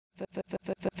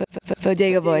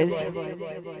Bodega Boys.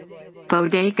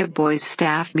 Bodega Boys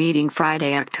staff meeting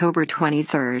Friday, October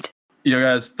 23rd. Yo,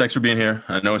 guys, thanks for being here.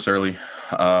 I know it's early.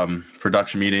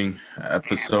 Production meeting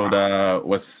episode.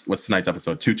 What's tonight's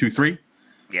episode? 223.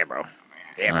 Yeah, bro.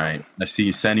 All right. I see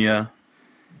Yesenia.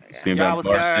 Yo, what's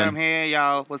good? I'm here,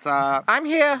 yo. What's up? I'm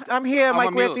here.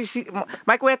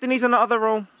 Michael Anthony's in the other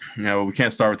room. Yeah, well, we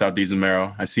can't start without Deez and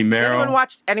Mero. I see Mero.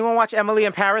 Anyone watch Emily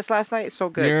in Paris last night? It's so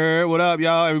good. Yeah, what up,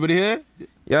 y'all? Everybody here?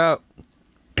 Yeah.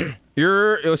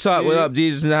 What's up? What up?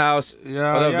 Deez in the house.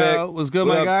 Yeah, what up, Vic? What's good,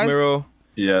 my guys? Mero?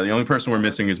 Yeah, the only person we're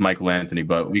missing is Michael Anthony,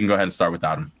 but we can go ahead and start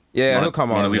without him. Yeah, he'll come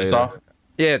on. Want to lead us off?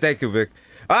 Yeah, thank you, Vic.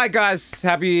 All right, guys.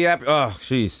 Happy. Oh,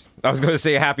 jeez. I was going to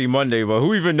say happy Monday, but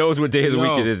who even knows what day of the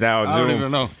week it is now? I don't even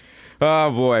know.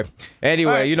 Oh, boy.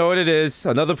 Anyway, right. You know what it is.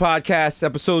 Another podcast,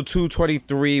 episode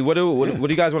 223. What do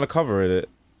you guys want to cover in it?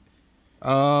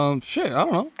 Shit, I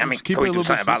don't know. I mean, can we do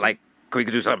something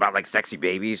about like sexy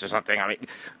babies or something? I mean,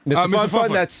 Mr.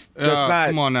 Fun, that's not.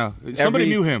 Come on now. Somebody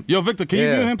mute him. Yo, Victor, can you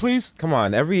mute him, please? Come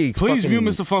on, please mute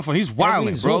Mr. Fun. He's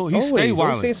wilding, bro. He stay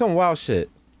wilding. He's saying some wild shit.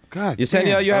 God.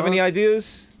 Yesenia, you have any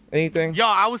ideas? Anything? Yo,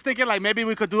 I was thinking like maybe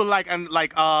we could do like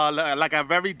a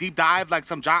very deep dive, like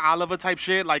some John Oliver type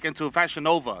shit, like into Fashion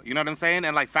Nova. You know what I'm saying?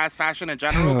 And like fast fashion in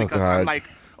general, because I'm like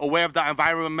aware of the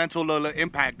environmental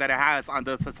impact that it has on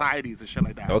the societies and shit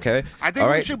like that. Okay. I think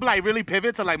we should like really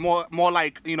pivot to like more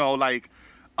like, you know, like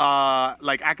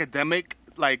academic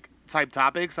type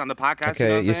topics on the podcast.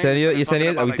 Okay,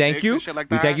 Yesenia, we thank you.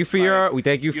 We thank you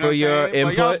for your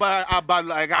input. But I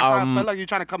feel like you're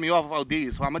trying to cut me off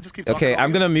OD, so I'm gonna just keep talking. Okay,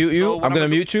 I'm gonna mute you. I'm gonna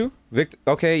mute you. Victor.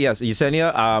 Okay, yes,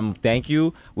 Yesenia. Thank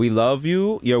you. We love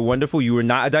you. You're wonderful. You were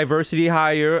not a diversity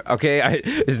hire. Okay,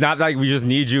 it's not like we just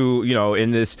need you, you know,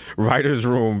 in this writer's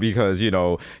room because you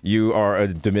know you are a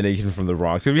Dominican from the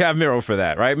Bronx. So we have Mero for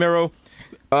that, right, Mero?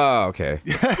 Oh, okay.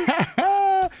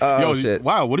 Yo, shit.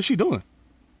 Wow, what is she doing?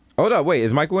 Hold up, wait,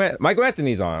 is Michael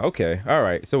Anthony's on? Okay, all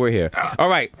right, so we're here. All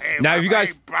right, hey, now if you guys...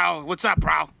 Hey, bro, what's up,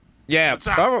 bro? Yeah, what's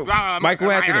up?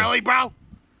 Michael Anthony. Am I early, bro?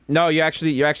 No, you're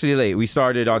actually late. We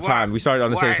started on time. We started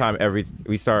on the same time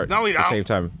we start no, we don't. the same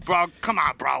time. Bro, come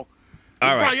on, bro. All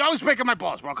right. Bro, you're always breaking my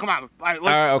balls, bro. Come on. All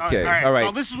right.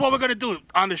 So this is what we're going to do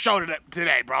on the show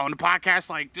today, bro. On the podcast,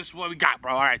 like, this is what we got,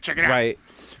 bro. All right, check it out. Right.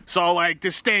 So, like,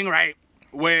 this thing, right,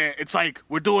 where it's like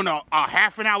we're doing a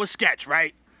half an hour sketch,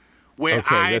 right? Where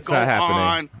I go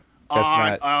on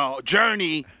a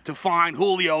journey to find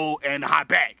Julio and Hot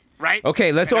Bag, right?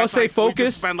 Okay, let's all stay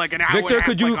focused. Like Victor,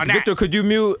 could you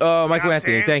mute Michael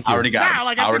Anthony? Thank you. I already got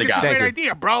it. I think it's a great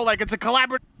idea, bro. Like, it's a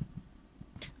collaborative.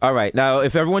 All right. Now,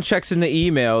 if everyone checks in the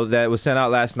email that was sent out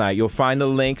last night, you'll find the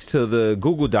links to the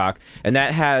Google Doc, and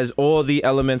that has all the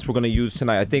elements we're going to use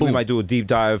tonight. I think we might do a deep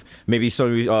dive. Maybe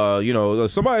some, you know,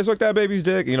 somebody sucked that baby's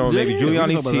dick. You know, maybe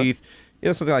Giuliani's teeth.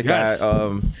 Yeah, something like that.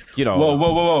 You know.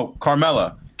 Whoa.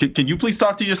 Carmela, can you please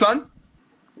talk to your son?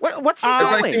 What's he Is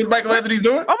doing? that what Michael Anthony's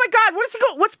doing? Oh, my God. What is he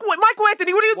going? Michael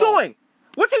Anthony, what are you doing?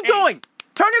 What's he doing?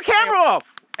 Turn your camera off.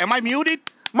 Am I muted?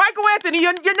 Michael Anthony,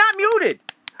 you're not muted.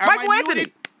 Michael Anthony,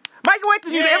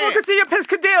 everyone can see your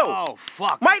Piscadillo. Oh,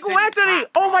 fuck. Michael Anthony.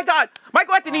 Oh, my God.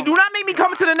 Michael Anthony, do not make me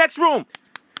come into the next room.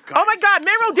 Oh, my God.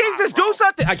 Mero, just do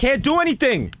something. I can't do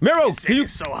anything. Mero, can you...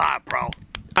 It's so hot, bro.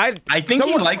 I think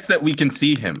he likes that we can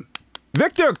see him.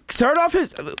 Victor, turn off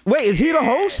his... Wait, is he the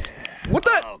host? What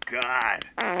the... Oh, God.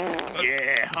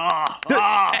 Yeah.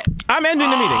 I'm ending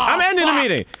the meeting. I'm ending the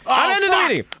meeting.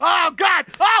 Oh, God.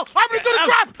 Oh, I'm going to do the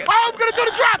drop. I'm going to do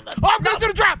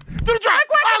the drop. Do the drop.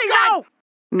 Oh, God.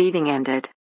 Meeting ended.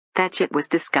 That shit was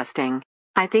disgusting.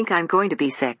 I think I'm going to be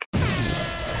sick.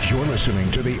 You're listening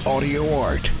to The Audio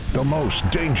Art, the most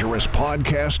dangerous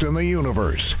podcast in the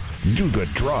universe. Do the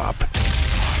drop.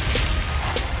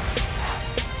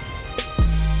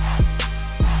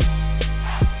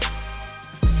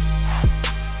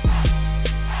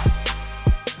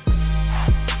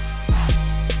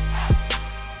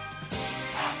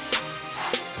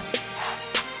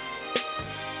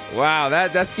 Wow,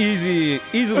 that's easily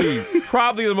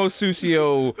probably the most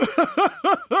Susio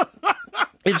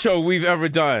intro we've ever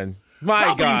done.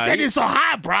 My God. You said you're so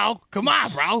hot, bro. Come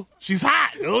on, bro. She's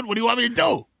hot, dude. What do you want me to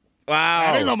do? Wow.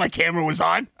 I didn't know my camera was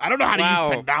on. I don't know how to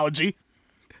use technology.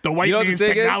 The white man's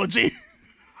technology.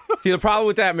 See, the problem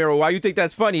with that, Mero, why you think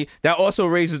that's funny, that also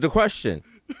raises the question.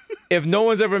 If no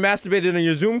one's ever masturbated on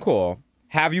your Zoom call,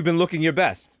 have you been looking your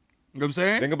best? You know what I'm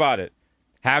saying? Think about it.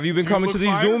 Have you been coming to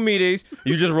these Zoom meetings?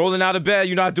 You just rolling out of bed.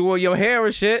 You're not doing your hair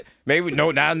and shit. Maybe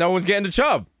now no one's getting the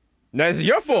chub. That's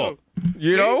your fault.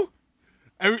 You know?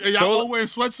 Y'all all wearing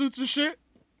sweatsuits and shit?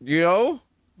 You know?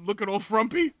 Looking all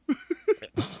frumpy?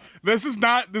 This is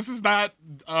not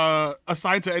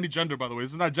assigned to any gender, by the way.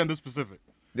 This is not gender specific.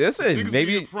 Listen,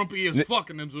 maybe frumpy as fuck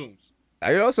in them Zooms.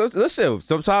 So listen,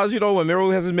 sometimes when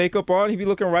Miro has his makeup on, he be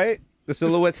looking right. The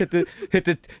silhouettes hit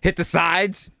the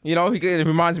sides. It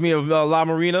reminds me of La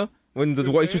Marina when the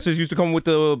waitresses used to come with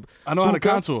the. I know how to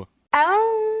contour.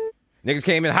 Niggas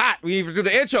came in hot. We need to do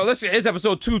the intro. Listen, it's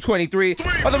episode 223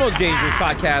 of the most dangerous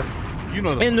podcast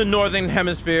in the Northern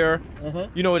Hemisphere.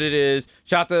 You know what it is.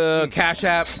 Shout out to Cash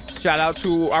App. Shout out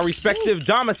to our respective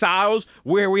domiciles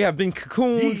where we have been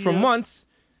cocooned for months.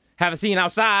 Haven't seen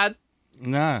outside.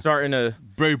 Nah. Starting to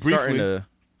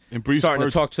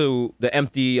talk to the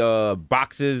empty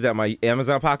boxes that my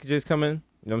Amazon packages come in.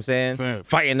 You know what I'm saying? Fair.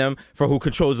 Fighting them for who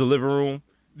controls the living room.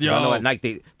 I know at night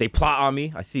they plot on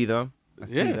me. I see them.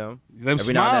 See them. Them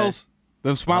smiles.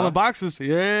 Them smiling boxes.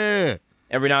 Yeah.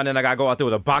 Every now and then I gotta go out there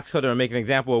with a box cutter and make an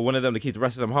example of one of them to keep the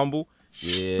rest of them humble.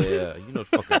 Yeah, you know the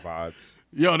fucking vibes.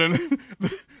 Yo, then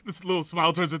this little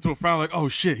smile turns into a frown like, oh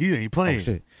shit, he ain't playing. Oh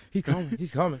shit, he's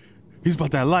coming. He's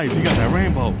about that life. He got that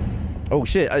rainbow. Oh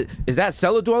shit, is that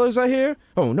cellar dwellers I hear?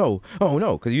 Oh no,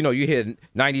 because you hear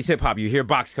 90s hip hop, you hear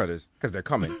box cutters because they're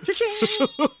coming.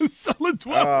 Cellar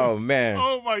dwellers. Oh man.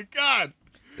 Oh my god.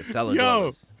 The cellar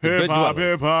dwellers. Hip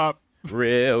hop.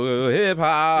 Real hip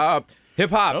hop. Hip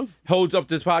hop holds up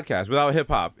this podcast. Without hip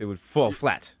hop, it would fall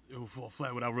flat. It would fall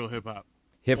flat without real hip hop.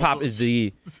 Hip hop is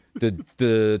the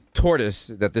tortoise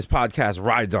that this podcast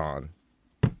rides on.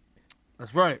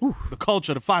 That's right. The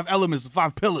culture, the 5 elements, the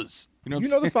 5 pillars. You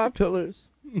know the 5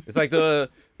 pillars. It's like the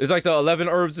 11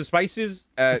 herbs and spices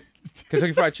at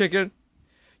Kentucky Fried Chicken.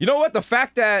 You know what? The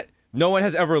fact that no one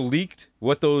has ever leaked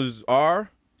what those are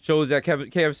shows that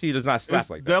KFC does not slap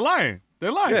like that. They're lying.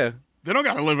 Yeah. They don't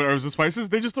got 11 herbs and spices.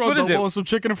 They just throw a double on some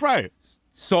chicken and fry it.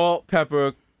 Salt,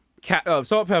 pepper,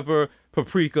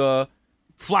 paprika,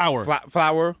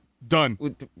 flour. Done.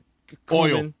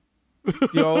 Oil.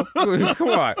 Yo, come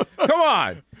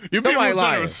on. You're being real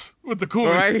generous with the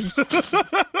cumin. Right?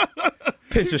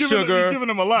 Pinch of sugar. You're giving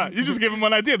them a lot. You just gave them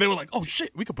an idea. They were like, oh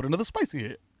shit, we could put another spice in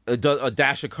here. A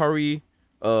dash of curry.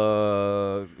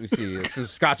 Let me see, some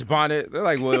Scotch bonnet. They're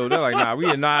like, nah,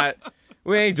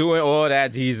 we ain't doing all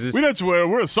that, Jesus.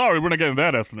 We're sorry, we're not getting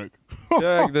that ethnic.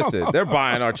 Listen, they're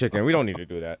buying our chicken. We don't need to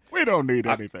do that. We don't need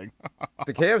anything.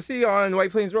 The KFC on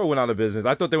White Plains Road went out of business.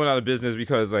 I thought they went out of business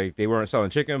because they weren't selling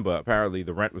chicken, but apparently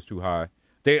the rent was too high.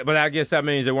 But I guess that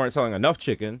means they weren't selling enough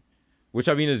chicken, which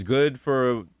I mean is good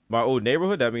for my old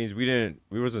neighborhood. That means we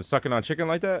wasn't sucking on chicken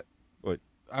like that. What?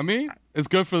 I mean, it's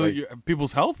good for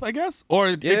people's health, I guess. Or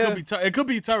it could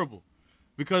be terrible,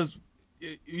 because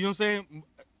you know what I'm saying.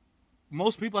 I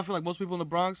feel like most people in the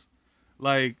Bronx,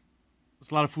 like, it's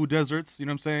a lot of food deserts. You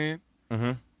know what I'm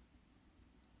saying?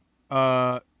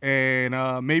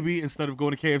 And maybe instead of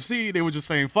going to KFC, they were just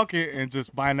saying fuck it and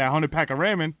just buying that 100-pack of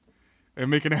ramen and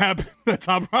making it happen. That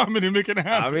top ramen and making it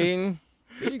happen. I mean,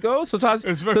 there you go. Sometimes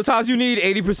you need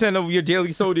 80% of your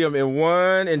daily sodium in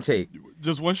one intake.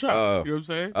 Just one shot. You know what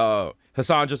I'm saying?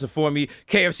 Hassan just informed me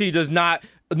KFC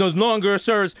no longer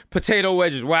serves potato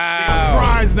wedges. Wow.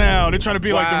 Fries now. They're trying to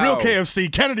be like the real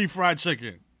KFC, Kennedy Fried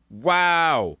Chicken.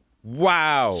 Wow.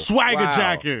 Swagger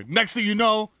jacket. Next thing you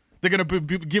know, they're going to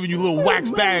be giving you little wax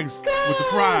bags with the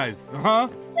fries.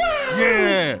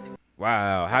 Yeah.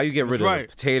 Wow. How you get rid of the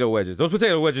potato wedges? Those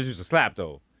potato wedges used to slap,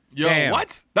 though. Yo, damn.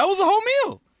 What? That was a whole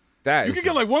meal. You could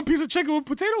get like one piece of chicken with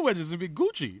potato wedges and be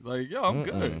Gucci. Like, yo, I'm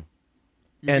good.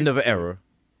 End of era.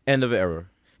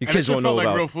 Your kids won't know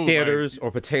about theaters or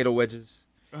potato wedges.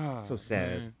 So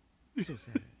sad. So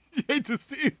sad. You hate to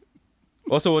see it.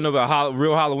 Also won't know about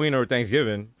real Halloween or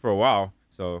Thanksgiving for a while.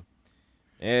 So,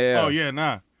 yeah. Oh, yeah,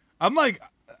 nah. I'm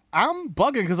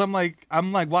bugging because I'm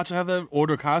watching how they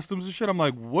order costumes and shit. I'm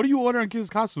like, what are you ordering kids'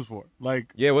 costumes for?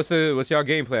 Like, yeah, what's y'all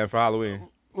game plan for Halloween?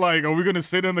 Like, are we gonna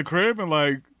sit in the crib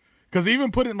and because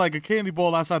even putting like a candy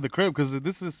bowl outside the crib, because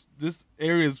this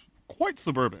area is quite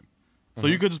suburban, so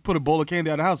you could just put a bowl of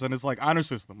candy out of the house and it's like honor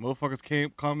system.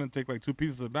 Motherfuckers come and take like 2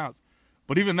 pieces and bounce.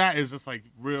 But even that is just like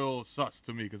real sus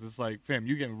to me, because it's like, fam,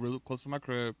 you getting real close to my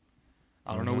crib.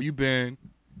 I don't know where you been.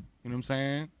 You know what I'm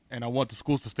saying? And I want the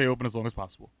schools to stay open as long as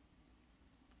possible.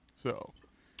 So,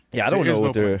 yeah, I don't know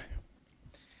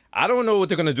what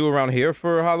they're gonna do around here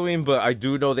for Halloween, but I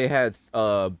do know they had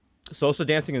salsa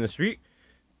dancing in the street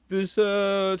this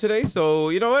today. So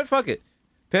you know what? Fuck it.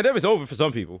 Pandemic's over for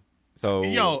some people. So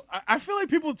yo, I feel like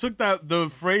people took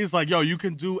the phrase like, yo, you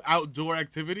can do outdoor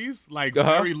activities like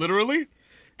very literally,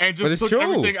 and just took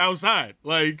everything outside.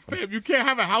 Like, fam, you can't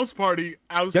have a house party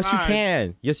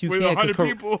outside. Yes, you can. With 100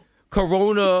 people.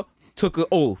 Corona took an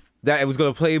oath that it was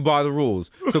gonna play by the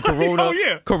rules. So Corona,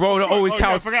 Corona always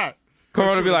counts. I forgot.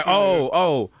 Corona be like,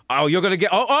 oh, you're gonna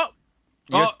get my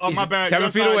bad.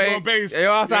 7 feet away. You're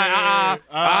outside.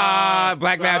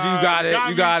 Black Magic,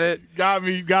 you got it. Got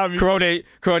me.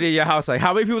 Corona in your house. Like,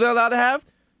 how many people they allowed to have?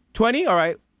 20? All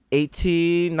right.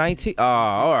 18, 19. Oh,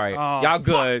 all right. Y'all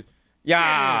good.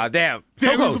 Yeah, damn.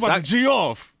 Damn, we was about to G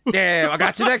off. Damn, I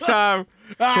got you next time.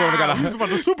 Corona we was about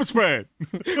to super spread.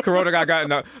 Corona got in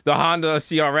the Honda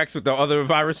CRX with the other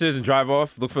viruses and drive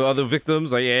off, look for other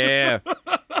victims. Like, yeah.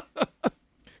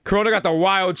 Corona got the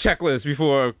wild checklist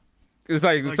before it's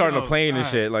like starting a plane and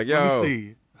shit. Like, yo. Let me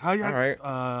see. How y'all? All right.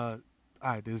 All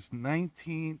right, there's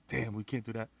 19. Damn, we can't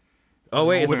do that. Oh,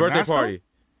 wait, it's a birthday party.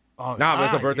 Oh, but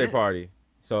it's a birthday party.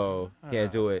 So,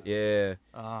 can't do it. Yeah.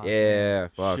 Yeah.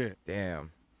 Fuck. Shit.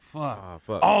 Damn. Fuck.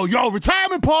 Fuck. Oh, yo,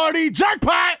 retirement party.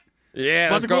 Jackpot. Yeah,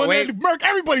 let's go in there to murk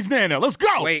everybody's nana. Let's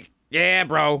go. Wait. Yeah,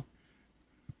 bro.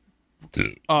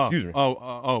 Excuse me.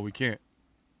 We can't.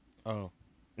 Oh.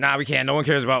 Nah, we can't. No one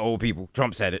cares about old people.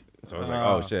 Trump said it. So I was like,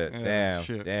 oh, shit. Yeah,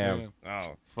 Damn.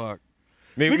 Oh. Fuck.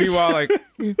 Meanwhile, like,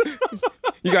 you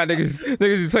got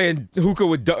niggas playing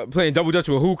hookah playing double dutch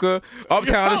with hookah,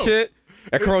 uptown and shit.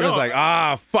 And Corona's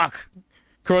like, fuck.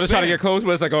 Corona's trying to get close,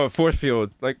 but it's like a force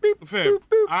field. Like, beep, boop,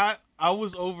 boop. I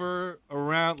was over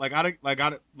around I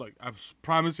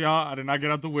promise y'all I did not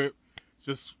get out the whip,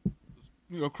 just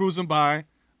cruising by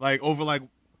over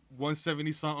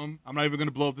 170 something. I'm not even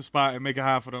gonna blow up the spot and make a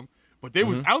half of them, but they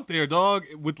was out there, dog,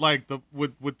 with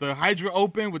with the Hydra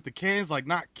open with the cans,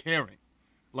 not caring,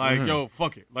 yo,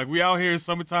 fuck it, we out here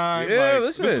summertime. Yeah,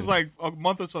 this is a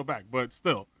month or so back, but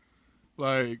still,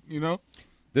 the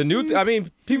new. I mean,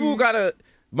 people gotta.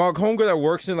 My homegirl that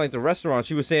works in the restaurant,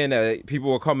 she was saying that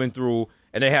people were coming through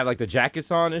and they have the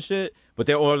jackets on and shit, but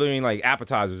they're ordering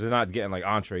appetizers. They're not getting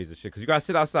entrees and shit because you gotta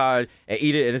sit outside and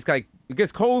eat it, and it's it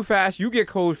gets cold fast. You get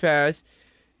cold fast.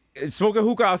 Smoking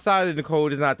hookah outside in the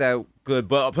cold is not that good,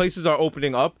 but places are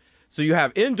opening up, so you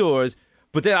have indoors.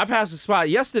 But then I passed a spot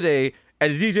yesterday,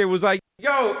 and the DJ was like,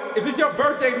 "Yo, if it's your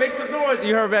birthday, make some noise."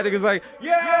 You heard that niggas like,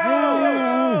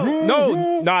 "Yeah."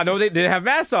 No, they didn't have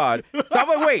masks on. So I'm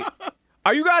like, wait.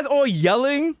 Are you guys all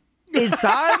yelling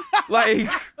inside?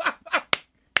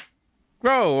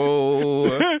 Bro.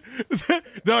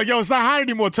 They're like, yo, it's not hot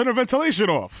anymore. Turn the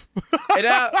ventilation off. And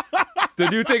the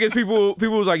new thing is people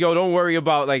was like, yo, don't worry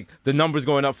about the numbers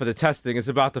going up for the testing. It's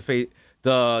about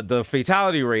the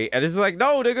fatality rate. And it's like,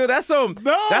 no, nigga, that's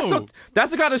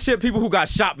the kind of shit people who got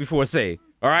shot before say.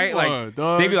 All right?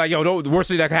 They be like, yo, the worst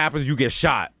thing that can happen is you get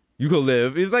shot. You could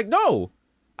live. It's like, no.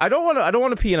 I don't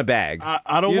want to pee in a bag.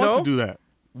 I don't want to do that.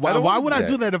 Why would I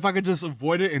do that if I could just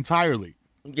avoid it entirely?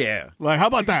 Yeah. How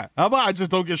about that? How about I just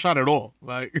don't get shot at all?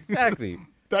 Exactly.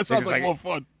 That sounds more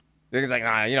fun. Niggas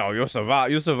nah,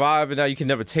 you'll survive, and now you can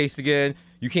never taste again.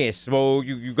 You can't smoke.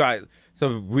 You got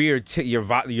some weird your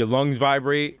lungs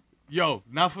vibrate. Yo,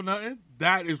 not for nothing.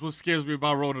 That is what scares me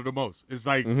about Rona the most. It's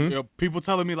people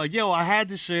telling me yo, I had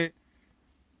this shit,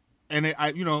 and it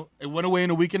went away in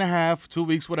a week and a half, 2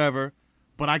 weeks, whatever.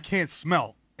 But I can't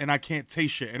smell and I can't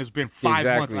taste shit, and it's been 5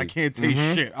 months and I can't taste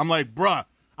shit. I'm like, bruh,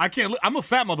 I can't. I'm a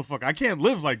fat motherfucker. I can't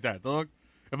live like that, dog.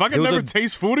 If I can never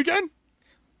taste food again.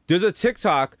 There's a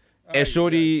TikTok, and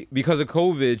shorty, because of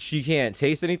COVID, she can't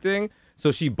taste anything,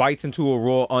 so she bites into a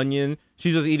raw onion.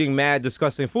 She's just eating mad,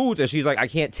 disgusting foods, and she's like, I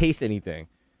can't taste anything,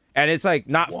 and it's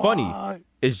not funny.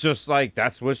 It's just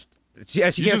that's what she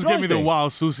can't. You just gave me the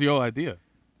wild Susio idea.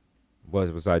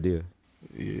 What's the idea?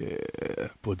 Yeah,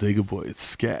 Bodega Boys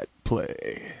scat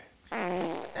play.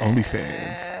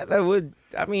 OnlyFans. That would,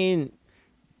 I mean,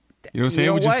 you know what I'm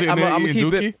saying? Would you say I'm gonna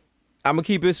keep it. I'm gonna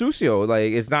keep it Susio.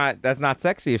 That's not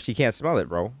sexy if she can't smell it,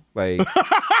 bro. Let's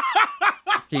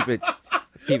keep it.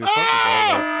 Let's keep it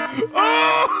funky, bro.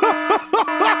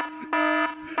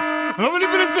 How many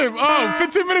minutes in?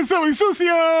 15 minutes in with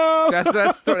Susio.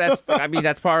 That's. I mean,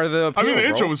 that's part of the appeal, the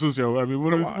intro was Susio. I mean,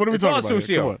 what are we talking about?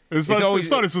 Susio. It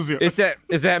started Susio.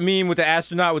 It's that meme with the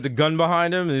astronaut with the gun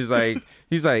behind him, and he's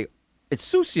like,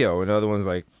 it's Susio, and the other one's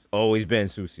like, always been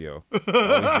Susio.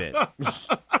 Always been.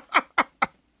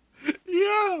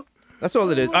 Yeah. That's all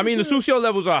it is. I mean, the Susio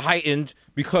levels are heightened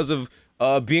because of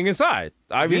being inside.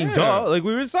 I mean, duh. We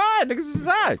were inside. Niggas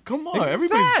inside. Come on.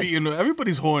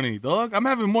 Everybody's horny, dog. I'm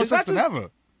having more sex than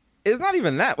ever. It's not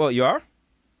even that. Well, you are?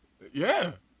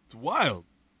 Yeah. It's wild.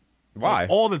 Why?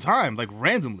 All the time.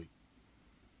 Randomly.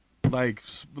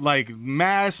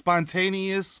 Mad,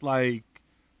 spontaneous.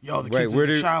 Yo, the kid's in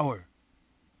the shower.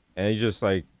 And you just,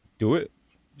 do it?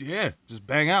 Yeah. Just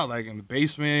bang out, in the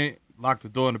basement. Lock the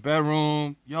door in the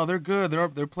bedroom. Yo, they're good.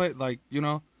 They're playing,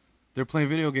 they're playing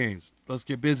video games. Let's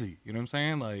get busy. You know what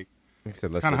I'm saying? I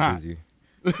said, let's get busy.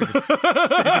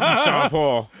 Sean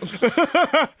Paul.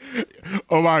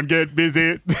 Oh man, get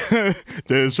busy.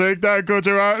 Just shake that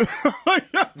culture out.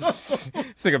 This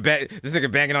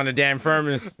nigga banging on the damn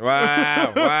furnace.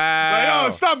 Wow. Wow. Yo,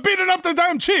 stop beating up the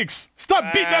damn cheeks.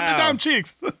 Stop beating up the damn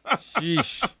cheeks.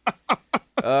 Sheesh.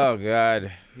 Oh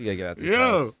God. You gotta get out this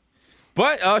house.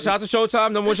 But shout out to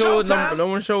Showtime. No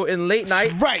one show in late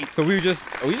night. Right. Cause we just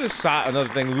shot another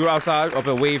thing. We were outside up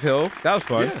at Wave Hill. That was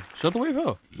fun. Yeah. Shout out to Wave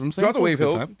Hill. Shout out to Wave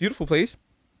Hill. Beautiful place.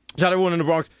 Shout out everyone in the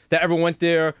Bronx that ever went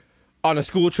there on a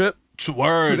school trip.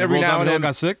 Word. Every now and then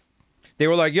got sick. They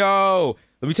were like, "Yo,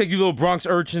 let me take you little Bronx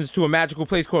urchins to a magical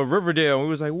place called Riverdale." And we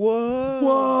was like, "Whoa,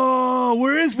 whoa,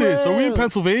 where is this? Are we in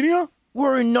Pennsylvania?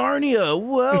 We're in Narnia.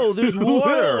 Whoa, there's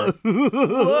water.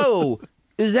 Whoa."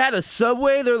 Is that a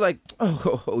subway? They're like,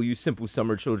 oh, you simple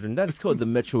summer children. That is called the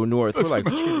Metro North. We're like,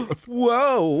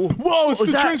 whoa. Whoa, it's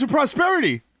the Trains of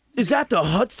Prosperity. Is that the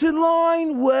Hudson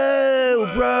line?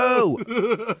 Whoa, bro.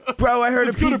 Bro, I heard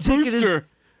a peak ticket is...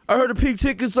 I heard a peak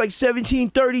ticket's like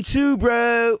 $17.32,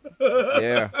 bro.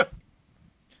 Yeah.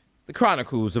 The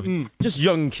Chronicles of just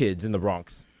young kids in the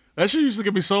Bronx. That shit used to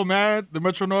get me so mad, the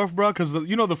Metro North, bro, because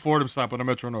you know the Fordham stop on the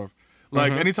Metro North.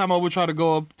 Like, anytime I would try to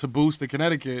go up to Boost in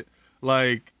Connecticut,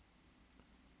 like,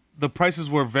 the prices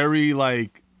were very,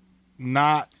 like,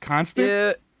 not constant.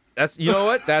 Yeah, that's, you know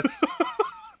what? That's,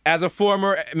 as a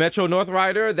former Metro North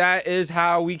rider, that is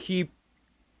how we keep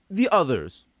the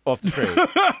others off the train.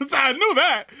 I knew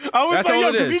that. I was like,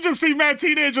 yo, because you just see mad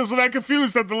teenagers that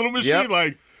confused at the little machine,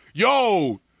 like,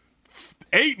 yo,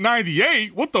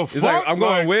 $8.98? What the fuck? Like, I'm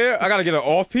going where? I got to get an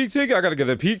off-peak ticket? I got to get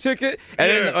a peak ticket? And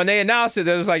then when they announced it,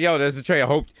 they're just like, yo, there's a train.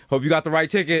 Hope you got the right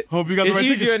ticket. Hope you got the right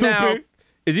ticket, stupid.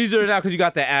 It's easier now because you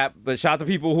got the app, but shout out to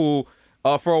people who,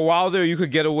 for a while there, you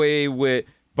could get away with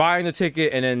buying the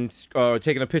ticket and then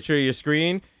taking a picture of your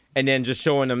screen and then just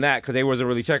showing them that because they wasn't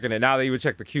really checking it. Now they would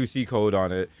check the QC code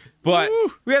on it. But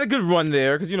we had a good run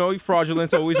there because, you know,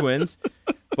 fraudulence always wins.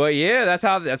 But yeah, that's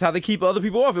how they keep other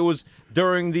people off. It was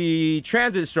during the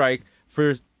transit strike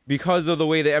because of the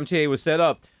way the MTA was set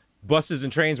up. Buses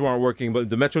and trains weren't working, but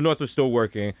the Metro North was still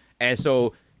working. And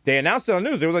so they announced it on the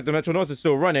news. They were like, the Metro North is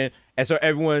still running. And so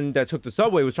everyone that took the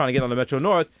subway was trying to get on the Metro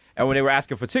North. And when they were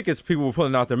asking for tickets, people were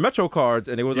pulling out their Metro cards.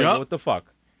 And they was like, what the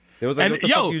fuck? They was like, what the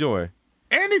fuck are you doing?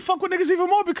 And they fuck with niggas even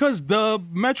more because the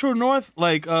Metro North,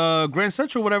 like Grand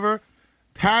Central, whatever,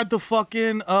 had the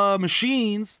fucking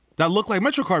machines that look like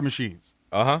MetroCard machines.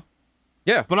 Yeah,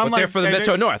 but I'm like, they're for the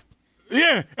Metro North.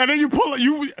 Yeah, and then you pull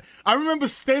it. I remember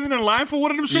standing in line for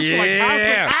one of them shits for like half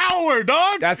an hour,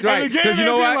 dog. That's right. Because you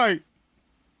know what?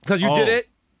 Because you did it.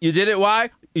 You did it. Why?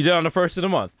 You did it on the first of the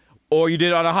month, or you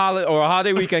did it on a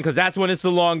holiday weekend because that's when it's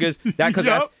the longest.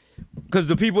 Because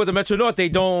the people at the Metro North, they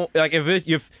don't like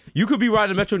if you could be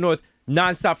riding the Metro North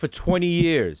nonstop for 20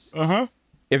 years.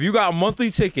 If you got a monthly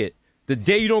ticket. The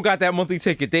day you don't got that monthly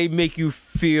ticket, they make you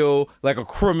feel like a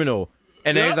criminal.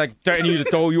 And then it's like threatening you to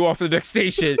throw you off to the next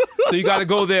station. So you got to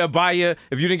go there, buy it.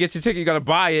 If you didn't get your ticket, you got to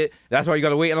buy it. That's why you got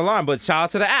to wait in a line. But shout out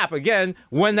to the app, again,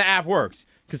 when the app works.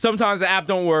 Because sometimes the app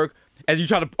don't work. As you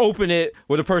try to open it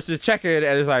where the person is checking it,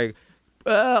 and it's like,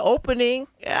 opening.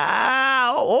 We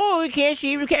can't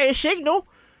see you carry a signal.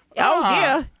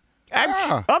 Yeah.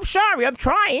 I'm sorry. I'm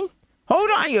trying.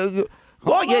 Hold on.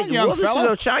 This is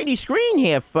a shiny screen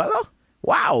here, fella.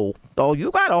 Wow. Oh,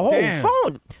 you got a whole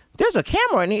phone. There's a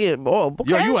camera in here. Oh,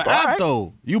 okay. Yo, you an app,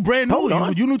 though. You brand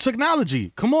new. You new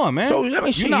technology. Come on, man. So let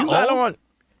me see.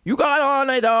 You got on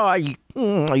at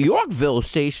Yorkville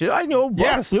station. I know.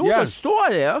 Yes, there was a store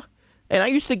there. And I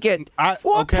used to get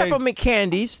 4 peppermint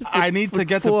candies. I need to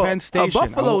get to Penn Station. A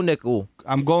Buffalo nickel.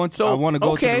 I'm going to. I want to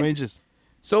go to the ranges.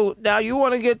 So now you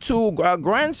want to get to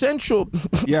Grand Central.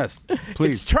 Yes,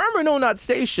 please. It's terminal, not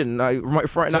station. My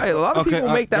friend, a lot of people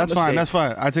make that mistake. That's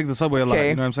fine. I take the subway a lot.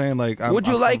 You know what I'm saying? Like, would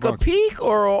you like a peak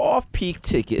or an off-peak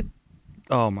ticket?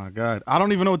 Oh my God, I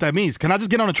don't even know what that means. Can I just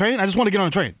get on a train? I just want to get on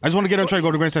a train. Go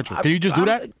to Grand Central. Can you just do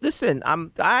that? Listen,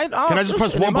 Can I just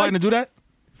press one button to do that?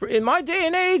 In my day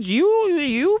and age,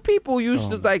 you people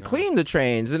used to clean the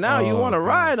trains, and now you want to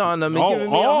ride on them and giving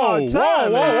me a hard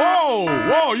time.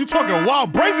 Whoa! You talking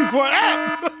wild brazy for an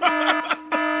app?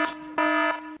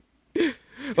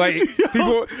 Like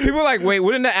people are like, wait,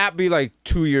 wouldn't the app be like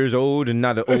 2 years old and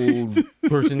not an old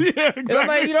person? Yeah, exactly. And I'm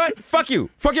like, you know what? Fuck you.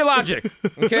 Fuck your logic.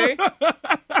 Okay.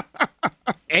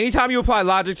 Anytime you apply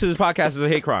logic to this podcast is a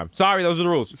hate crime. Sorry, those are the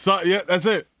rules. So yeah, that's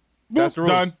it. That's the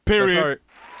rules. Done. Period.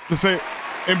 That's it.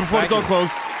 And before the door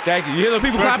closed. Thank you. You hear the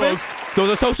people clapping? Those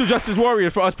are social justice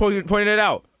warriors for us pointing it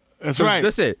out. That's right.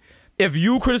 Listen, if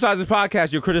you criticize this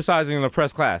podcast, you're criticizing an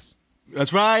oppressed class.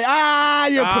 That's right.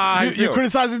 You're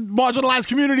criticizing marginalized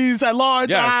communities at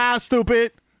large. Yes.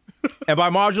 Stupid. And by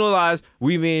marginalized,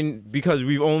 we mean because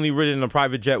we've only ridden in a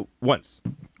private jet once.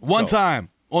 One time.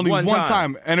 Only one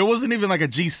time. And it wasn't even like a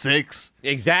G6.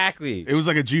 Exactly. It was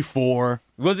like a G4.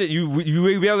 Was it?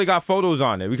 You barely got photos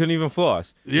on it. We couldn't even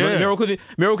floss. Yeah. Mero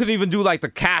couldn't even do like the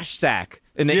cash stack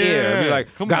in the air. And be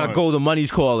like, gotta go, the money's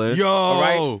calling. Yo. All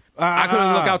right? I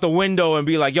couldn't look out the window and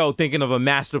be like, yo, thinking of a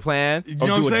master plan. Or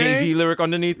do a Jay-Z lyric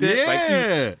underneath it.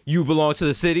 Yeah. Like, you belong to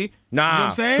the city. Nah, you know what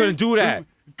I'm saying? Couldn't do that.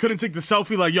 Couldn't take the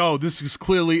selfie like, yo, this is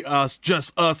clearly us,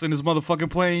 just us in this motherfucking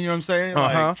plane, you know what I'm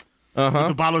saying? With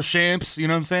the bottle of champs, you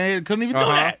know what I'm saying? Couldn't even do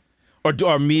that.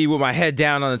 Or me with my head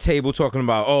down on the table talking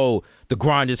about, oh, the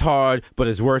grind is hard, but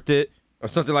it's worth it. Or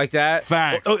something like that.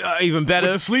 Facts. Even better.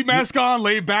 With the sleep mask on,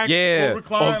 laid back, full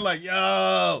recline, like,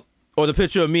 yo. Or the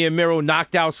picture of me and Mero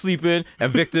knocked out sleeping,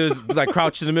 and Victor's like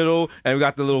crouched in the middle, and we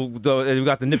got the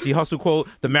Nipsey Hussle quote,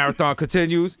 the marathon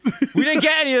continues. We didn't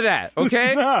get any of that,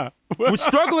 okay? Nah. We're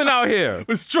struggling out here.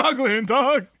 We're struggling,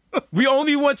 dog. We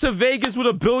only went to Vegas with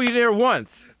a billionaire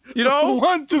once. You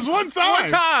know? Just one time. One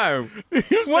time.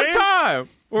 You know one time.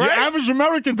 Right? The average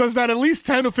American does that at least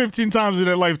 10 or 15 times in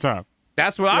their lifetime.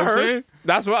 That's what I heard.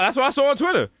 That's what I saw on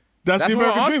Twitter. That's the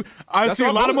American dream. I see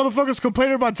a lot of motherfuckers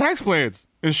complaining about tax plans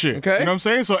and shit. Okay. You know what I'm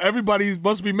saying? So everybody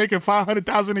must be making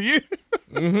 $500,000 a year.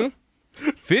 Mm-hmm.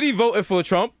 Fiddy voted for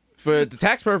Trump for the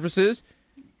tax purposes.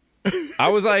 I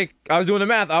was doing the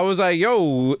math. I was like,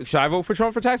 yo, should I vote for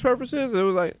Trump for tax purposes? It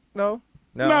was like, no.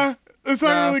 Nah, it's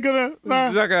not really gonna. Nah.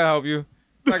 It's not gonna help you.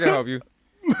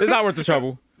 It's not worth the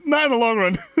trouble. Not in the long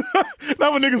run.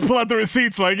 Not when niggas pull out the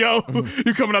receipts like, yo,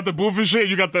 you coming out the booth and shit,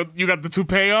 you got the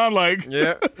toupee on, like,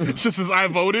 yeah. It's just as I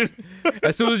voted.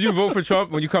 As soon as you vote for Trump,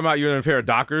 when you come out, you're in a pair of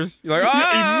Dockers. You're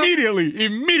like,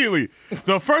 Immediately.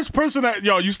 The first person that,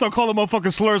 you start calling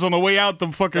motherfucking slurs on the way out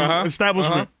the fucking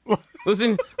establishment.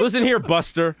 Listen here,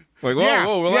 Buster. Like,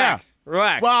 whoa, relax.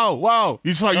 Wow.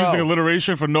 You start using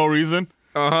alliteration for no reason.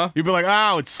 You'd be like,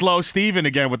 oh, it's Slow Steven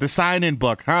again with the sign-in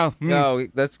book, huh? No,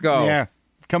 let's go. Yeah.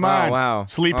 Come on. Wow.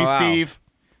 Sleepy Steve.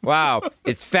 Wow.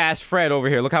 It's Fast Fred over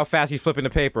here. Look how fast he's flipping the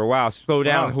paper. Wow. Slow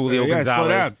down, Julio Gonzalez. Slow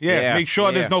down. Yeah. Make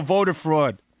sure there's no voter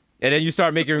fraud. And then you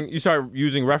start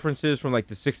using references from like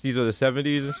the 60s or the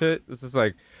 70s and shit. This is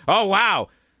like, oh wow.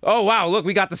 Look,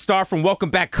 we got the star from Welcome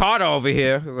Back Carter over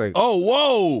here. Like, oh,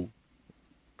 whoa.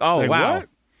 Oh, like, wow. What?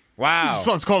 Wow.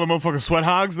 Let's call them motherfucking sweat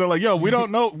hogs. They're like, yo, we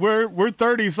don't know. We're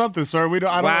 30 something, sir. I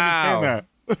don't understand that.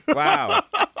 Wow.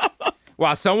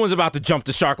 Wow, someone's about to jump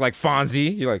the shark like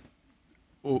Fonzie. You're like,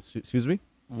 excuse me?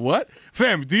 What?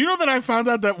 Fam, do you know that I found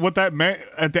out that what that meant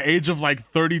at the age of like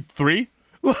 33?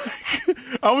 Like,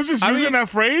 I was just using that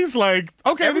phrase. Like,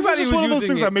 okay, this is just one of those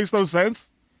things that makes no sense.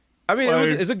 I mean,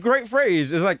 it's a great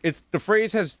phrase. It's like the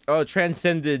phrase has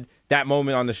transcended that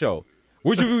moment on the show.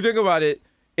 Which, if you think about it,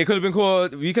 it could have been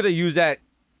called. We could have used that.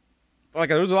 Like,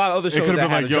 there was a lot of other shows that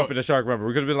had to jump in the shark. Remember,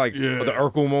 we could have been like the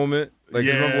Urkel moment. Like,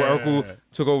 remember where Urkel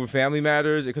took over Family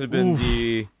Matters? It could have been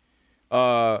the.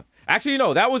 Actually,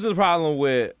 no, that wasn't the problem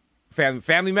with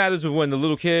Family Matters. Was when the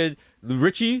little kid,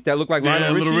 Richie, that looked like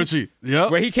Lionel Richie. Little Richie. Yeah.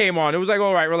 Where he came on, it was like,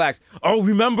 all right, relax. Oh,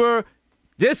 remember.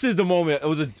 This is the moment. It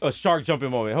was a shark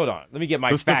jumping moment. Hold on. Let me get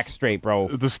my facts straight, bro.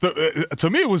 To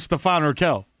me, it was Stefan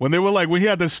Urkel. When they were like, when he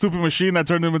had this stupid machine that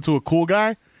turned him into a cool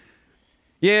guy.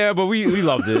 Yeah, but we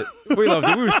loved it. We loved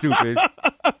it. We were stupid.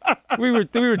 We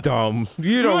were dumb.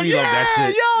 You know, we love that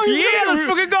shit. Yo, let's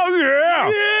fucking go.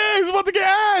 Yeah, he's about to get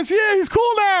ass. Yeah, he's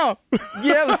cool now.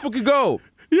 Yeah, let's fucking go.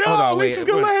 Yo, at least he's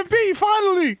gonna let him be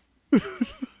finally.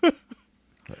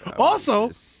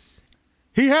 Also,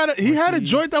 he had a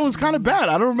joint that was kind of bad.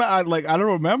 I don't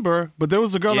remember, but there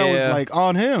was a girl that was like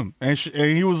on him, and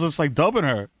he was just like dubbing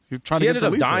her. He was trying to get to Lisa. She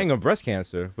ended up dying of breast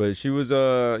cancer, but she was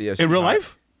in real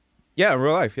life. Yeah, in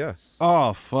real life, yes.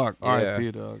 Oh fuck!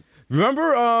 R.I.P. dog.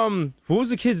 Remember, what was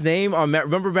the kid's name?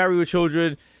 Remember Married with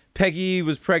Children? Peggy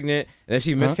was pregnant, and then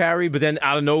she miscarried, but then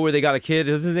out of nowhere they got a kid.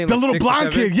 His name the little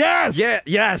blonde kid. Yes. Yeah.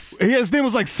 Yes. His name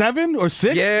was like 7 or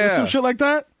 6 or some shit like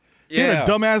that. He had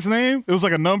a dumbass name. It was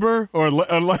like a number or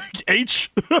like H,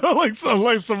 like some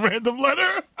random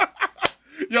letter.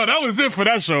 Yo, that was it for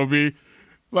that show, B.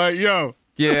 Like, yo.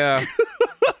 Yeah.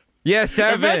 Yeah,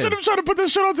 7. Imagine him trying to put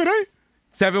this shit on today.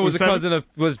 7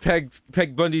 was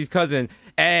Peg Bundy's cousin,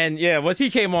 and once he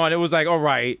came on, it was like, all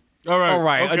right,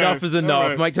 okay. Enough is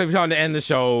enough. Right. Mike Tyson trying to end the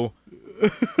show.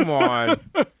 Come on,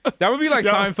 that would be like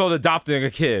Seinfeld adopting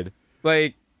a kid.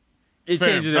 Like, it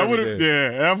changes everything.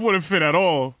 That wouldn't fit at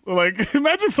all. Like,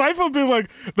 imagine Seinfeld being like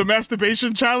the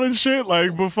masturbation challenge shit,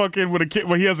 like, but fucking with a kid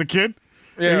when he has a kid.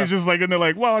 Yeah. And he's just like, and they're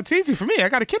like, well, it's easy for me. I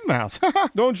got a kid in the house.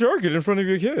 Don't jerk it in front of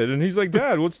your kid. And he's like,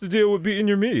 Dad, what's the deal with beating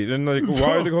your meat? And like,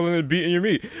 why are they calling it beating your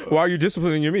meat? Why are you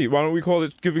disciplining your meat? Why don't we call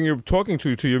it giving your talking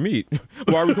to your meat?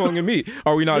 Why are we calling it meat?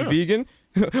 Are we not vegan?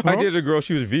 I dated a girl,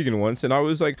 she was vegan once, and I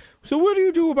was like, so what do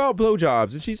you do about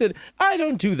blowjobs? And she said, I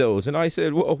don't do those. And I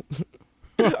said, well,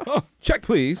 check,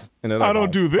 please. And then I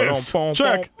don't do this.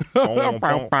 Check.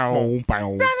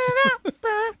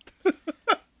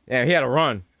 Yeah, he had a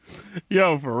run.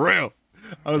 Yo, for real.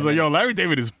 I was like, yo, Larry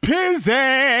David is pissed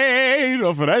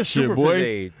off of that shit, super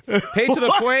boy. Paid to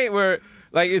the point where,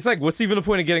 like, it's like, what's even the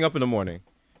point of getting up in the morning?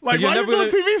 Like, why are you doing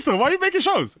TV stuff? Why are you making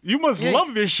shows? You must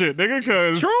love this shit, nigga,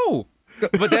 because... True.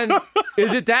 But then,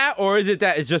 is it that, or is it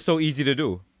that it's just so easy to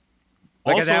do?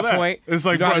 Like, also at that point, it's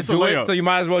like, you know how to do it, so you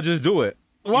might as well just do it.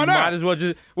 Why not? You might as well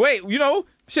just... Wait, you know,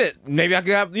 shit, maybe I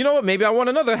could have... You know what? Maybe I want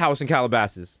another house in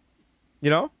Calabasas. You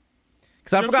know?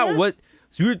 Because I forgot what...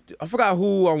 I forgot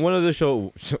who on one of the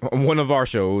shows, on one of our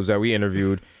shows that we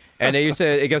interviewed, and they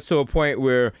said it gets to a point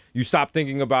where you stop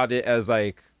thinking about it as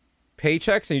like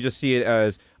paychecks and you just see it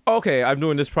as, okay, I'm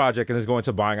doing this project and it's going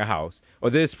to buying a house, or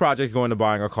this project's going to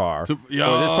buying a car, or this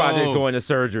project's going to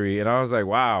surgery. And I was like,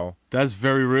 wow, that's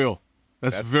very real.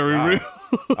 That's very real.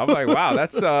 I'm like, wow,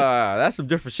 that's some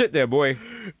different shit there, boy.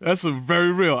 That's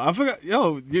very real. I forgot.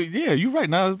 Yo, yeah, you're right.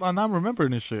 Now I'm remembering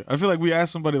this shit. I feel like we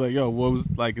asked somebody like, yo, what was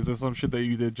like? Is there some shit that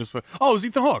you did just for? Oh, it was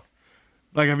Ethan Hawke.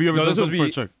 Like, have you ever done something for a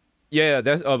check? Yeah,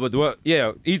 that's. But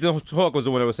Ethan Hawke was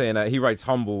the one that was saying that he writes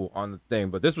humble on the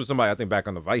thing. But this was somebody I think back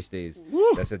on the Vice days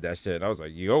that said that shit. And I was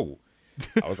like, yo.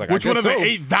 I was like, which one of the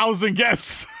 8,000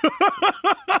 guests?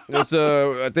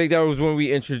 I think that was when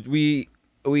we interviewed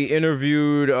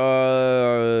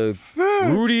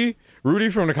Rudy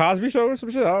from the Cosby Show or some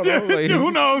shit. I don't know. Like,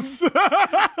 who knows?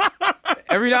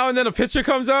 Every now and then a picture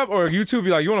comes up or YouTube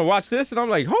be like, you want to watch this? And I'm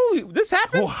like, holy, this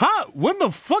happened? When the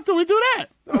fuck did we do that?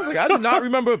 I was like, I did not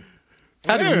remember.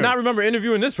 I did not remember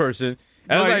interviewing this person.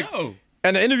 And I was like,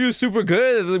 and the interview's super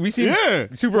good. We seem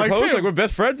super close. Like, we're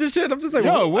best friends and shit. I'm just like,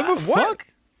 yo, when the fuck?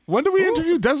 When did we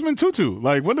interview Desmond Tutu?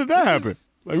 Like, when did that happen?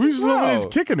 Like, we just over there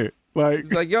kicking it. Like,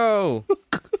 it's like, yo,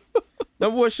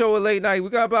 number one show at late night. We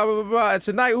got blah, blah, blah, blah. And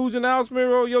tonight, who's announced,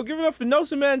 Miro? Yo, give it up for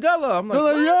Nelson Mandela. I'm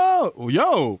like,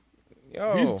 yo.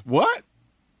 What?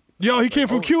 Yo, he came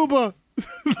from Cuba.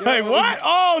 Like, what?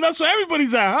 Oh, that's where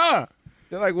everybody's at, huh?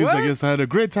 They're like, what? He's like, yes, I had a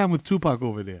great time with Tupac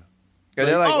over there. And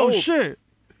they're like, oh, shit.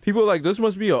 People are like, this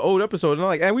must be an old episode. And I'm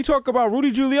like, and we talk about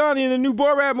Rudy Giuliani in the new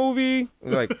Borat movie.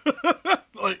 And like,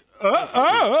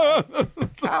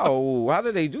 how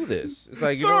did they do this? It's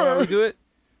like, you know how we do it?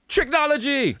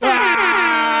 Technology. That's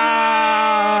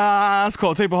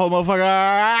called tape a whole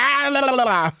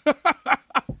motherfucker.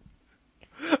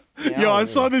 Yo, I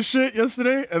saw this shit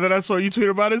yesterday, and then I saw you tweet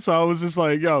about it, so I was just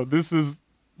like, yo,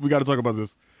 we got to talk about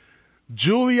this.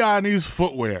 Giuliani's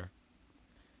footwear.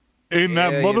 In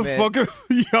that motherfucker,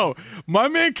 yo, my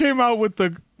man came out with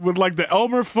like the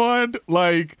Elmer Fudd,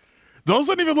 like those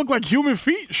don't even look like human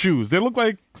feet shoes. They look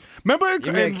like, remember?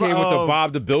 Your man came with the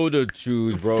Bob the Builder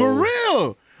shoes, bro. For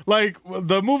real, like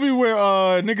the movie where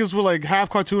niggas were like half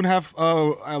cartoon, half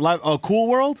Cool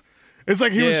World. It's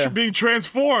like he was being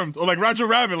transformed, or like Roger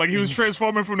Rabbit, like he was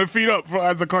transforming from the feet up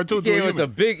as a cartoon.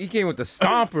 He came with the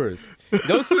stompers.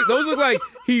 Those look like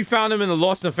he found them in the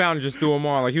Lost and Found and just threw them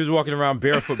on. Like he was walking around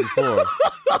barefoot before.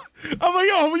 I'm like,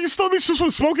 yo, you stole these shit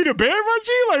from Smokey the Bear,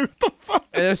 Reggie? Like, what the fuck?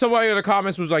 And then somebody in the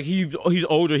comments was like, he's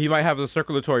older, he might have a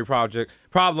circulatory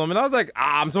problem. And I was like,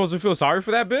 I'm supposed to feel sorry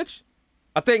for that bitch?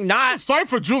 I think not. Sorry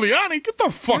for Giuliani. Get the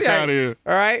fuck out of here.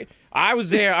 All right. I was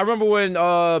there. I remember when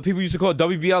people used to call it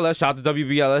WBLS, shout out to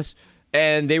WBLS,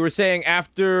 and they were saying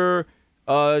after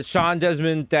Sean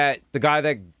Desmond that the guy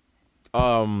that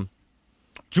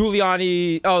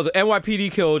Giuliani, the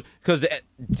NYPD killed because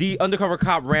the undercover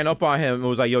cop ran up on him and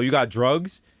was like, yo, you got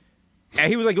drugs? And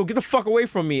he was like, yo, get the fuck away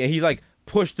from me. And he like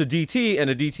pushed the DT and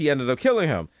the DT ended up killing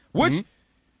him. Which,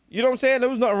 you know what I'm saying? There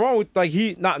was nothing wrong with, like,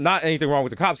 not anything wrong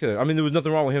with the cops killing him. I mean, there was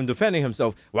nothing wrong with him defending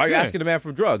himself. Why are you asking the man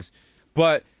for drugs?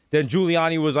 But then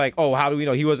Giuliani was like, oh, how do we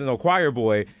know? He wasn't no choir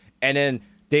boy. And then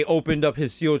they opened up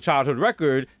his sealed childhood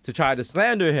record to try to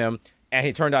slander him. And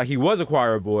it turned out he was a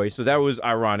choir boy. So that was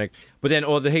ironic. But then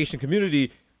all the Haitian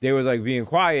community, they were like being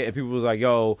quiet. And people was like,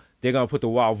 yo, they're going to put the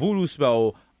wild voodoo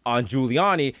spell on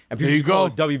Giuliani. And people just call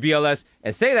it WBLS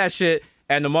and say that shit.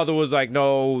 And the mother was like,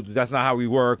 no, that's not how we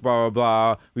work, blah,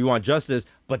 blah, blah. We want justice.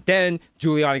 But then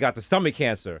Giuliani got the stomach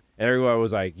cancer. And everyone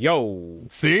was like, yo.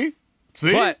 See?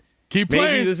 But keep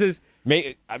playing.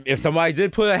 Maybe if somebody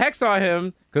did put a hex on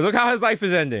him, because look how his life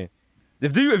is ending.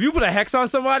 If you put a hex on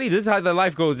somebody, this is how their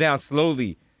life goes down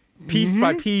slowly. Piece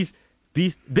by piece,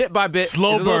 bit by bit.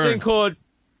 Slow burn. There's a little thing called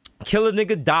kill a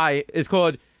nigga die. It's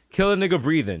called kill a nigga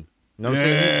breathing. You know what I'm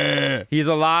saying? He's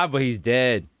alive, but he's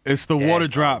dead. It's the water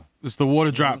drop. It's the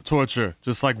water drop torture.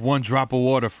 Just like one drop of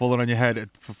water falling on your head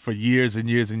for years and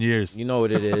years and years. You know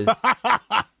what it is.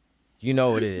 You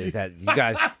know what it is. That you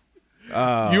guys.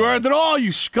 You earned it all,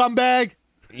 you scumbag.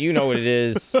 You know what it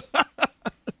is.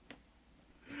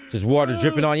 Just water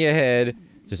dripping on your head,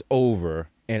 just over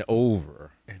and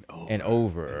over and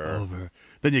over.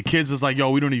 Then your kids is like,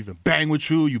 yo, we don't even bang with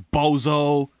you, you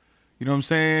bozo. You know what I'm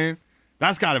saying?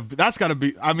 That's gotta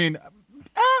be. I mean,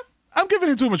 I'm giving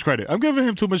him too much credit. I'm giving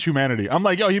him too much humanity. I'm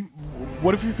like, yo,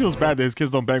 what if he feels bad that his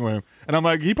kids don't bang with him? And I'm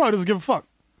like, he probably doesn't give a fuck.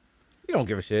 He don't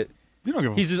give a shit. He don't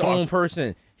give a fuck. He's his own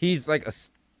person. He's like a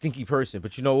stinky person.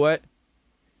 But you know what?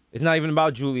 It's not even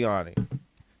about Giuliani.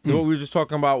 What we were just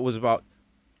talking about was about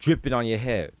dripping on your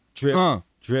head. Drip,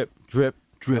 drip, drip.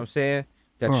 You know what I'm saying?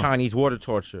 That Chinese water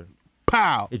torture.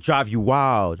 Pow. It drive you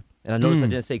wild. And I noticed I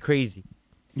didn't say crazy.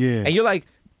 Yeah. And you're like,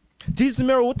 Jesus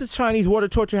Mero, what does Chinese water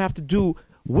torture have to do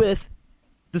with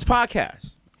this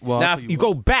podcast? Well, now, if you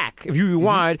go back, if you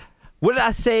rewind, what did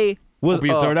I say was a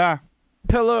third eye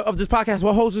pillar of this podcast?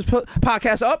 What holds this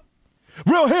podcast up?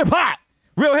 Real hip hop.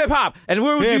 Real hip hop. And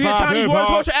where would you get Chinese water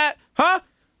torture at? Huh?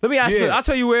 Let me ask you. I'll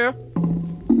tell you where.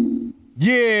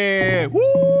 Yeah.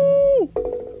 Woo.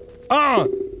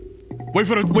 Wait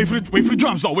for the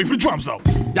drums though. Wait for the drums though.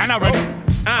 Y'all not ready?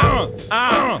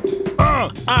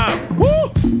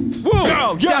 Woo. Woo.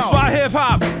 Yo. Death by hip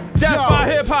hop. Death by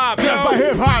hip hop. Death by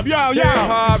hip hop. Yo. Hip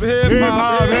hop. Hip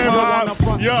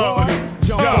hop. Yo.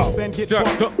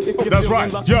 That's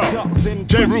right. Yo.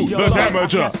 J. Root, the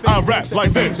Damager. I rap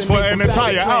like this for an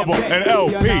entire album, an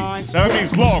LP. That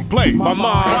means long play. My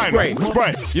mom's great.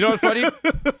 Right. You know what's funny?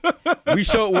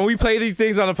 When we play these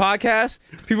things on the podcast,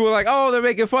 people are like, "Oh, they're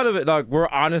making fun of it." Like, we're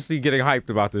honestly getting hyped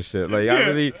about this shit. Like, I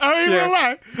ain't even gonna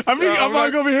lie. I'm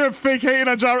like over here fake hating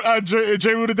on J.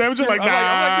 Root, the Damager. Like, nah,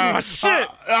 I'm like, this is my shit.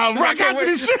 Rock out to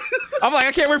this shit. I'm like,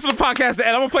 I can't wait for the podcast to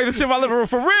end. I'm gonna play this shit in my living room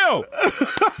for real.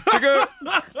 Nigga.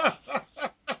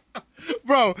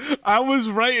 Bro, I was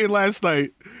writing last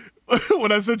night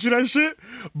when I sent you that shit.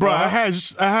 Bro, I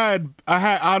had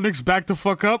Onyx Back the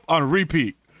Fuck Up on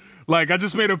repeat. Like, I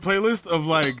just made a playlist of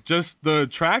like just the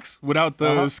tracks without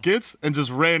the skits and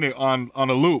just ran it on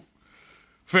a loop.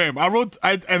 Fam,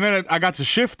 and then I got to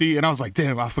Shifty and I was like,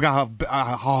 damn, I forgot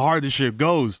how hard this shit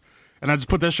goes. And I just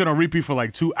put that shit on repeat for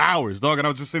like 2 hours, dog. And I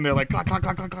was just sitting there like, clack, clack,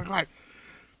 clack, clack, clack, clack.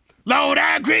 Low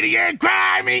down, gritty and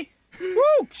grimy.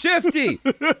 Woo, Shifty.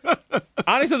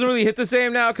 Onyx doesn't really hit the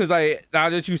same now because now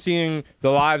that you're seeing the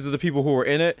lives of the people who were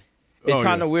in it, it's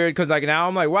kind of weird because like now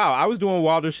I'm like, wow, I was doing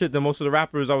wilder shit than most of the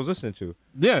rappers I was listening to.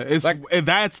 Yeah, it's like, and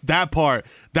that's that part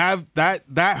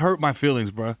that hurt my feelings,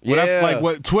 bro.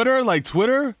 Twitter,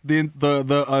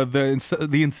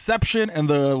 the inception and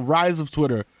the rise of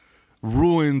Twitter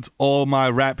ruined all my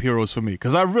rap heroes for me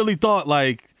because I really thought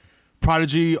like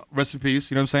Prodigy, rest in peace,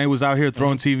 you know what I'm saying, was out here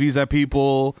throwing TVs at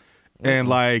people. And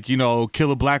like, you know,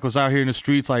 Killer Black was out here in the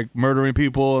streets like murdering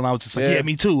people, and I was just like, yeah,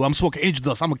 me too. I'm smoking angel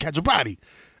dust. I'm gonna catch a body.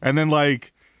 And then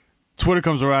like, Twitter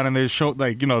comes around and they show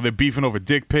like, you know, they're beefing over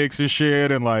dick pics and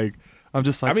shit, and like, I'm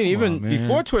just like, I mean, even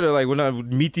before Twitter, like when I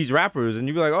would meet these rappers, and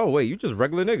you'd be like, oh wait, you just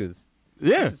regular niggas.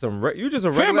 Yeah, you just a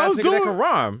regular nigga that can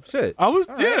rhyme. Shit. I was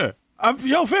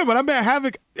fam, but I met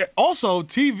Havoc. Also,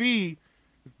 TV,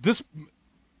 this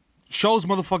shows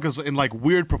motherfuckers in like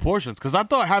weird proportions because I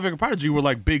thought Havoc and Prodigy were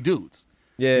like big dudes.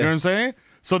 Yeah, you know what I'm saying.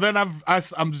 So then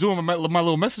I'm doing my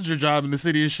little messenger job in the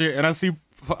city and shit, and I see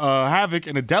Havoc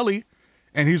in a deli,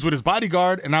 and he's with his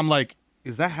bodyguard, and I'm like,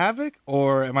 is that Havoc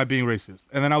or am I being racist?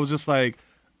 And then I was just like,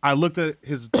 I looked at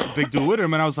his big dude with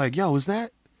him, and I was like, yo, is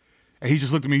that? And he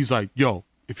just looked at me. He's like, yo,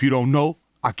 if you don't know,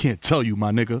 I can't tell you,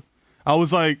 my nigga. I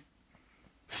was like,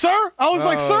 sir,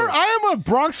 I am a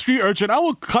Bronx street urchin. I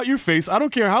will cut your face. I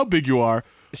don't care how big you are.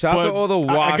 Shout out to all the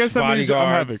washed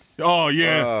bodyguards. Oh,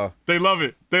 yeah. They love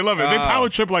it. They power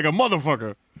trip like a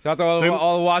motherfucker. Shout out to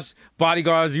all the washed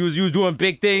bodyguards. You was doing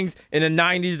big things in the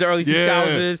 90s, the early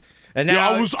 2000s. And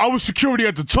now I was security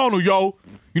at the tunnel, yo.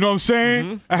 You know what I'm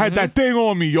saying? I had that thing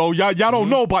on me, yo. Y'all don't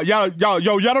know about y'all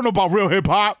don't know about real hip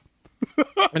hop.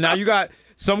 And now you got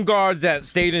some guards that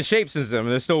stayed in shape since then,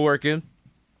 and they're still working.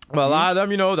 But a lot of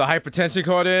them, you know, the hypertension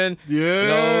caught in. Yeah. You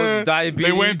know,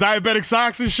 diabetes. They wearing diabetic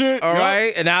socks and shit. All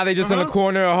right. And now they just in the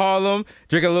corner of Harlem,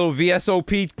 drinking a little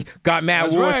VSOP, got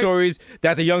mad war stories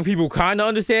that the young people kind of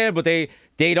understand, but they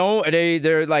don't.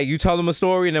 They're like, you tell them a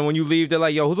story, and then when you leave, they're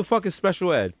like, yo, who the fuck is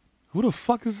Special Ed? Who the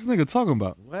fuck is this nigga talking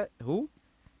about? What? Who?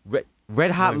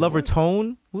 Red Hot Lover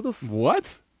Tone? Who the fuck?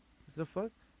 What? The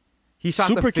fuck? He shot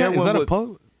Super the fair Cat? Is that a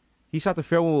poet? He shot the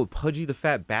farewell with Pudgy the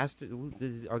Fat Bastard.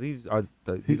 Are these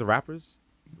rappers?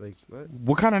 Like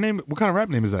what kind of rap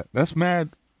name is that? That's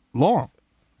mad long.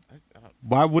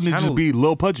 Why wouldn't it just be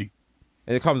Lil Pudgy?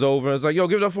 And it comes over and it's like, yo,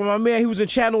 give it up for my man. He was in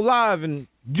Channel Live and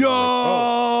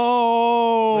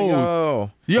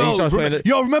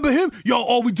remember him? Yo,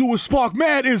 all we do is spark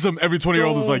madism. Every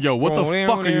 20-year-old is like, yo, what the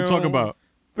fuck are you talking about?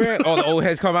 All the old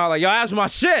heads come out like, yo, that's my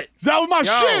shit. That was my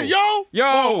shit, yo.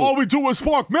 All we do is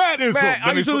spark madism. Man,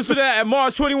 I used to listen to that at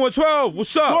Mars 2112.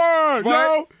 What's up? Word,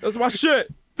 yo. That's my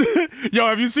shit. Yo,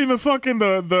 have you seen the fucking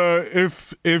the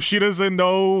if she doesn't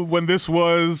know when this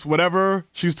was whatever,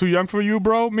 she's too young for you,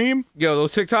 bro meme? Yo,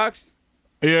 those TikToks?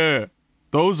 Yeah.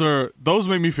 Those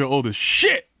make me feel old as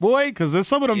shit, boy, because there's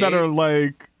some of them that are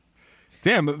like,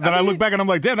 damn, I look back and I'm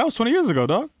like, damn, that was 20 years ago,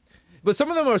 dog. But some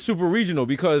of them are super regional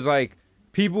because like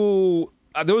people,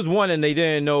 there was one and they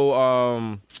didn't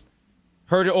know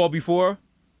Heard It All Before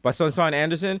by Sunshine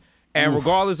Anderson. And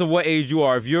regardless of what age you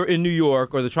are, if you're in New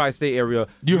York or the tri-state area,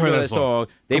 you heard that song.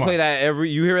 They play that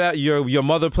you hear that, your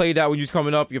mother played that when you was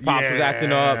coming up, your pops was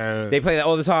acting up. They play that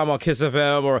all the time on Kiss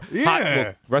FM or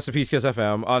rest in peace Kiss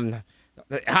FM. On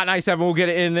Hot 97 will get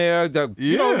it in there.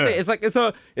 You know what I'm saying? It's like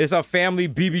it's a family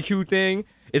BBQ thing.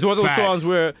 It's one of those songs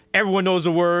where everyone knows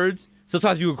the words.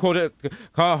 Sometimes you can quote it,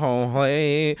 come home,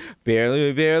 hey,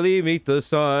 barely meet the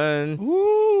sun.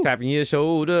 Ooh. Tapping your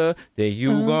shoulder, then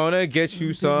you gonna get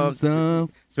you some.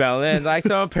 Smelling like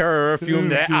some perfume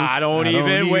that I don't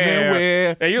even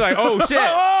wear. And you're like, oh shit.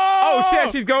 Oh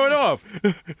shit, she's going off.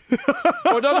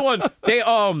 Or another one, they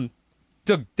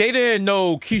didn't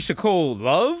know Keisha Cole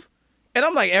Love. And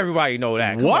I'm like, everybody know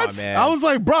that. Come on, man. I was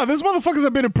like, bro, these motherfuckers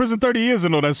have been in prison 30 years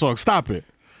and know that song. Stop it.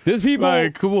 There's people.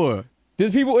 Like, come on.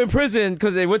 There's people in prison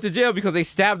because they went to jail because they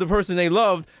stabbed the person they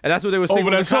loved, and that's what they were saying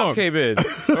when the cops came in.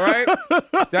 All right,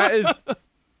 that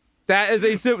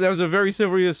was a very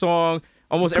serious song.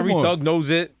 Almost every thug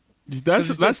knows it. That's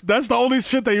the only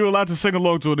shit that you're allowed to sing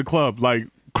along to in the club, like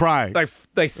cry, like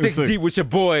six deep with your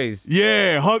boys.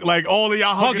 Yeah, hug, like all of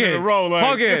y'all hugging in a row, like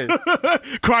hugging,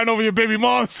 crying over your baby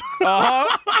moms.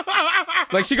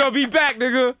 Like she gonna be back,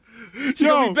 nigga. She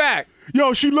gonna be back.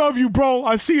 Yo, she love you, bro.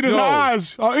 I see it in her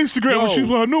eyes on Instagram when she's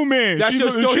with her new man. That's she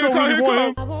don't really want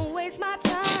him. I won't waste my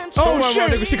time. Oh,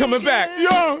 shit. Nigga, she coming back.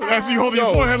 Yo, that's you holding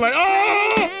your forehead like,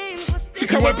 oh. She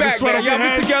coming back, man. Y'all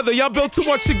been together. Y'all built too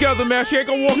much together, man. She ain't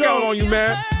gonna walk out on you,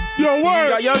 man. Yo,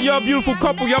 word. Y'all a beautiful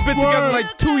couple. Y'all been together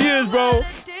like 2 years, bro.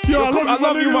 Yo, I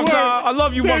love you, my guy. I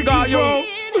love you, my guy. Yo,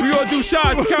 we gonna do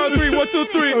shots. Count 3. 1, 2,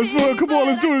 3. Come on,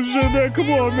 let's do this shit, man. Come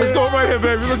on, man. Let's go right here,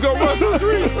 baby. Let's go. 1, 2,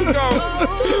 3. Let's go.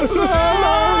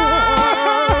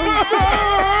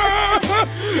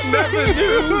 Never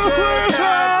knew what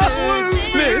I was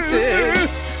missing,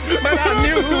 but I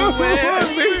knew where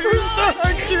we were stuck.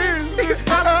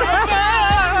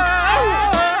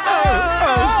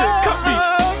 Oh shit!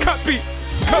 Cut me!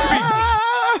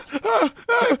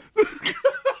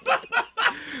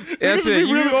 That's it.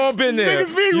 You all been there.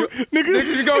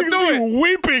 Niggas go do it.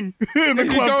 Weeping in the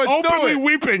club, openly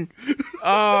weeping.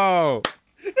 Oh,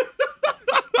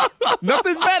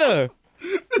 nothing's better.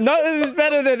 Nothing is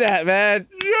better than that, man.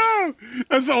 Yeah,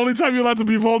 that's the only time you're allowed to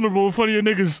be vulnerable in front of your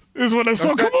niggas is when that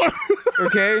song come on.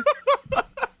 Okay.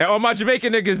 And all my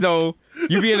Jamaican niggas though,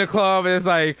 you be in the club and it's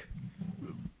like,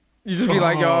 you just be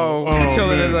like, yo,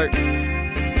 chilling and like,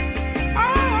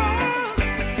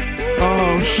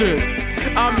 oh shit,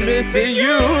 I'm missing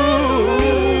you.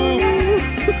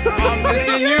 I'm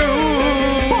missing you.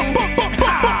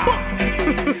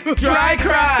 Dry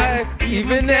cry,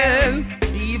 even then.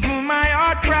 My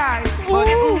heart cries, but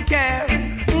who cares?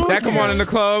 That come on in the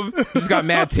club. You just got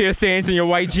mad tear stains in your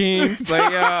white jeans.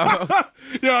 Like, no.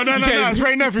 It's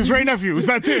Ray Nephew. It's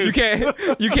not tears.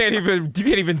 You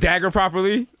can't even dagger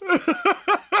properly.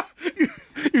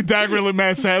 You daggering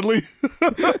mad sadly.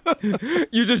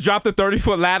 You just dropped the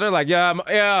 30-foot ladder. Like,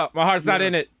 my heart's not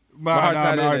in it. My heart's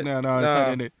not in it. No, it's not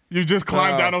in it. You just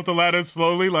climbed down off the ladder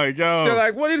slowly. Like, yo. They're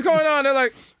like, what is going on? They're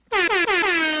like.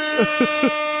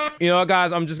 You know,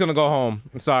 guys, I'm just gonna go home.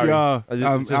 I'm sorry. Yeah,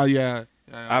 I'm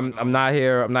not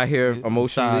here. I'm not here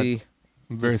emotionally. Sad.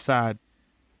 I'm very sad.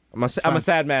 I'm a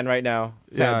sad man right now.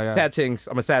 Sad things.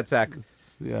 I'm a sad sack.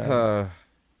 Yeah.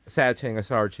 Sad thing, a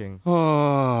sorry thing. Blouse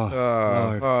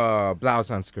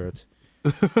and skirt.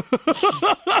 They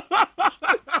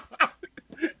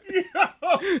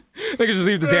can just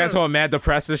leave the dance hall mad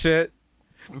depressed and shit.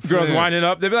 Girls winding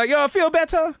up. They be like, yo, I feel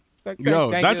better. Like,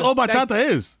 yo, that's all bachata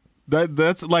is.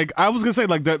 That's like, I was gonna say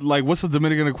like that, like what's the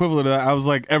Dominican equivalent of that? I was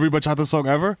like, every bachata song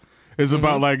ever is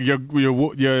about like your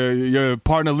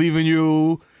partner leaving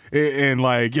you and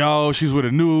like, yo, she's with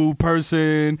a new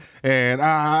person, and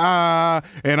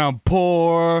I'm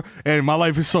poor, and my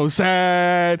life is so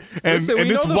sad, and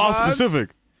it's wild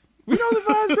specific. We know the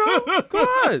vibes, bro. Come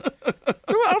on.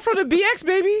 I'm from the BX,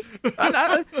 baby.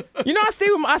 I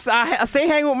stay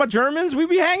hanging with my Germans. We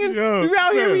be hanging. Yo, we be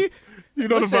out here. You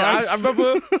know the vibes. I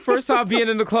remember first time being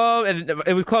in the club, and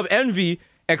it was Club Envy,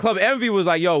 and Club Envy was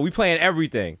like, yo, we playing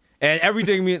everything. And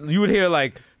everything, you would hear,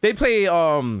 like, they play,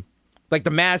 like,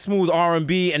 the Mad Smooth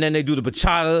R&B, and then they do the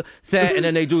bachata set, and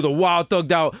then they do the wild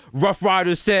thugged out Rough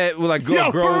Rider set, where, like,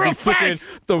 girl would be flicking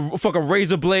the fucking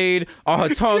razor blade on her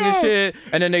tongue and shit,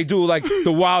 and then they do, like,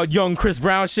 the wild young Chris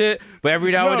Brown shit, but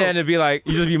every now and then it'd be like,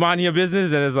 you just be minding your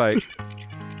business, and it's like...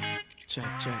 Check.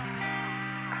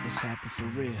 It's happy for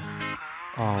real.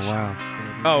 Oh, wow.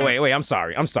 Baby, oh, wait, I'm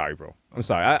sorry, bro. I'm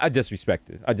sorry, I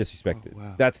disrespected. Oh,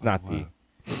 wow. That's not the...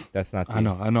 I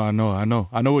know.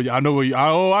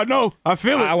 I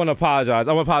feel it. I want to apologize.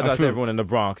 I want to apologize to everyone in the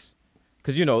Bronx,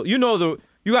 because you got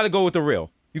to go with the real.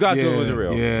 You got to go with the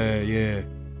real. Yeah.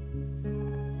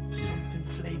 Something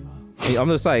flavor. Hey, I'm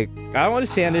just like, I don't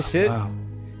understand this shit. Wow.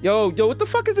 Yo, what the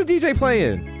fuck is the DJ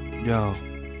playing? Yo,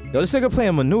 this nigga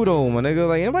playing Menudo, my nigga.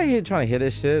 Like, anybody here trying to hear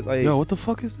this shit? Like, yo, what the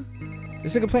fuck is it?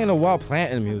 This nigga playing the Wild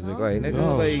Planting music. Like,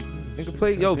 nigga,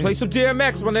 play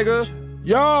DMX, my nigga.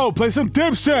 Yo, play some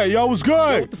Dipset. Yo, what's good?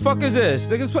 Yo, what the fuck is this?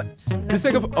 This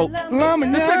nigga,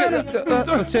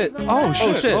 shit. Oh,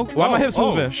 shit. Why my hips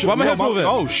moving? Why my hips moving?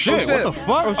 Oh, shit. What the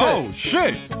fuck? Oh,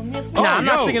 shit. Nah, I'm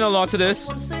not singing along to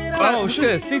this. Oh,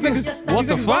 shit. These niggas. What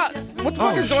the fuck? What the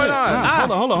fuck is going on?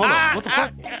 Hold on. What the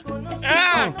fuck?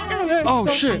 Oh,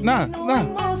 shit. Nah.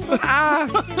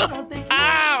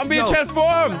 I'm being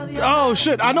transformed. Oh,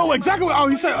 shit. I know exactly what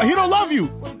he said. He don't love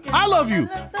you. I love you.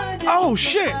 Oh,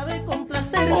 shit.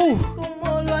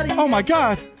 Oh my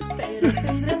God.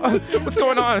 What's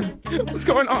going on? What's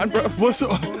going on, bro? I feel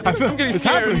I'm getting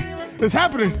scared. It's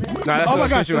happening. Nah, oh my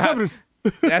God, it's happening.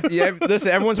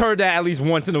 Listen, everyone's heard that at least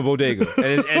once in the bodega.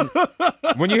 And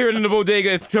when you hear it in the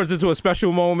bodega, it turns into a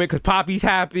special moment because Poppy's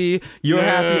happy, you're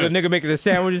happy, the nigga making the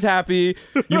sandwiches happy.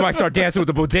 You might start dancing with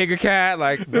the bodega cat,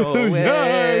 like,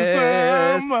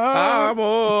 yes,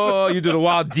 amor. You do the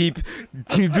wild deep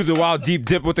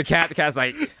dip with the cat. The cat's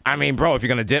like, I mean, bro, if you're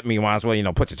gonna dip me, you might as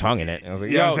well, put your tongue in it. And I was like,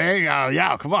 you know what I'm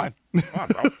saying? Come on.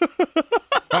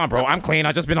 Come on, bro. I'm clean.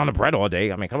 I just been on the bread all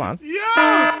day. I mean, come on.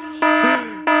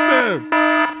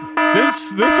 There's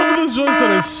some of those joints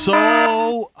that are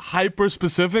so hyper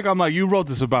specific. I'm like, you wrote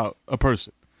this about a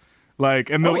person, like,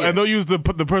 and they'll use the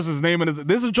person's name. And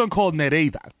there's a joint called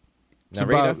Nereida. It's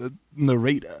about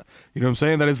Nereida. You know what I'm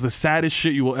saying? That is the saddest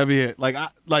shit you will ever hear.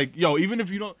 Yo, even if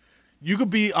you don't, you could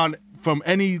be from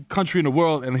any country in the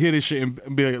world and hear this shit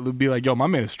and be like, yo, my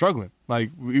man is struggling.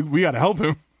 Like, we gotta help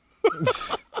him.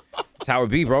 That's how it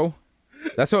be, bro.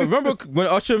 That's what. Remember when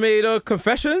Usher made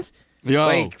Confessions?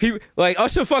 Yo, like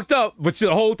Usher fucked up, but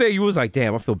the whole thing, you was like,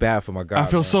 damn, I feel bad for my guy. I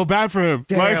feel so bad for him.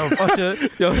 Damn, Usher.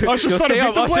 Usher started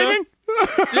victim blaming.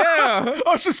 Yeah,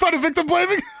 Usher started victim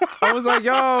blaming. I was like,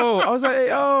 hey,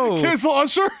 yo, cancel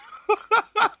Usher.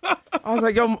 I was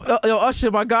like, yo,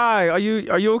 Usher, my guy, are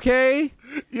you okay?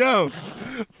 Yo,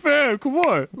 fam, come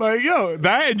on, like, yo,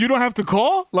 that, and you don't have to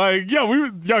call, like,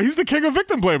 he's the king of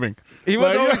victim blaming. He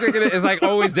was always thinking it's like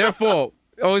always their fault,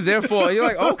 And you're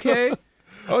like, okay,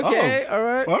 all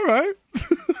right.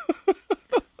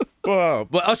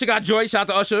 But Usher got joy. Shout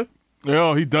out to Usher.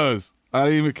 Yo, he does.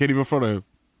 Can't even front of him.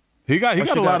 He got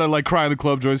a lot of like cry in the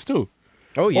club joints too.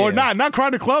 Oh yeah. Or not cry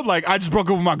in the club. Like, I just broke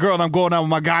up with my girl and I'm going out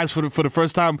with my guys for the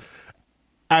first time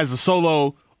as a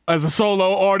solo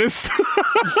artist.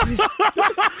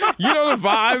 You know the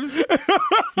vibes.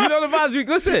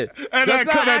 Listen. And that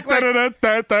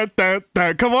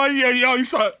come on, yo, you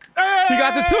saw it. Hey! He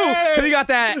got the two.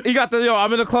 He got the, yo,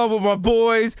 I'm in the club with my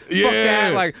boys.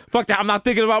 Yeah. Fuck that. I'm not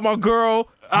thinking about my girl.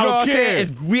 You know what I'm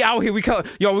saying? We out here. We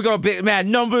gonna big mad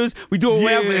numbers. We do it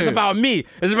whatever. It's about me.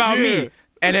 me.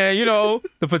 And then,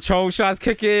 the Patron shots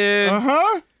kick in.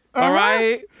 Uh-huh. All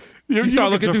right. You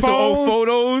start looking through some old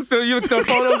photos. You look through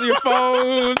photos on your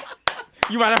phone.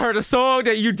 You might have heard a song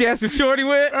that you danced with Shorty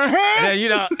with. Uh-huh. And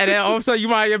then, and then all of a sudden you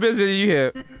mind your business and you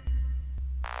hear.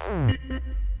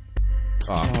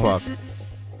 Oh, fuck.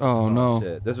 Oh, no.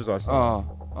 Shit. This was our song.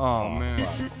 Oh, man.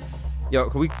 Fuck. Yo,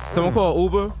 someone call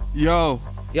Uber? Yo,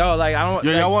 like, I don't.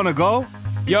 Yo, y'all want to go?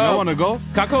 Y'all want to go?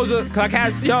 Can I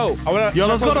catch? Yo,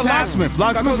 let's go to Locksmith.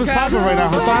 Locksmith is popping right now.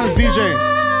 Hassan is DJing.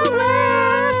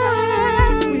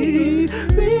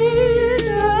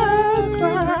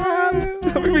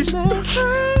 We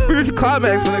reached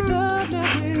climax, my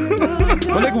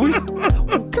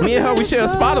nigga. Me and her, we share a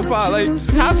Spotify. Like,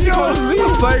 how she gonna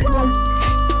sleep? Like,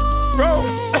 bro.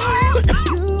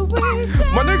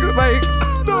 My nigga, like,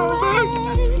 no,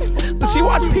 man. She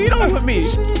watched Pino with me.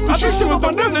 I think she was the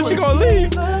one that she gonna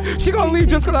leave. She gonna leave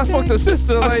just because I fucked her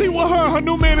sister. I see what her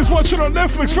new man is watching on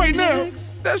Netflix right now.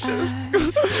 That shit is...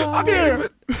 I can't even...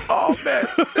 Oh, man.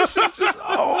 That shit's just...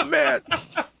 Oh, man.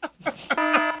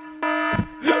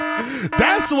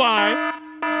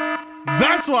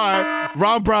 That's why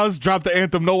Ron Browns dropped the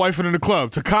anthem "No Wifing in the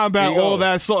Club" to combat all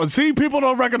that song. See, people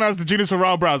don't recognize the genius of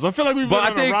Ron Browns. I feel like we've been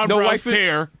on a Ron Browns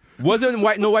tear. Wasn't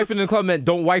 "No Wifing in the Club" meant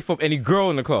don't wife up any girl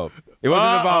in the club. It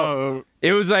wasn't about.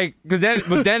 It was like but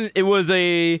then it was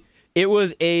a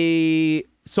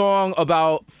song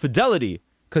about fidelity.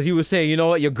 Because he was saying, you know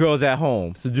what, your girl's at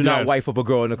home, so do not wife up a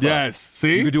girl in the club. Yes,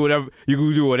 see, you can do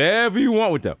whatever you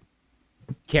want with them.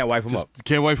 Can't wife them up.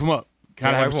 Can't wife them up.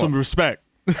 Gotta have some respect.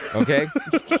 Okay.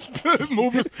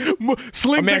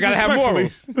 Sling. A man gotta have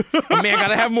morals. A man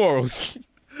gotta have morals.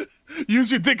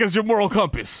 Use your dick as your moral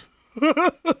compass.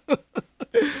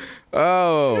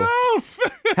 Oh.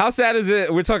 How sad is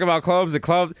it? We're talking about clubs.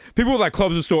 People are like,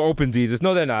 clubs are still open, Jesus.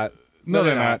 No, they're not. No,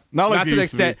 they're not. Not to the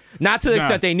extent. Not to the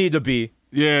extent they need to be.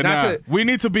 Yeah, we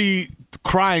need to be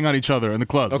crying on each other in the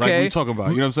clubs. Okay. Like, what are you talking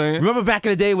about? You know what I'm saying? Remember back in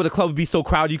the day where the club would be so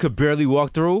crowded you could barely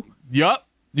walk through? Yup.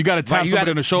 You got to tap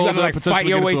somebody on the shoulder. You got to like fight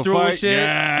your way through and shit.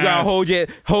 Yes. You got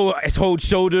to hold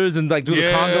shoulders and like do the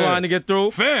conga line to get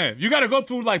through. Fam, you got to go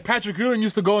through like Patrick Ewing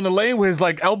used to go in the lane with his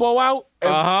like elbow out.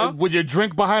 And with your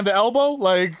drink behind the elbow.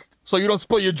 Like, so you don't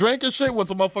spill your drink and shit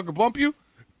once a motherfucker bump you.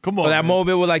 Come on. Or that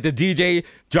moment where like the DJ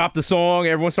dropped the song,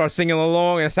 everyone started singing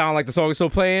along and it sounded like the song is still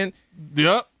playing.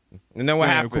 Yep. And then what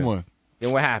happened? Come on.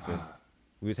 Then what happened?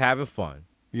 We was having fun.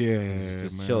 Yeah,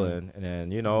 just chilling, and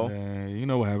then you know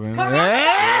what happened.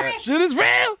 Shit is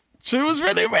real. Shit was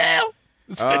really real.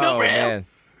 It's still real. Man.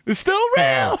 It's still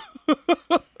real.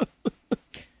 But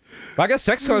I guess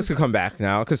sex clubs could come back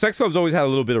now because sex clubs always had a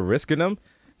little bit of risk in them.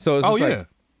 So it's just like,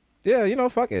 yeah, you know,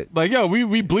 fuck it. Like, yo,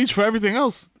 we bleach for everything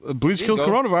else. Bleach kills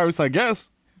coronavirus, I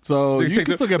guess. So you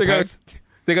can still get pegged.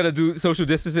 They gotta do social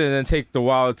distancing and then take the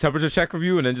wild temperature check of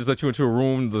you and then just let you into a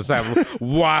room to just have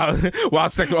wild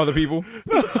sex with other people.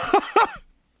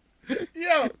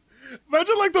 Yo,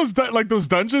 imagine like those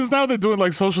dungeons now. They're doing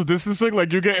like social distancing.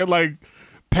 Like you're getting like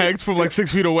pegged from like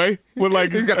 6 feet away with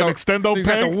like an extendo peg.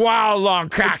 Got the wild long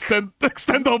cock.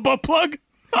 Extendo butt plug.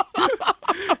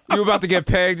 You about to get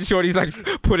pegged? Shorty's like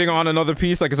putting on another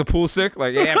piece like it's a pool stick.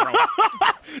 Like, yeah, bro.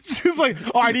 She's like,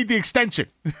 oh, I need the extension.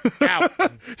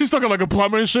 She's talking like a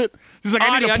plumber and shit. She's like,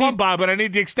 I need a plumb bob, but I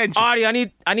need the extension. Artie, I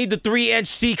need the 3-inch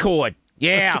C cord.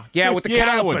 Yeah, with the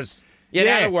calipers. Yeah,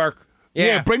 that'll work.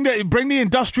 Yeah, bring the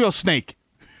industrial snake.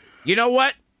 You know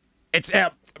what? It's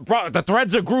bro, the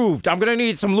threads are grooved. I'm gonna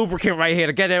need some lubricant right here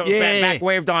to get it back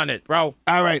waved on it, bro.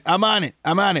 All right, I'm on it.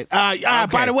 Okay.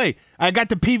 By the way, I got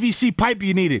the PVC pipe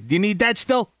you needed. Do you need that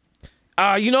still?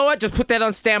 You know what? Just put that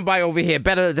on standby over here.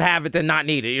 Better to have it than not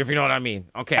need it, if you know what I mean.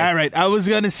 Okay. All right. I was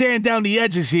going to sand down the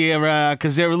edges here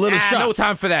because they're a little sharp. No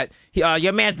time for that.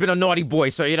 Your man's been a naughty boy,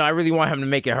 so, you know, I really want him to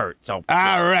make it hurt. So.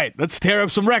 All right. Let's tear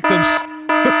up some rectums.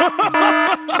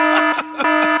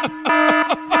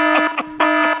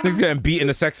 He's getting beat in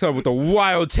the sex club with a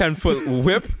wild 10-foot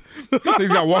whip.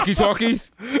 He's got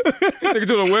walkie-talkies. They can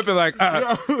do the whip and like,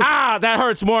 that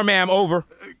hurts more, ma'am. Over.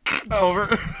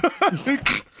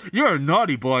 You're a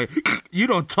naughty boy. You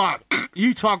don't talk.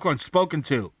 You talk when spoken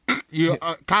to. You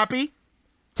copy?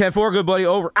 10-4, good buddy.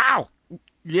 Over. Ow.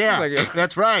 Yeah,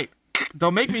 that's right.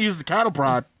 Don't make me use the cattle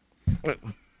prod.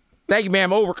 Thank you,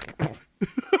 ma'am. Over.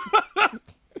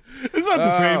 It's not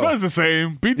the same. That's the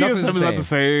same. BDSM is not the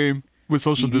same with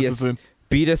social distancing.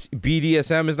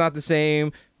 BDSM is not the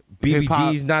same.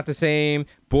 BBD is not the same.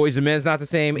 Boys and Men's not the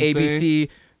same. ABC,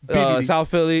 South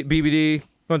Philly, BBD.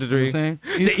 1, 2, 3. The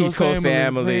East Coast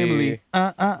family.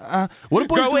 What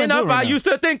growing up, I used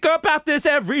to think about this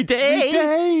every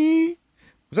day.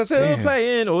 Was I still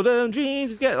playing all them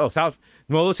dreams? Oh, South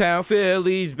Motown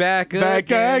Philly's back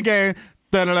again.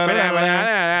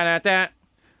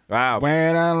 Wow.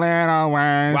 Where the little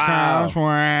wings come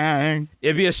swing.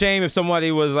 It'd be a shame if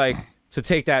somebody was like to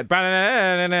take that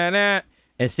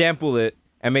and sample it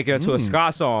and make it into a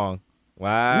ska song.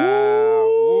 Wow.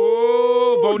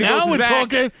 Ooh, Boney now we're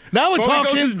talking. Now we're talking.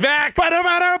 Boney Ghost is back.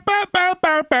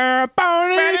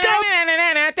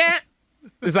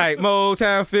 It's like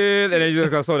Motown Philly, and then you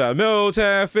just gotta slow down.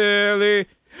 Motown Philly,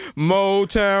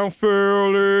 Motown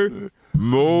Philly,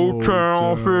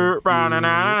 Motown Philly.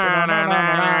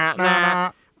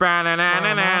 Have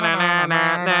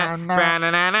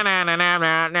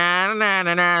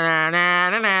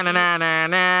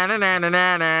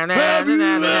you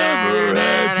ever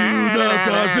had to knock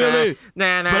on Philly, but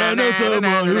I know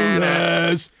someone who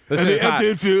has. Listen, and they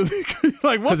emptied Philly.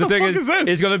 Like, what the fuck is this?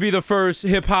 It's going to be the first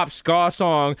hip-hop ska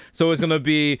song, so it's going to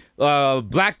be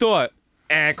Black Thought,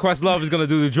 and Questlove is going to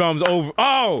do the drums over.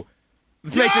 Oh!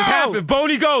 Let's make this happen.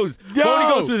 Boney Ghost. Boney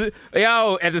Ghost was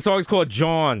and the song is called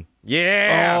John.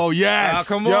 Yeah. Oh, yes.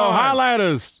 Come on.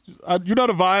 Highlighters. You know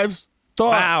the vibes.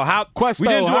 Wow.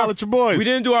 Questo, holla at your boys. We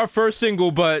didn't do our first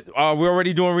single, but we're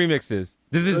already doing remixes.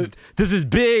 This is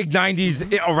big 90s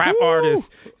rap artists.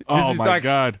 Oh, my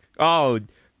God. Oh,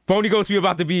 Boney Ghost, we're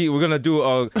gonna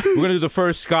do the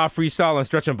first ska freestyle on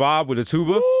Stretch and Bob with a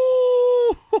tuba.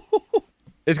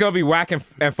 It's gonna be whack and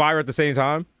fire at the same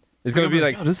time. It's gonna be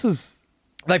like, this is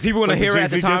like people gonna hear it at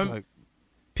the time. Like,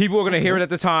 people are gonna hear it at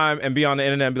the time and be on the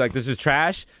internet and be like, "This is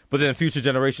trash." But then future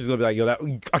generations are gonna be like,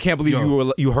 "Yo, I can't believe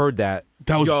you heard that.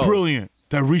 That was brilliant.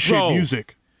 That reshaped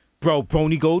music, bro."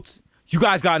 Boney Goats. You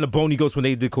guys got into Boney Goats when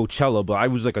they did Coachella, but I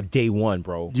was like a day one,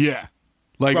 bro. Yeah,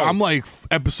 like I'm like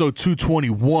episode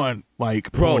 221,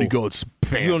 like Boney Goats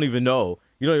fan. You don't even know.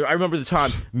 I remember the time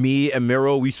me and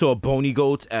Miro, we saw Boney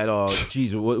Goats at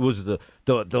what was the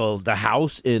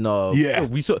house in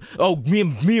we saw me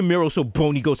and Miro saw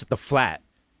Boney Goats at the Flat.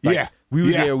 Like, we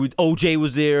was there. OJ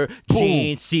was there.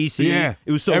 Gene, CeCe. Yeah,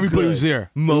 it was so everybody good. was there.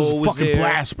 Mo it was a was fucking there.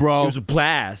 blast, bro. It was a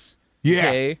blast. Yeah,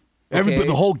 okay. Everybody,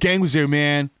 the whole gang was there,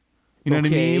 man. You know what I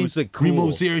mean? It was like cool. Remo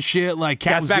was there, shit. Like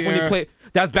Cat that's back there. when they played.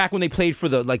 That's back when they played for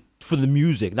the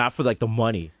music, not for like the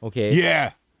money. Okay.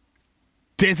 Yeah.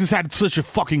 Dances had such a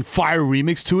fucking fire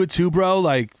remix to it too, bro.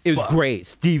 Like it was great.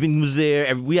 Steven was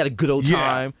there. We had a good old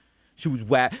time. She was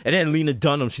whack. And then Lena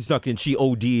Dunham, she snuck in. She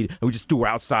OD'd, and we just threw her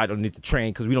outside underneath the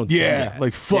train because we don't do that.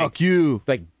 Like fuck you.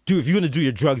 Like, dude, if you're gonna do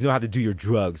your drugs, you know how to do your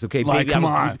drugs, okay? Like, baby, come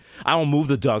on. I don't move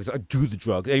the drugs. I do the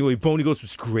drugs. Anyway, Boney Ghost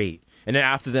was great. And then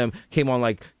after them came on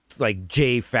like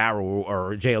Jay Farrell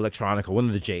or Jay Electronica, one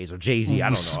of the Jays, or Jay-Z, I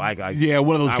don't know.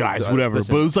 One of those guys, whatever. But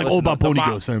it was like all about Boney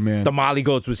Ghost, man. The Molly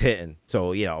Goats was hitting,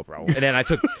 so bro. And then I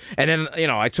took,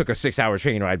 I took a 6-hour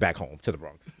train ride back home to the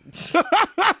Bronx.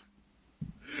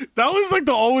 That was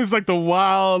always the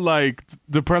wild,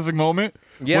 depressing moment.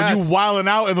 Yes. When you wilding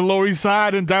out in the Lower East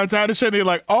Side and downtown and shit, and you're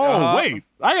like, wait,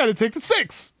 I gotta take the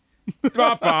 6. You was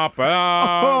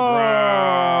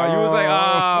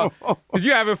like, because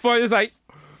you having fun. It's like,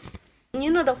 you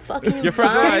know the fucking your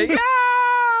friends are like, yeah.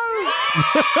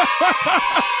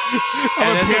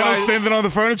 And the piano standing on the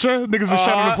furniture. Niggas are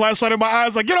shining a flashlight in my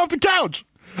eyes like, get off the couch.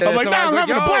 I'm like, nah, I'm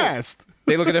having a blast.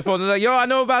 They look at their phone and they're like, yo, I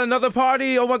know about another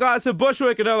party. Oh my God, it's in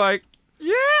Bushwick. And they're like,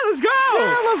 yeah, let's go.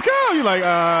 Yeah, let's go. You're like,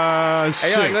 shit.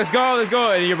 And you're like, let's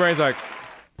go. And your brain's like,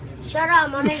 shut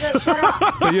up, my nigga, shut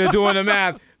up. So you're doing the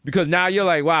math because now you're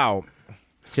like, wow,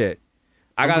 shit.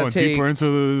 I gotta take deeper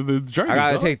into the journey. I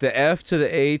gotta take the F to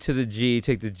the A to the G,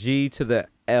 take the G to the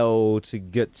L to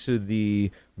get to the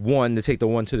 1, to take the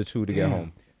 1 to the 2 to get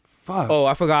home. Fuck. Oh,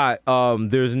 I forgot.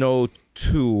 There's no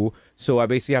 2, so I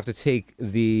basically have to take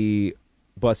the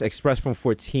bus express from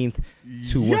 14th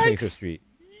to 125th Street.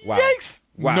 Wow. Yikes.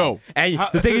 Wow. No. And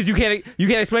the thing is, you can't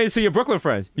explain it to your Brooklyn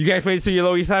friends. You can't explain it to your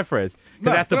Lower East Side friends.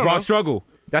 Because that's the Bronx struggle.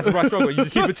 That's the Bronx struggle. You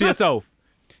just keep it to yourself.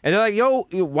 And they're like, yo,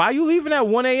 why are you leaving at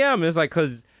 1 a.m.? And it's like,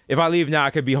 because if I leave now, I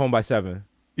could be home by 7.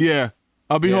 Yeah.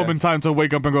 I'll be home in time to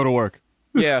wake up and go to work.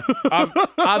 Yeah.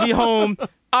 I'll be home.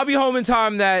 I'll be home in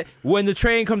time that when the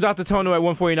train comes out the tunnel at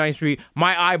 149th Street,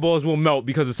 my eyeballs will melt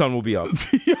because the sun will be up.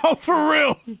 Yo, for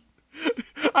real.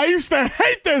 I used to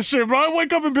hate that shit, bro. I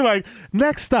wake up and be like,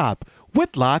 next stop,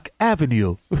 Whitlock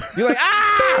Avenue. You're like,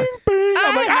 ah! Bing, bing.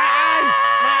 I'm like,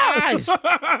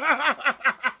 ah!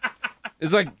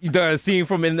 It's like the scene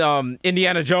from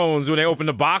Indiana Jones when they open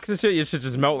the box and shit. Your shit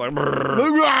just melt like.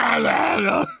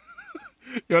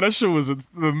 Yo, that shit was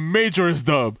the majorest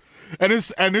dub, and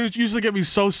it usually get me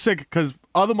so sick because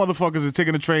other motherfuckers are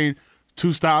taking the train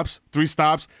 2 stops, 3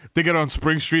 stops. They get on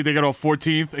Spring Street, they get on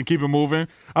 14th and keep it moving.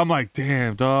 I'm like,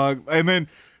 damn, dog. And then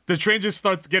the train just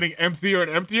starts getting emptier and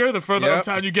emptier the further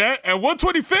uptown you get, and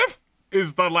 125th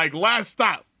is the last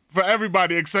stop for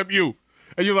everybody except you,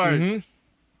 and you're like.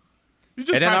 You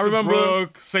just passing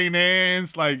Brook, St.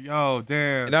 Anne's, oh,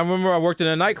 damn. And I remember I worked in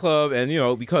a nightclub,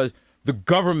 and, because the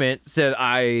government said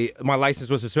my license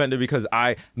was suspended because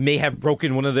I may have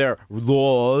broken one of their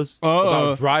laws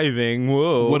about driving.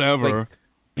 Whoa. Whatever.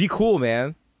 Be cool,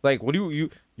 man. What do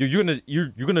you're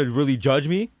gonna really judge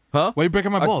me? Huh? Why are you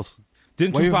breaking my balls?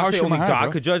 Didn't Tupac say only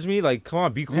God could judge me? Come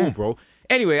on, be cool, bro.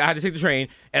 Anyway, I had to take the train,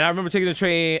 and I remember taking the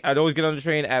train. I'd always get on the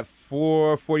train at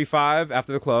 4:45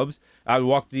 after the clubs. I'd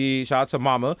walk shout out to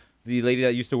Mama, the lady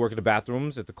that used to work in the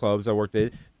bathrooms at the clubs I worked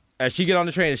in. And she'd get on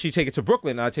the train, and she'd take it to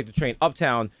Brooklyn, and I'd take the train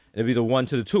uptown, and it'd be the 1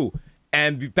 to the 2.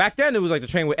 And back then, it was like the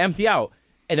train would empty out.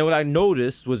 And then what I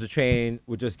noticed was the train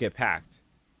would just get packed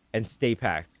and stay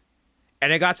packed.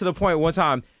 And it got to the point one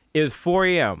time, it was 4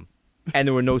 a.m. and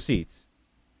there were no seats.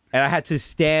 And I had to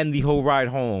stand the whole ride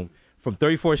home from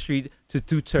 34th Street to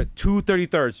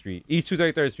 233rd Street, East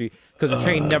 233rd Street, because the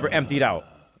train never emptied out.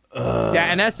 Yeah,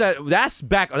 and that's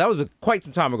back. That was quite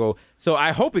some time ago. So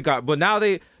I hope it got. But now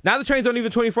the trains aren't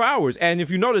even 24 hours. And if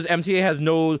you notice, MTA has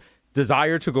no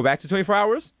desire to go back to 24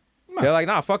 hours. They're like,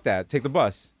 nah, fuck that. Take the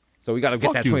bus. So we got to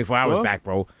get that 24 hours back,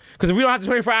 bro. Because if we don't have the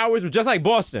 24 hours, we're just like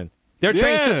Boston. Their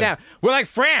train shut down. We're like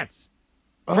France.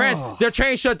 Their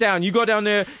train shut down. You go down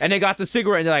there and they got the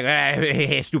cigarette and they're like,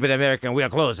 hey, stupid American, we are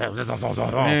closed.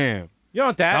 Damn. You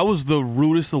want that? That was the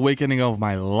rudest awakening of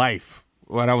my life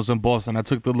when I was in Boston. I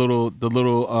took the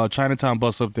little Chinatown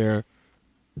bus up there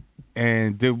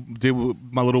and did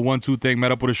my little 1-2 thing,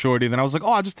 met up with a shorty. And then I was like,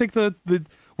 I'll just take the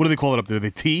what do they call it up there? The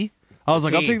T? I was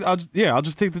like, I'll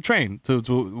just take the train to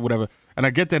whatever. And I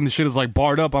get there and the shit is like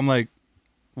barred up. I'm like,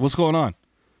 what's going on?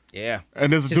 Yeah.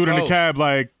 And there's a dude in the cab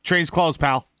like, train's closed,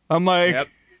 pal. I'm like,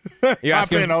 You're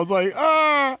asking. I was like,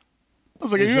 are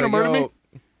you gonna murder me?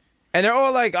 And they're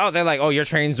all like, your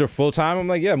trains are full time. I'm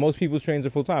like, yeah, most people's trains are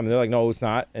full time. And they're like, no, it's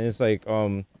not. And it's like,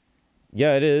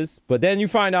 yeah, it is. But then you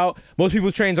find out most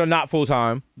people's trains are not full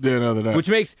time. Yeah, no, they're not. Which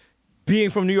makes being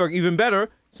from New York even better.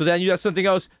 So then you have something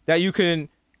else that you can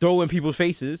throw in people's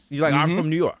faces. You're like, I'm from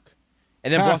New York.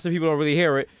 And then Boston people don't really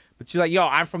hear it. But you're like, yo,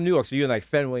 I'm from New York. So you're in like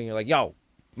Fenway and you're like, yo,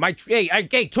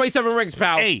 hey, 27 rings,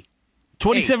 pal. Hey,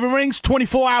 27 rings,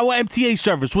 24-hour MTA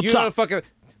service. What's up? Fucking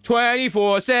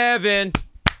 24/7.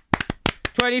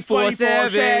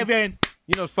 24/7.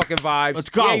 You know the fucking vibes. Let's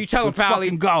go. Yeah, you tell them, pal.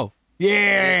 Fucking go.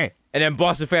 Yeah. And then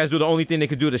Boston fans do the only thing they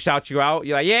can do to shout you out.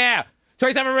 You're like, yeah,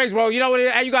 27 rings, bro. You know what it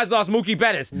is? And you guys lost Mookie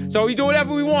Bettis. So we do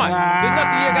whatever we want. There's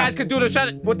nothing you guys can do to shut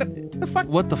it. What the fuck?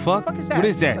 What the fuck? What the fuck is that? What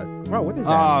is that? Bro, what is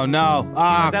that? Oh, no. Is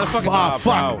that a fucking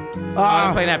fuck.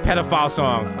 I'm playing that pedophile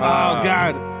song.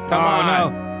 God. Come on.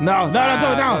 No.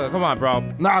 Come on, bro.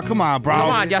 No, come on, bro. Come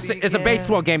on. Yes, it's a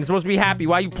baseball game. It's supposed to be happy.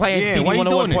 Why are you playing CD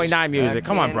 101.9 music?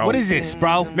 Come on, bro. What is this,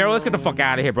 bro? Mero, let's get the fuck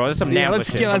out of here, bro. There's some let's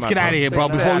get out of here, bro,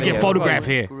 before we get photographed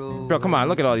here. Bro, come on.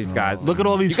 Look at all these guys. Look at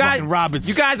all these fucking Roberts.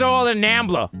 You guys are all in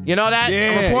NAMBLA. You know that?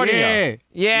 Yeah, I'm reporting you.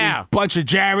 Yeah. Bunch of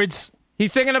Jareds.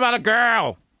 He's singing about a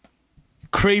girl.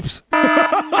 Creeps. Yo,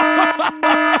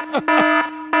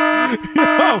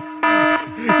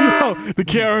 the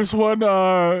KRS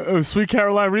One Sweet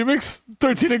Caroline remix.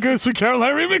 13 and Good Sweet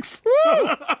Caroline remix.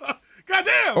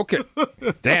 Goddamn. Okay.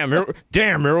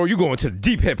 Damn, Mero, you going to the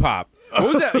deep hip hop. What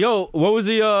was that? Yo, what was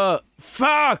the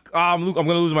fuck? I'm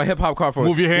gonna lose my hip hop card for it.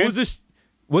 Move your hand.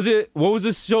 What was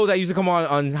this show that used to come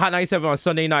on Hot 97 on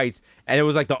Sunday nights, and it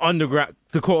was like the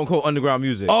quote unquote underground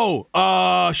music?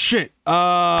 Oh, shit. Come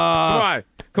on,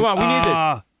 we need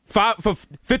this.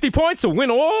 50 points to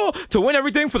win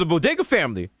everything for the Bodega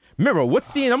family. Mero,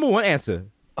 what's the number one answer?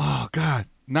 Oh God,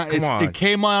 it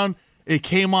came on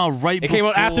right. It came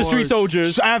on after Street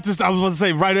Soldiers. I was about to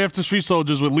say right after Street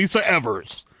Soldiers with Lisa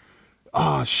Evers.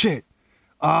 Oh shit.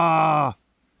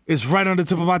 It's right on the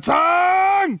tip of my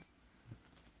tongue.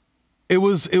 It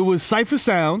was Cypher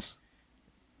Sounds.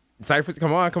 Cypher,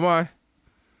 come on.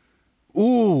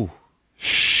 Ooh,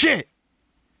 shit.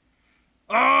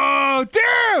 Oh,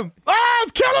 damn!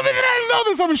 It's killing me that I didn't know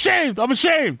this. I'm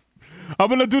ashamed. I'm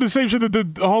gonna do the same shit that the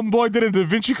homeboy did in Da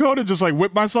Vinci Code and just like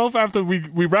whip myself after we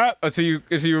rap. So you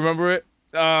remember it?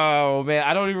 Oh man,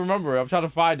 I don't even remember it. I'm trying to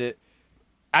find it.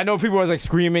 I know people are like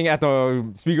screaming at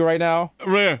the speaker right now.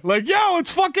 Yeah, like yo,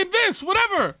 it's fucking this,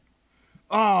 whatever.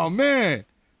 Oh man,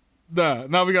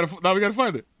 now we gotta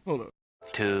find it. Hold up.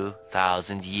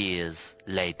 2,000 years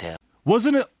later.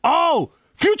 Wasn't it? Oh,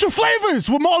 Future Flavors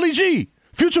with Marley G.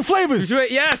 Future Flavors.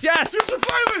 Yes. Future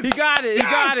Flavors. He got it.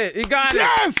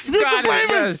 Yes. Future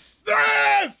Flavors.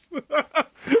 Yes.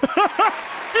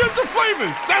 Future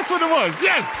Flavors. That's what it was.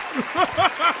 Yes.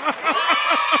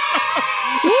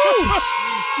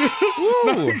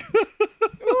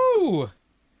 Ooh.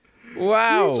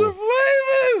 Wow. Future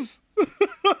Flavors.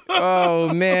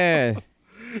 Oh man.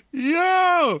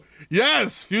 Yo.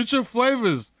 Yes. Future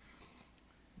Flavors.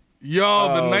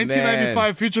 Yo, the 1995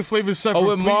 man. Future Flavors set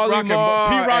from Pete Rock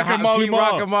and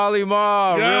Marley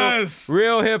Marl. Yes.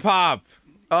 Real hip hop.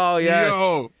 Oh, yes.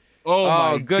 Yo. Oh,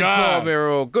 my good God. Call,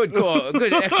 Mero. Good call.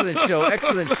 Good, excellent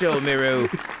show, Mero.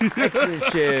 Excellent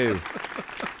show.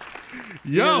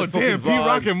 Yo, damn, Pete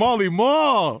Rock and Marley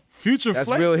Marl. Future Flavors.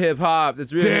 That's real hip hop.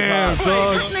 That's real hip hop.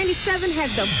 Hot 97 has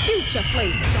the Future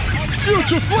Flavors.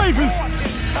 Future Flavors.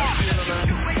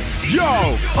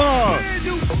 Yo,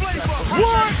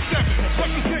 what?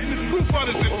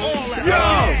 Yo,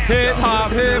 hip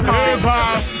hop,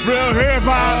 real hip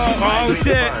hop. Oh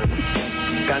shit.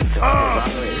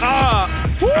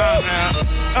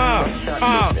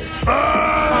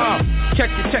 Check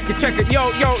it.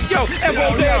 Yo. No,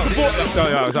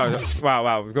 sorry.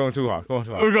 Wow, we're going too hard.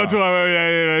 We're going too hard.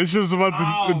 Yeah. It's just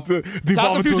about to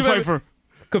devolve into a cipher.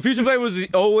 Future Flavors was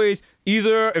always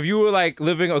either if you were like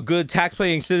living a good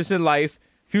tax-paying citizen life.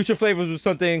 Future Flavors was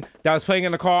something that was playing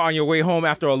in the car on your way home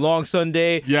after a long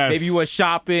Sunday. Yes. Maybe you went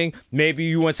shopping. Maybe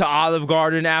you went to Olive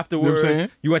Garden afterwards.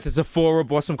 You went to Sephora,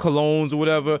 bought some colognes or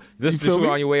whatever. This was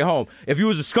on your way home. If you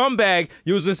was a scumbag,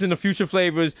 you was listening to Future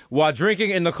Flavors while drinking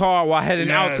in the car while heading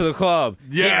out to the club.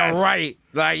 Yeah, right.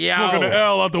 Like, yo. Smoking the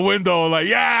L out the window, like,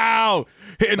 yo.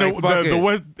 Hitting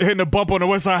the bump on the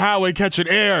West Side Highway, catching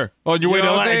air on your way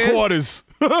to Latin Quarters.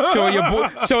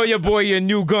 Showing your boy your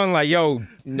new gun, like, yo,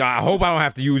 I hope I don't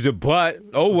have to use it, but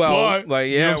oh well. But,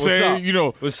 like, yeah, you know what I'm saying? up? You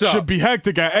know, what's up? Should be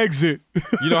hectic at exit.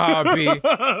 You know how it be.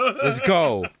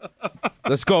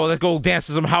 Let's go dance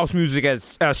to some house music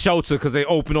at Shelter because they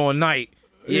open all night.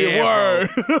 Yeah, word.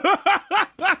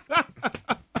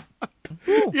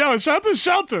 Yo, shout out to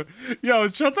Shelter. Yo,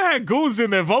 Shelter had goons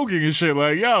in there voguing and shit.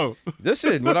 Like, yo.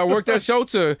 Listen, when I worked at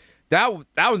Shelter, that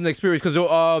was an experience because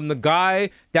the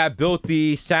guy that built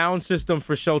the sound system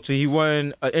for Shelter, he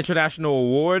won an international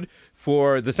award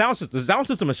for the sound system. The sound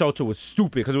system at Shelter was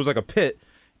stupid because it was like a pit.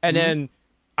 And then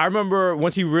I remember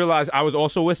once he realized I was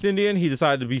also West Indian, he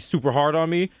decided to be super hard on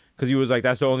me because he was like,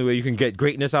 that's the only way you can get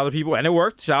greatness out of people. And it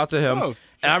worked. Shout out to him. Oh,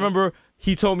 and I remember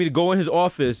he told me to go in his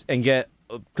office and get,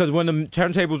 because when the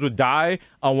turntables would die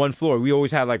on one floor, we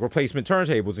always had like replacement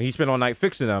turntables, and he spent all night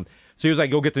fixing them. So he was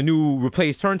like, go get the new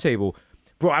replaced turntable.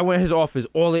 Bro, I went in his office.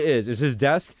 All it is his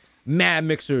desk, mad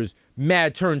mixers,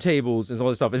 mad turntables, and all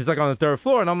this stuff. And it's like on the third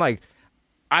floor. And I'm like,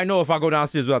 I know if I go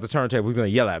downstairs without the turntable, he's going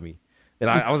to yell at me. And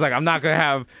I was like, I'm not going to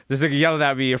have this nigga yelling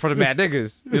at me in front of mad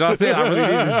niggas. You know what I'm saying? I really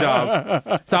need this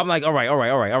job. So I'm like, all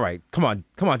right. Come on,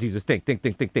 Jesus. Think.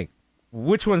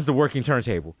 Which one's the working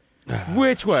turntable?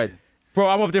 Which one? Bro,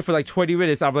 I'm up there for like 20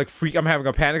 minutes. I'm like, I'm having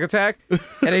a panic attack. And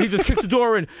then he just kicks the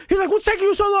door in. He's like, what's taking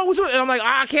you so long? And I'm like,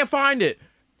 I can't find it.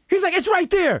 He's like, it's right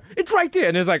there.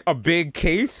 And there's like a big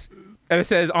case. And it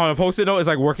says on a Post-it note, it's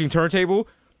like working turntable.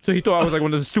 So he thought I was like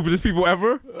one of the stupidest people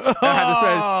ever. And I had to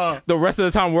spend the rest of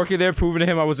the time working there proving to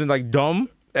him I wasn't like dumb.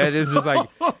 And it's just like,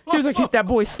 he was like, hit that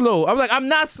boy slow. I was like, I'm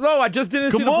not slow. I just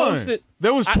didn't see the Post-it.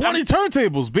 There was 20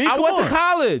 turntables, B. I went to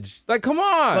college. Like, come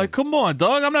on. Like, come on,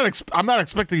 dog. I'm not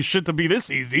expecting shit to be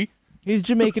this easy. He's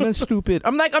Jamaican and stupid.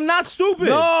 I'm like, I'm not stupid.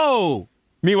 No.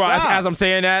 Meanwhile, as I'm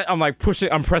saying that, I'm like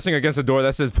I'm pressing against the door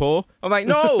that says pull. I'm like,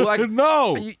 no, like,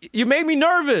 no. You made me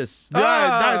nervous.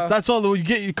 Yeah, that's all you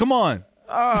get. Come on.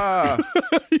 But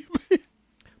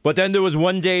then there was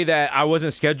one day that I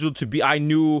wasn't scheduled to be. I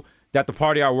knew that the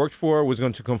party I worked for was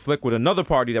going to conflict with another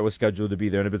party that was scheduled to be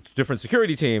there, and it was a different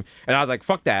security team. And I was like,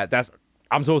 fuck that.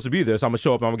 I'm supposed to be there, so I'm going to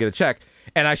show up and I'm going to get a check.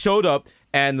 And I showed up,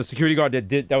 and the security guard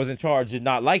that was in charge did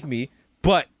not like me.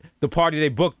 But the party they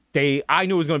booked, I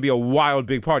knew it was going to be a wild,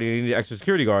 big party. They needed extra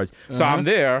security guards. So I'm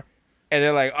there, and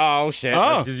they're like, oh, shit,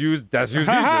 let's just use Jesus.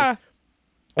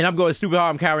 And I'm going stupid hard.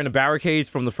 I'm carrying the barricades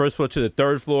from the first floor to the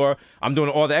third floor. I'm doing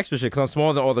all the extra shit because I'm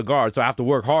smaller than all the guards, so I have to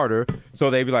work harder. So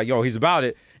they'd be like, yo, he's about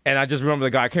it. And I just remember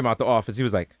the guy came out the office. He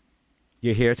was like,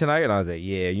 you're here tonight? And I was like,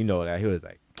 yeah, you know that. He was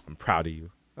like, I'm proud of you.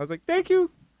 I was like, thank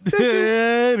you.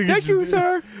 Thank you,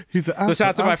 sir. He said, so shout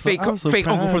out to my fake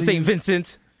uncle from St.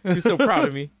 Vincent. He's so proud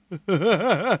of me.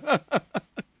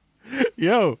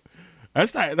 Yo,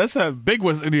 that's that big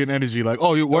West Indian energy. Like,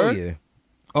 oh, you word? Oh, yeah.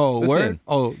 Oh, word?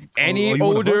 Oh, any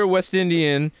older West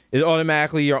Indian is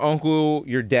automatically your uncle,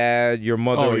 your dad, your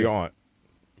mother, or your aunt.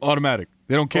 Automatic.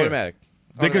 They don't care. Automatic.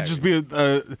 They could just be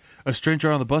a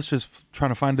stranger on the bus just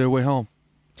trying to find their way home.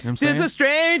 You know what I'm saying? There's a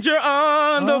stranger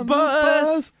on the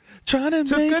bus trying to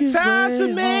took make a time his to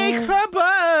way make home. her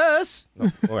bus. No,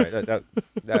 wait,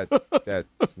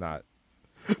 that's not.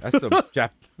 That's the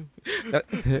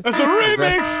That's a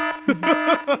remix.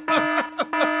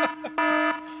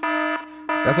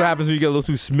 That's what happens when you get a little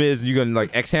too smiz and you go to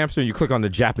like X Hamster and you click on the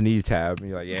Japanese tab and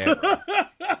you're like, yeah.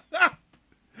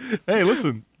 Hey,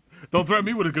 listen, don't threaten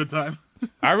me with a good time.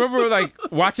 I remember like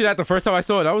watching that the first time I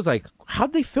saw it. I was like,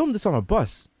 how'd they film this on a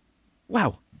bus?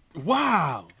 Wow,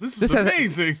 this is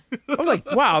amazing. I was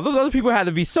like, wow, those other people had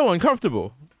to be so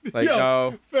uncomfortable. Like,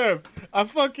 yo, fam, I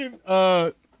fucking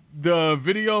the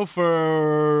video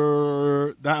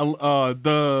for that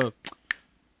the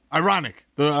Ironic,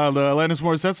 the Alanis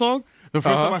Morissette song. The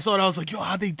first time I saw it, I was like, yo,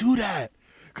 how'd they do that?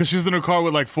 Because she's in her car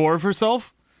with like 4 of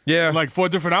herself. Yeah. Like 4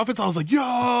 different outfits. I was like, yo,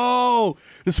 yo,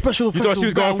 the special effects. You thought she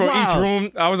was going from wild. each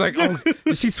room. I was like, oh,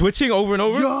 is she switching over and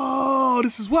over? Yo,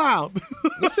 this is wild.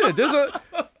 Listen,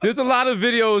 there's a lot of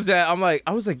videos that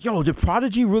I was like, yo, did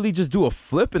Prodigy really just do a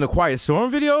flip in a Quiet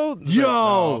Storm video?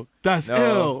 Yo, that's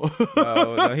ill.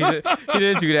 No, he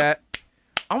didn't do that.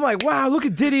 I'm like, wow, look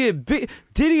at Diddy and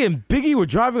Biggie were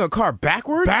driving a car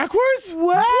backwards. Backwards?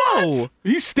 Wow. What?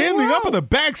 He's standing up in the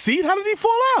back seat. How did he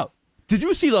fall out? Did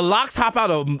you see the Locks hop out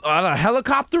on a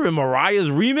helicopter in Mariah's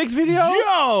remix video?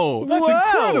 Yo, that's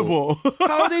incredible.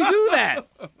 How did they do that?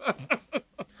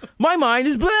 My mind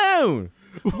is blown.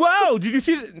 Wow, did you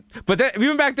see? But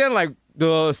even back then, like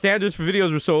the standards for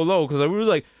videos were so low because we were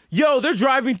like, yo, they're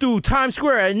driving through Times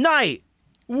Square at night.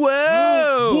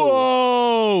 Whoa!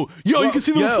 Whoa! Yo, you can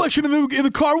see the reflection in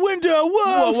the car window.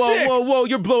 Whoa!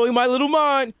 You're blowing my little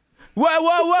mind.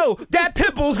 Whoa! That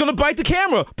pitbull's gonna bite the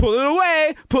camera. Pull it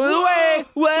away!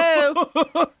 Whoa!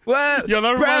 Yo,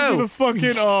 that reminds me of the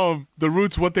fucking the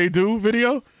Roots What They Do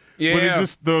video. Yeah. When it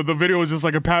just the video was just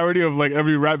like a parody of like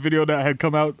every rap video that had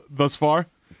come out thus far.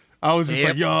 I was just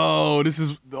like, yo, this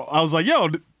is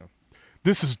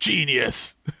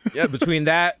genius. Yeah, between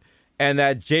that and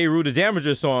that J. Rue the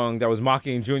Damager song that was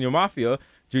mocking Junior Mafia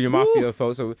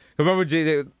folks. So remember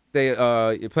they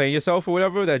playing yourself or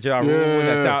whatever that Ja Rule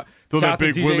that that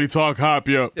big Willie talk hop,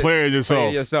 playing yourself.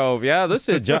 Playing yourself, yeah.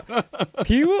 Listen,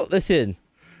 people, listen.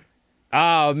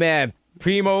 Oh man,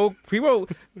 Primo.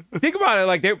 Think about it.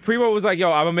 Like Primo was like,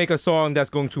 yo, I'm gonna make a song that's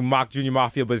going to mock Junior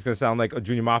Mafia, but it's gonna sound like a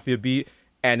Junior Mafia beat,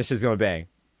 and this shit's gonna bang.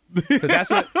 Because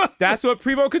that's what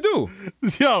Primo could do.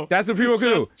 Yo, that's what Primo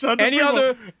could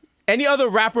do. Any other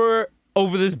rapper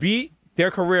over this beat, their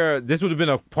career, this would have been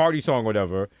a party song or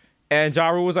whatever. And Ja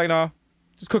Rule was like, nah,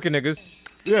 just cooking niggas.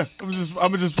 Yeah, I'm just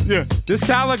This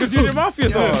sound like a Junior Mafia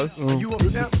song. Are you a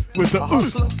pimp? With the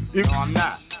hustler? No, I'm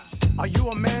not. Are you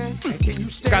a man? And can you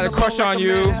stand got a crush on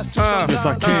you? Yes,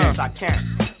 I can. Yes, I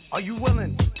can. Are you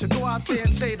willing to go out there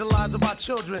and save the lives of our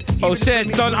children? Oh shit,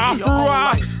 son, Afro.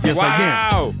 Yes, I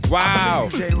can. Wow.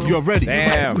 You're ready.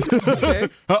 Damn. Okay.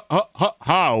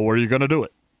 How are you gonna do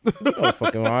it? Oh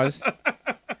fucking Mars.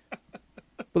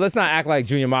 But let's not act like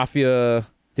Junior Mafia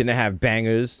didn't have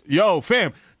bangers. Yo,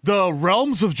 fam, the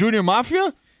realms of Junior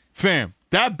Mafia, fam,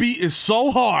 that beat is so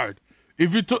hard.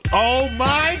 If you took, oh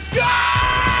my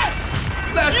God!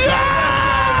 Let's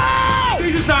go!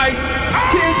 He's nice.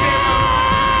 Kid,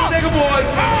 nigga boys.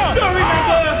 Don't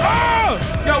remember.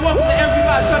 Yo, welcome to Every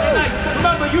Live Sunday night.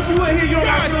 Remember, if you were here, you're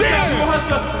not real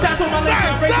hustler. Shout out to my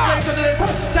ladies,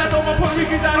 shout out to my Puerto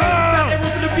Ricans out here. Shout out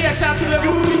everyone from the BX, shout out to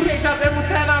everyone. Shout out to everyone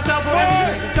stand out, shout out to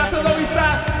everyone. Shout out to the Lower East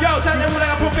Side. Yo, shout out to everyone that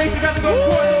got probation, got to go to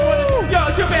court in the morning. Yo,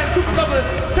 it's your man, Super Lover.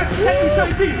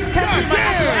 Catch me,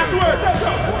 afterwards. Let's go.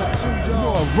 You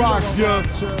know I rock ya,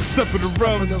 step in the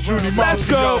realms of Junior Mafia. Let's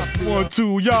go. 1,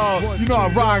 2, y'all. You know I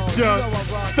rock ya,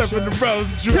 step in the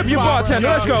realms of Junior Mafia. Tip your bartender,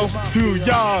 let's go. 2,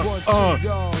 y'all.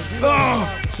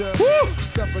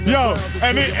 Yo,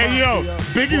 and yo,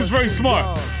 Biggie was very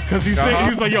smart. Cause he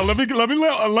was like, yo, let me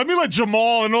let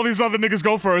Jamal and all these other niggas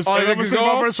go first, and I'm gonna sing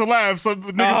my verse for laughs, so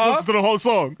niggas listen to the whole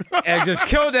song. And just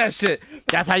killed that shit.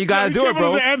 That's how you gotta do it,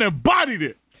 bro. And embodied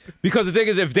it. Because the thing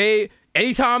is,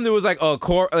 anytime there was like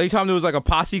anytime there was like a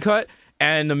posse cut,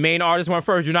 and the main artist went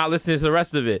first, you're not listening to the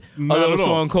rest of it. A little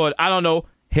song called, I don't know,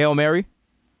 Hail Mary.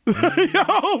 Yo,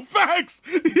 facts.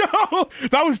 Yo,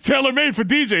 that was tailor made for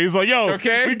DJ. He's like, yo,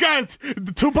 we got.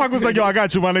 Tupac was like, yo, I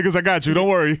got you, my niggas, I got you. Don't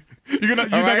worry. You're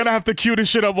not gonna have to cue this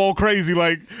shit up all crazy,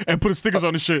 like, and put stickers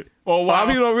on the shit. Oh wow. A lot of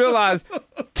people don't realize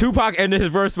Tupac ended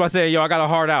his verse by saying, yo, I got a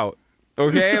heart out.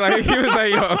 Okay, like he was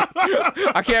like, yo,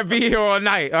 I can't be here all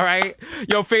night. All right,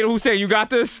 yo, Fatal Hussein, you got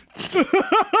this.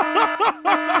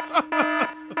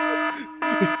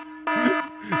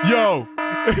 Yo,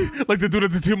 like the dude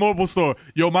at the T-Mobile store.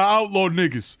 Yo, my outlaw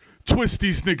niggas, twist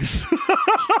these niggas.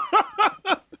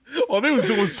 All they was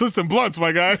doing was twisting blunts,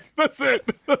 my guys. That's it.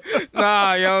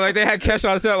 Nah, yo, like they had Kesh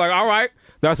on set. Like, all right,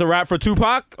 that's a wrap for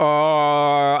Tupac.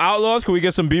 Outlaws, can we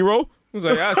get some B-roll? He was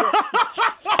like, yeah, sure.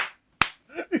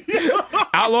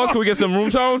 Outlaws, can we get some room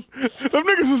tone? Them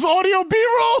niggas is audio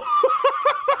B-roll.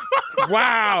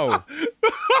 Wow.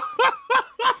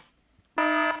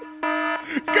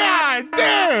 God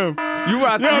damn. You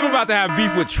about to have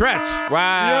beef with Tretch.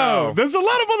 Wow. Yo, there's a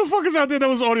lot of motherfuckers out there that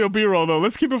was audio B-roll, though.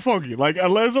 Let's keep it funky. Like,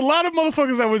 there's a lot of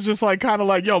motherfuckers that was just like, kind of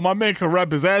like, yo, my man can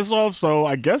rap his ass off, so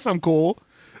I guess I'm cool.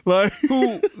 Like,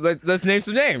 who? Let's name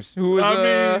some names. Who is? I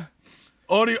mean,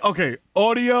 audio. Okay,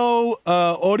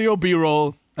 audio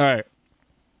B-roll. All right.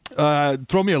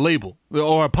 Throw me a label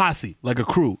or a posse, like a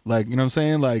crew, like, you know what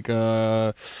I'm saying, like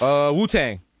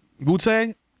Wu-Tang.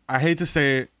 Wu-Tang. I hate to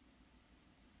say it,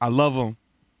 I love them,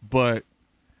 but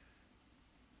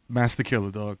Master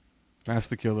Killer, dog.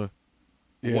 Master Killer.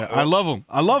 Yeah, what? I love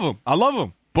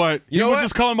him. But he would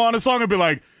just come on a song and be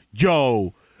like,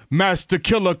 yo, Master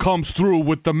Killer comes through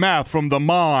with the math from the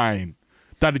mind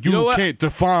that you can't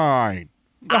define.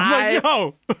 I'm like,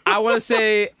 yo. I want to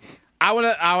say, I'm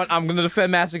going to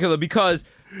defend Master Killer because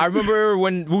I remember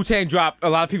when Wu-Tang dropped, a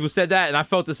lot of people said that, and I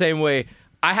felt the same way.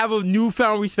 I have a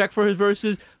newfound respect for his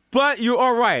verses, but you're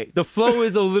all right. The flow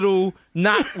is a little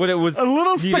not what it was. A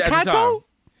little staccato?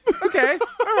 Okay.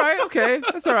 All right. Okay.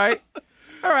 That's all right.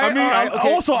 All right. I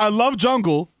mean, also, I love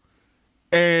Jungle.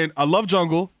 And I love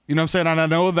Jungle. You know what I'm saying? And I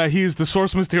know that he's the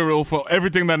source material for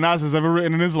everything that Nas has ever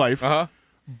written in his life. Uh-huh.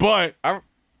 But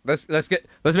let's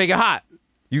make it hot.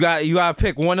 You gotta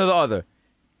pick one or the other.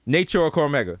 Nature or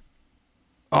Cormega.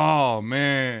 Oh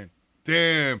man.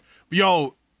 Damn.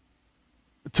 Yo,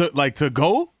 to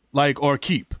go? Or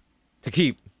keep? To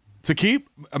keep. To keep?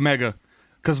 Mega.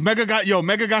 Because Mega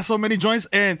got so many joints,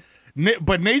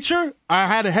 but Nature, I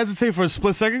had to hesitate for a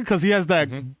split second because he has that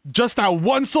just that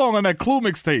one song on that Clue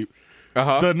mixtape.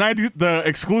 Uh-huh. The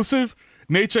exclusive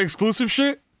Nature exclusive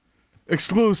shit.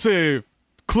 Exclusive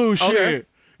Clue shit.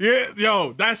 Yeah,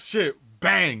 yo, that shit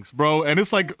bangs, bro. And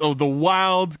it's like the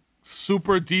wild,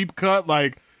 super deep cut.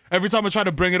 Like every time I try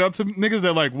to bring it up to niggas,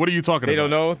 they're like, "What are you talking about?" They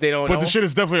don't know. But the shit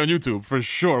is definitely on YouTube for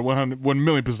sure.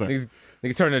 1,000,000%.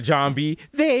 Niggas turn to John B.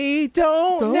 They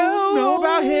don't know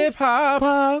about hip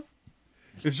hop.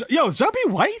 Is John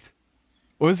B white?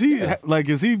 Or is he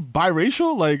is he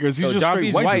biracial? Or is he just John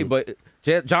straight B's white? But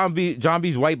John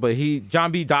B's white, but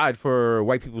John B died for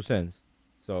white people's sins.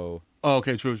 So. Oh,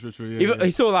 okay, true. Yeah,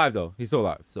 He's still alive though. He's still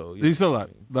alive. So he's still alive.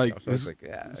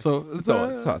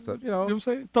 It's toss up. You know what I'm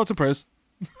saying? Thoughts and prayers.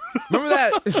 Remember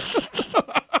that?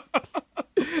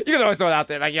 You can always throw it out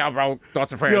there like, yo, bro,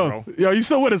 thoughts and prayers, bro. Yo, you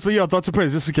still with us, but yo, thoughts and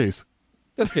prayers, just in case.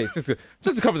 Just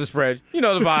to cover the spread. You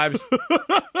know the vibes.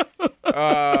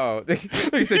 Oh,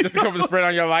 he said just to cover the spread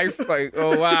on your life. Like,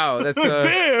 oh wow, that's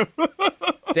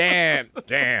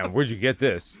damn. Where'd you get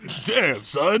this? Damn,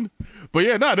 son. But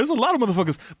yeah, there's a lot of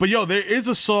motherfuckers. But yo, there is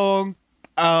a song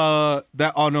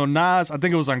that on Nas, I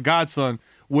think it was on Godson,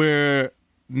 where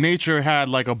Nature had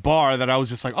like a bar that I was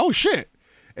just like, oh shit.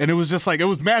 And it was just like, it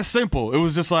was mad simple. It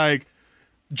was just like,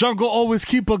 Jungle always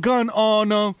keep a gun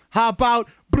on him. Hop out,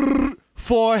 brrr,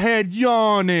 forehead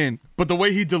yawning. But the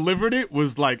way he delivered it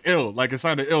was like ill. Like it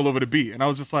sounded ill over the beat. And I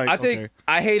was just like, I think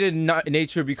I hated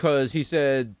Nature because he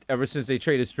said ever since they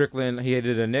traded Strickland, he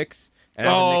hated the Knicks. And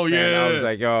I was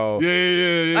like, yo.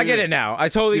 Yeah. I get it now. I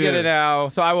totally get it now.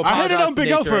 So I will apologize. I hated on Big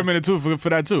L for a minute, too, for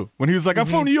that, too. When he was like, I'm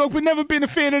from New York, but never been a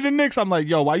fan of the Knicks. I'm like,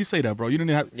 yo, why you say that, bro? You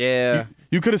didn't have. Yeah.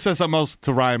 You could have said something else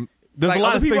to rhyme. There's a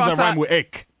lot of things that rhyme with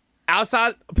ick.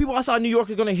 People outside New York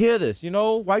are going to hear this, you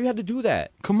know? Why you had to do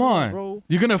that? Come on. Bro.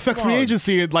 You're going to affect free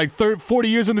agency in like 40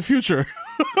 years in the future.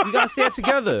 You got to stand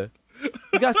together.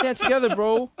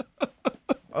 Bro.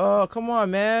 Oh, come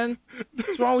on, man.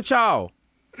 What's wrong with y'all?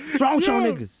 What's wrong with y'all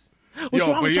niggas?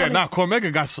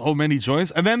 Cormega got so many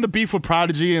joints. And then the beef with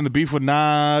Prodigy and the beef with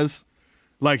Nas.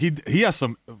 Like, he has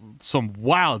some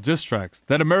wild diss tracks.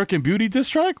 That American Beauty diss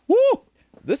track? Woo!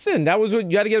 Listen, that was what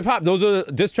you got to get a pop. Those are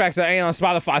diss tracks that ain't on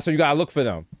Spotify, so you got to look for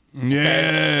them. Okay?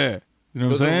 Yeah. You know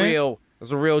what I'm saying?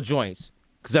 Those are real joints.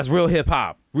 Because that's real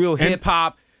hip-hop. Real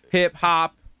hip-hop.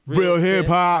 Real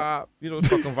hip-hop. You know the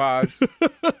fucking vibes.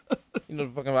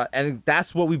 And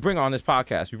that's what we bring on this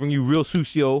podcast. We bring you real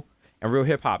Susio and real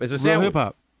hip-hop. It's a sandwich. Real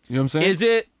hip-hop. You know what I'm saying? Is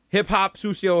it hip-hop,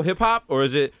 Susio, hip-hop? Or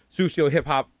is it Susio,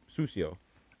 hip-hop, Susio?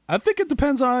 I think it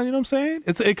depends on, you know what I'm saying?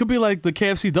 It could be like the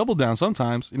KFC Double Down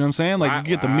sometimes. You know what I'm saying? Like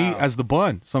you get the meat as the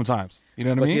bun sometimes. You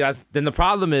know what I mean? Then the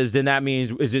problem is, that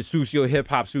means, is it Susio,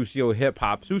 hip-hop, Susio,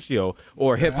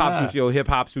 or hip-hop,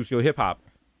 Susio, hip-hop?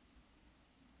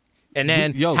 And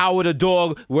then how would a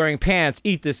dog wearing pants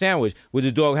eat the sandwich? Would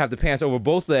the dog have the pants over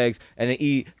both legs and then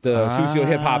eat the Susio,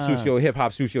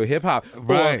 hip-hop?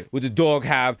 Right. Or would the dog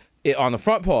have it on the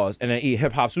front paws and then eat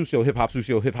hip-hop,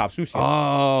 Susio?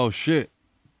 Oh, shit.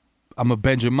 I'm a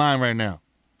bend your mind right now.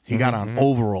 He got on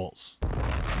overalls.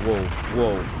 Whoa. You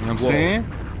know what I'm saying?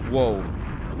 Whoa.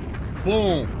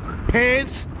 Boom.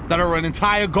 Pants that are an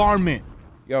entire garment.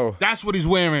 Yo. That's what he's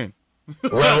wearing.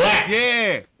 Relax.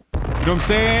 Yeah. You know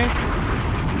what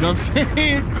I'm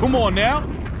saying? Come on now.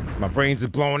 My brains is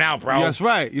blown out, bro. Yeah, that's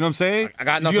right. You know what I'm saying? I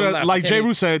got nothing left. Like J.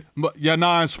 Rue said, your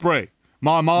nine spray.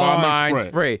 My mind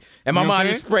sprayed. And my mind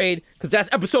is sprayed because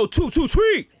that's episode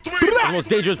 223. The most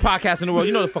dangerous podcast in the world.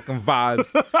 You know the fucking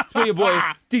vibes. It's me, your boy,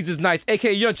 Jesus Nice,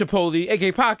 a.k.a. Young Chipotle,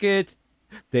 a.k.a. Pocket.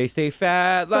 They stay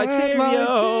fat like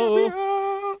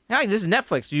Cheerios. Hi, this is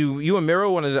Netflix. You and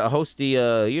Miro want to host the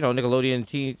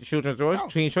Nickelodeon Children's Awards,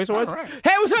 Teen Choice Awards. Right.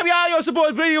 Hey, what's up, y'all? Yo, it's your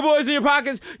boys, bring your boys in your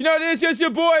pockets. You know this, just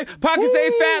your boy. Pockets stay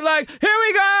fat. Like, here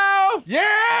we go. Yeah.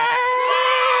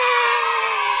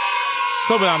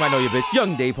 Someone I might know you, bitch.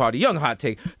 Young Day Party, Young Hot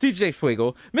Take, DJ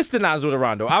Fuego, Mr. Nazo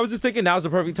Rondo. I was just thinking now's the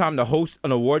perfect time to host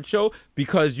an award show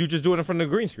because you just do it in front of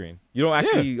the green screen. You don't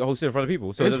actually host it in front of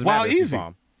people, so it doesn't matter. Easy.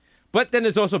 But then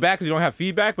it's also bad because you don't have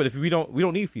feedback. But if we don't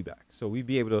need feedback, so we'd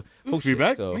be able to host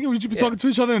feedback. It, so. We should be talking to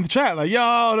each other in the chat, like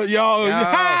yo,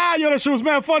 that shit was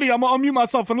mad funny. I'm gonna unmute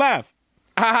myself and laugh.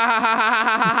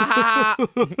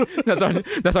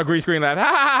 That's our green screen laugh.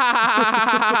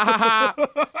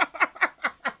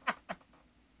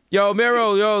 Yo,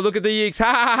 Miro, look at the yeeks.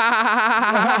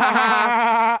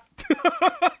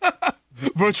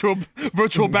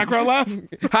 Virtual background laugh.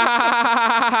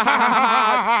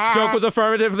 Joke was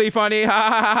affirmatively funny. Show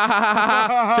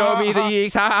me the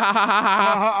yeeks.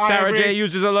 Sarah J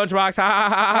uses a lunchbox.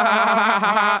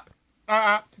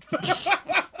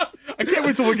 I can't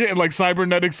wait till we're getting like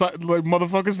cybernetic like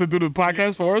motherfuckers to do the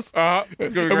podcast for us. And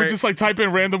we just like type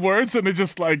in random words and they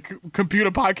just like compute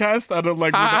a podcast out of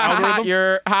like with the algorithm.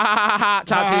 You're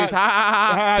Chopsies.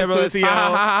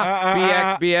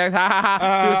 BX.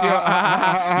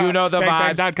 You know the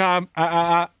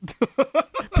vibes.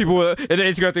 People in the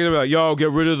Instagram thing, they're like, yo,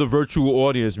 get rid of the virtual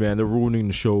audience, man. They're ruining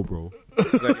the show, bro.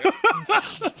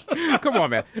 Come on,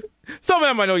 man. Some of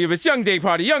them I know you. It's Young Day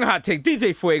Party, Young Hot Take,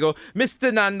 DJ Fuego,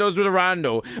 Mr. Nando's with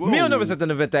Rondo,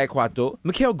 1994,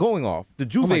 Mikhail Going Off, the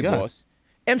Juve boss,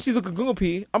 MC Luka Gunga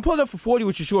P. I'm pulling up for 40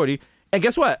 with your shorty. And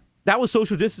guess what? That was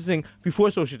social distancing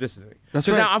before social distancing. That's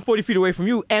right. Now I'm 40 feet away from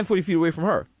you and 40 feet away from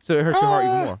her. So it hurts your heart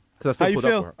even more. Because I still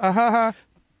pulled up for her.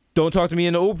 Don't talk to me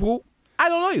in the Uber pool. I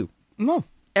don't know you. No.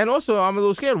 And also, I'm a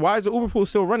little scared. Why is the Uber pool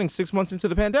still running 6 months into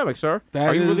the pandemic, sir?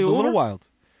 Are you really a little wild.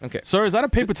 Okay. Sir, is that a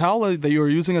paper towel that you were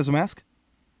using as a mask?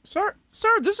 Sir,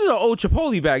 this is an old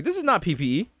Chipotle bag. This is not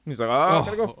PPE. He's like,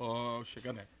 gotta go. Oh, shit,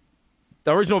 got that.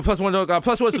 The original plus one, so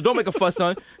don't make a fuss,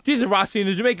 son. These are Rossi,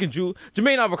 the Jamaican Jew,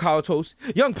 Jermaine Avocado Toast,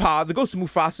 Young Pa, the Ghost of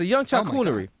Mufasa, Young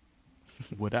Charcoonery.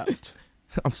 Without.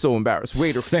 I'm so embarrassed.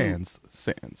 Waiter. Sans.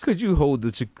 Could you hold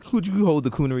the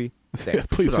coonery?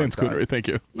 Please, Sans Coonery. Thank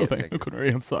you. Yeah, thank you.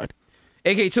 Coonery, I'm fine.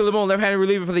 A.K. Chillimon, left-handed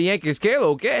reliever for the Yankees. Kalo,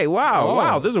 okay,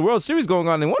 wow. There's a World Series going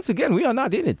on, and once again, we are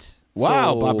not in it.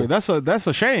 Wow, Bobby, that's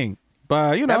a shame.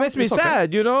 But, you know, that makes me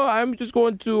sad, you know. I'm just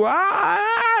going to,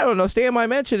 I don't know, stay in my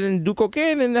mansion and do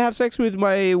cocaine and have sex with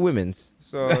my women's.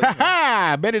 So, you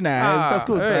know. Very nice. That's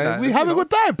good. Nice. We have a good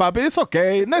time, Bobby. It's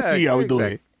okay. Let's see how we do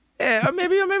it. Yeah,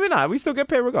 maybe or maybe not. We still get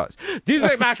paid regardless.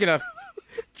 DJ Machina,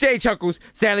 Jay Chuckles,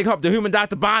 Stanley Cup, the Human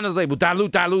Dr. Bonner's label,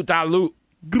 dilute.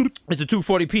 It's a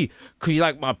 240p, because you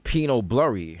like my Pinot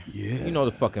blurry. Yeah. You know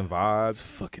the fucking vibes. It's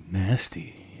fucking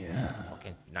nasty. Yeah.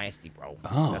 Fucking nasty, bro.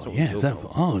 Oh, that's what yeah. We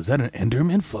do, is that an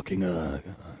Enderman fucking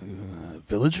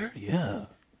villager? Yeah.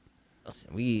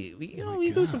 Listen, we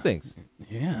do some things.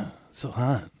 Yeah. So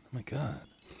hot. Oh, my God.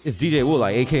 It's DJ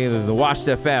Woolite, a.k.a. the Washed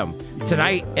FM.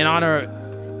 Tonight, in honor of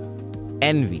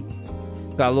Envy,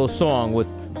 got a little song with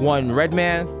one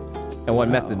Redman and one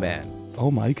Method Man.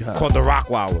 Oh, my God. Called The Rock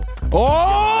Wow.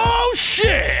 Oh,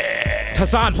 shit.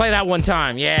 Hassan, play that one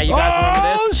time. Yeah, you guys remember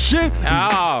this? Oh, shit.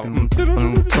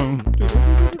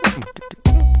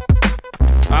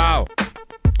 Oh.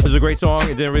 It was a great song.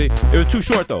 It was too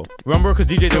short, though. Remember? Because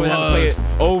DJs always have to play it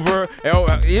over. All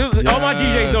my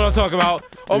DJs know what I'm talking about.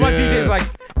 All my DJs like,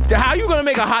 how you going to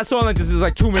make a hot song like this is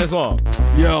like 2 minutes long?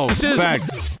 Yo, facts.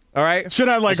 All right? Should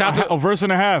have like a verse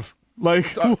and a half. Like,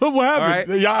 what happened?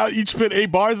 Right. Y'all each spit 8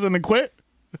 bars and then quit?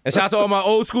 And shout out to all my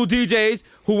old school DJs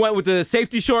who went with the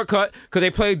safety shortcut because they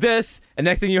played this, and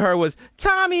next thing you heard was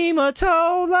Tommy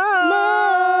Mottola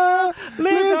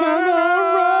lives on the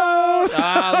road.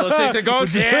 Little 6 and go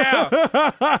jam.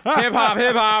 Hip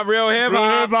hop, real hip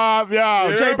hop. Yo,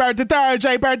 yeah. Jay Bird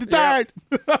the third.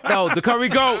 No, the Curry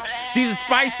Goat, Jesus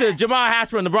Spicer, Jamal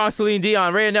Hashburn, the Bronx Celine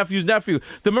Dion, Ray and Nephew's nephew,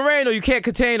 the Moreno, you can't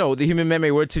contain, the human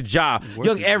memory word to Ja,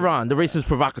 Young Aaron, the racist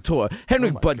provocateur,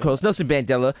 Henry Budcoast, Nelson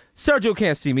Mandela, Sergio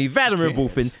Can't See Me, Vladimir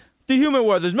Buffin, the human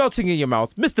word is melting in your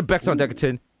mouth, Mr. Bex on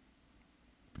Deckerton,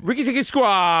 Ricky Tiki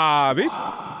Squabby,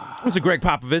 Mr. Greg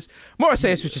Popovich, Morris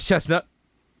Ayers, which is Chestnut,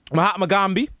 Mahatma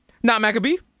Gandhi, not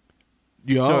Maccabee.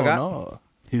 No.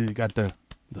 He got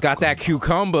that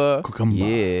cucumber.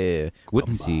 Yeah. With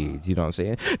the seeds, you know what I'm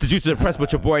saying? The juice is impressed,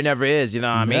 but your boy never is, you know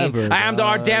what I mean? I am the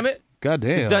art, damn it.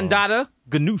 Goddamn. The Dundada,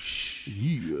 Ganoush.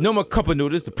 Yeah. No more cup of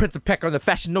noodles. The Prince of Pecker, the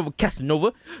Fashion Nova,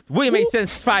 Casanova. William 8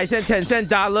 cents, 5 cents, 10 cents,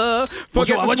 dollar.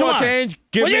 Forget the small change.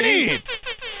 Give me need?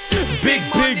 Big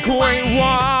Bitcoin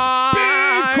wine.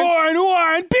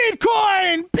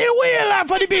 Bitcoin. We laugh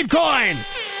for money, Bitcoin.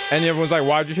 And everyone's like,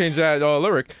 why'd you change that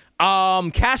lyric?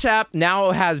 Cash App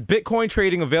now has Bitcoin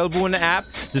trading available in the app.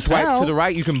 Just swipe to the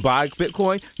right. You can buy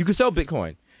Bitcoin. You can sell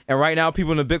Bitcoin. And right now,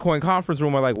 people in the Bitcoin conference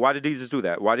room are like, why did Jesus do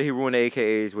that? Why did he ruin the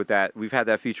AKAs with that? We've had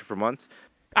that feature for months.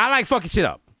 I like fucking shit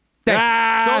up. Don't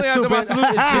my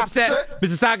salute is Dipset.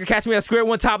 Mr. Saga, catch me at square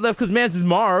one top left because man's is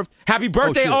Marv. Happy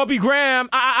birthday, Aubrey Graham.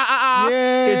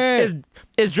 Yeah.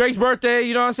 It's Drake's birthday,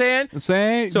 you know what I'm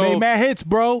saying? So, made mad hits,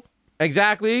 bro.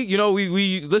 Exactly. You know,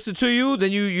 we listened to you,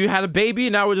 then you had a baby,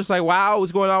 and now we're just like, wow,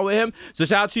 what's going on with him? So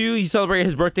shout out to you. He celebrated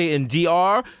his birthday in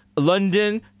DR,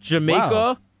 London,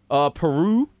 Jamaica,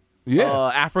 Peru,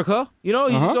 Africa. You know,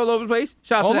 he's all over the place.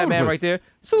 Shout out to that man right there.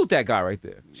 Salute that guy right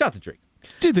there. Shout out to Drake.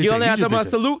 The only after my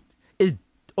salute is...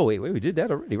 Oh, wait, we did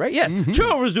that already, right? Yes.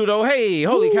 Chill Rizzuto. Hey,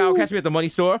 holy cow, catch me at the money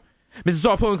store. Mrs.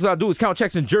 Soft Pulling, because I do is count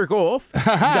checks and jerk off. You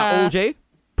got OJ,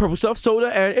 Purple Stuff, Soda,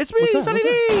 and it's me, Sunny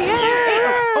D.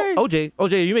 Yeah. OJ, are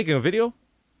you making a video?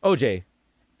 OJ.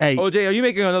 Hey. OJ, are you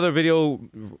making another video,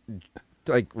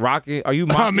 like, rocking? Are you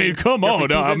mocking? I mean, come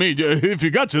on. I mean, if you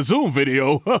got your Zoom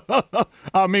video,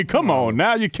 I mean, come on.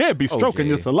 Now you can't be stroking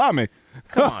your salami.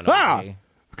 Come on, OJ.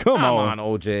 Come on,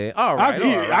 OJ. All right.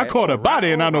 I caught a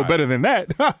body, and I know better than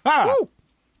that.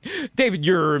 David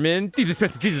Yurman, these are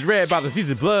Spencer, these is Red Bottles,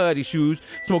 these is Bloody Shoes,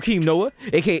 Smokeem Noah,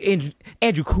 a.k.a.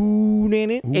 Andrew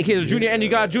Coonan, a.k.a. the Junior, and you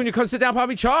got Junior, come sit down,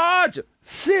 Poppy Charge.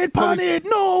 Sit on it,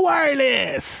 no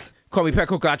wireless. Call me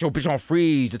Petco, got your bitch on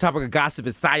freeze. The topic of gossip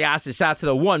is Sayas, shout out to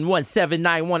the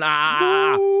 11791.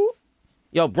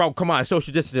 Yo, bro, come on,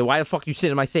 social distancing. Why the fuck you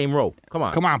sitting in my same row? Come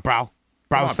on. Come on, bro.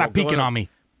 Stop peeking on me.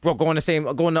 Bro, go in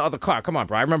the other car. Come on,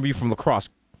 bro. I remember you from lacrosse.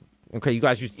 Okay, you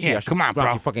guys used to cheat. Come on, bro.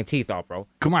 Knock your fucking teeth out, bro.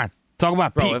 Come on. Talk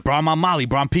about peak, bro. I'm on Molly,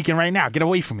 bro. I'm peeking right now. Get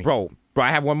away from me. Bro, I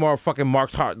have one more fucking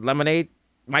Mike's Hard Lemonade.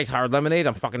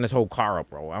 I'm fucking this whole car up,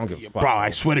 bro. I don't give a fuck. Bro,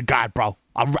 I swear to God, bro.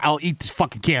 I'll eat this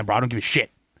fucking can, bro. I don't give a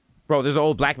shit. Bro, there's an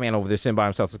old black man over there sitting by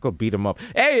himself. Let's go beat him up.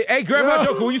 Hey, Grandma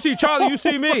Joker, when you see Charlie, you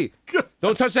see me.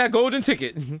 Don't touch that golden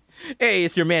ticket. Hey,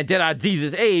 it's your man, Deadeye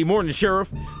Jesus. Hey, morning,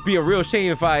 Sheriff. Be a real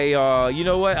shame if I, you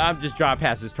know what? I'm just driving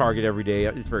past this Target every day.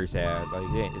 It's very sad. Like,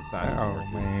 it's not. Oh,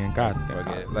 man. God.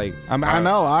 Like, I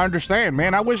know. I understand,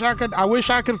 man. I wish I could.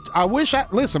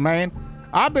 Listen, man.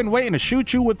 I've been waiting to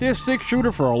shoot you with this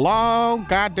 6-shooter for a long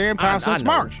goddamn time since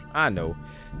March. I know.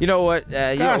 You know what?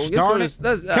 Gosh, darn it.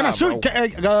 Can I shoot? Why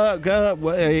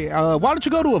don't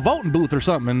you go to a voting booth or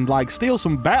something and like steal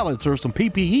some ballots or some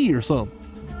PPE or something?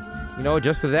 You know what?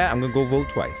 Just for that, I'm gonna go vote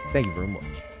twice. Thank you very much.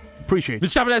 Appreciate it. Been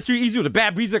shopping that street easy with a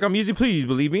bad breeze like I'm easy, please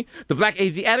believe me. The black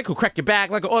AZ addict will crack your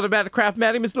back like an automatic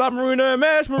Craftmatic. Miss La Marina and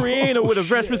Mash Marina with a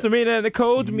fresh misdemeanor and a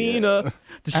cold demeanor.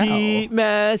 The sheet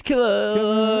mask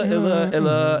killer.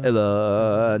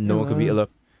 Illa. No one could be illa.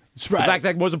 That's right. The black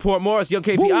Zach Morris Port Morris, young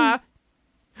KPI. Woo.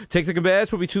 Take second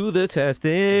best, put me to the test.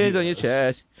 Things on your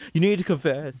chest. You need to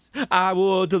confess. I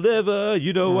will deliver.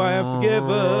 You know I am forgiven.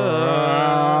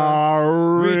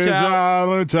 Reach out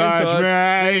and touch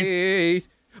face.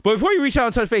 But before you reach out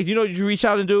and touch face, you know what you reach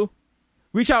out and do?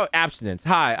 Reach out abstinence.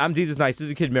 Hi, I'm Jesus Nice. This is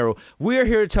the Kid Mero. We're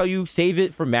here to tell you, save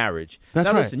it for marriage. That's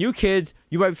now, right. Listen, you kids,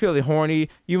 you might be feeling horny.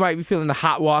 You might be feeling the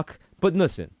hot walk. But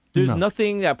listen, there's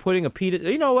nothing that putting a penis.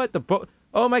 You know what?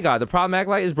 Oh my God, the problematic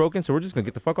light is broken, so we're just gonna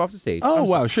get the fuck off the stage. Oh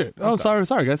wow, shit. Oh, sorry,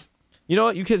 guys. You know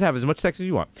what? You kids have as much sex as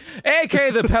you want.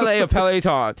 A.K.A. the Pele of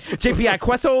Peloton. JPI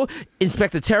Queso,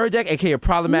 Inspector Terradec, A.K.A.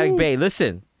 Problematic Bay.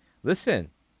 Listen. It's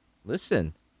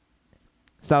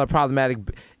not a problematic.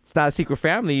 It's not a secret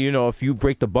family. You know, if you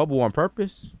break the bubble on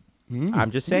purpose.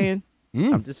 I'm just saying.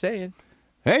 I'm just saying.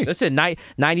 Hey. Listen,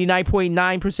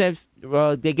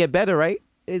 99.9%, they get better, right?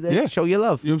 Yeah. Show your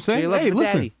love. You know what I'm saying? Hey,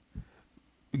 listen. Daddy.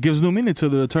 It gives new meaning to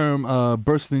the term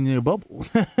bursting your bubble.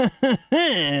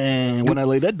 When I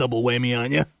lay that double whammy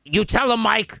on you. You tell him,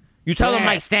 Mike. You tell him,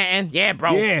 Mike Stanton. Yeah,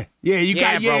 bro. You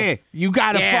got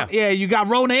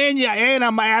Rona in you, and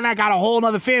I got a whole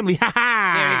nother family. Ha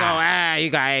ha. There we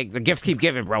go. The gifts keep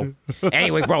giving, bro.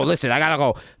 Anyway, bro, listen, I gotta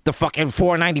go. The fucking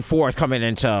 494 is coming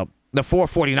into the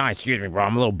 449. Excuse me, bro.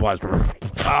 I'm a little buzzed. Oh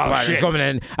shit. It's coming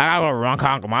in. I gotta go to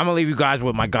Ronkonkoma. I'm gonna leave you guys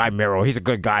with my guy Mero. He's a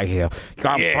good guy here.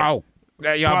 Bro.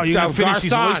 Bro, you gotta finish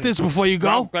these oysters before you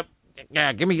go?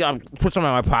 Yeah, give me, put some in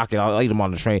my pocket. I'll eat them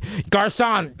on the train.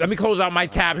 Garcon, let me close out my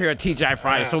tab here at TGI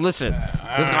Friday. So listen,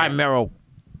 this guy Mero,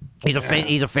 he's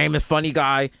a famous, funny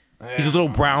guy. He's a little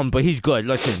brown, but he's good.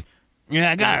 Listen.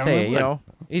 Yeah, I got it. You know,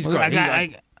 he's good.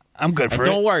 I'm good for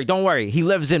it. Don't worry. He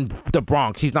lives in the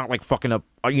Bronx. He's not like fucking up,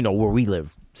 you know, where we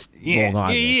live. going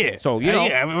on. Yeah. So, you know.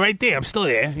 Yeah, right there. I'm still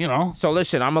there, you know. So,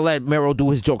 listen, I'm going to let Mero do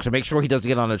his jokes and make sure he doesn't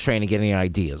get on the train and get any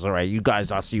ideas, all right? You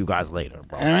guys, I'll see you guys later,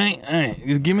 bro. All right.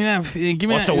 Just give me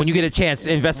that. Also, when you get a chance,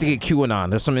 investigate QAnon.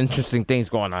 There's some interesting things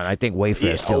going on. I think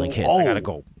Wayfair's stealing kids. I got to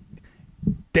go.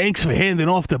 Thanks for handing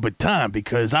off the baton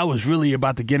because I was really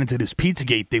about to get into this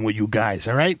Pizzagate thing with you guys,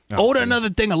 all right? Order another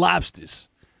thing of lobsters.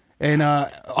 And,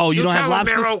 you don't have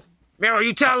lobsters? Mero,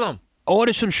 you tell him.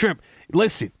 Order some shrimp.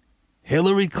 Listen,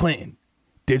 Hillary Clinton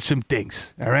did some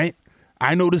things, all right?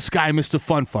 I know this guy, Mr.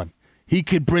 Fun. He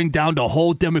could bring down the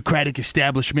whole Democratic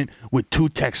establishment with 2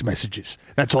 text messages.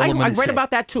 That's all I'm going to say. I read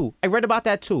about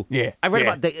that too. Yeah. I read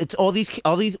about it's all these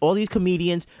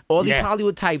comedians, all these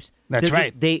Hollywood types. That's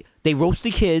right. They roast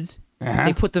the kids.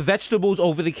 They put the vegetables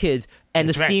over the kids, and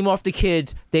the steam off the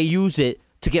kids. They use it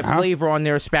to get flavor on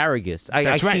their asparagus.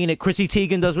 I've seen it. Chrissy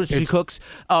Teigen does what she cooks.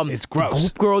 It's gross.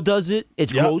 Goop Girl does it.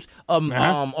 It's gross. Oh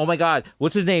my God,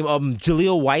 what's his name?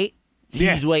 Jaleel White.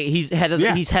 He's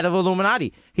head of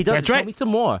Illuminati. He does. Tell me some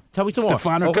more.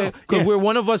 Stefano, okay, because where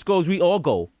one of us goes, we all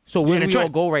go. So where do we all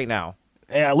go right now?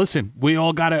 Yeah, listen, we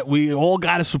all gotta write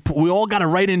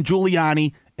in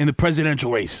Giuliani in the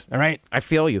presidential race. All right, I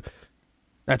feel you.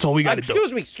 That's all we got to do.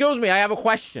 Excuse me. I have a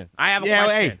question.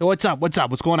 Hey, what's up?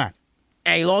 What's going on?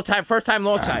 Hey, first time.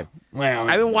 Well,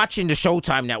 I've been watching the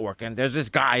Showtime network, and there's this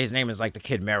guy. His name is like the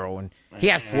Kid Mero, and he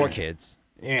had 4 kids.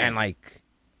 Yeah. And I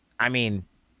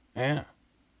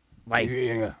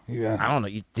don't know.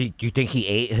 You think he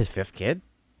ate his 5th kid?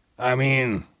 I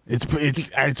mean,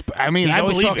 I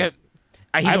believe it.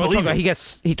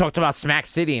 He talked about Smack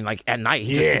City and at night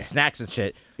he just eats snacks and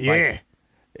shit. Yeah.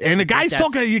 And the guy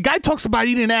talks about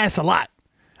eating ass a lot.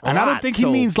 And I don't think he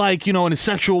means in a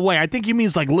sexual way. I think he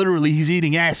means literally he's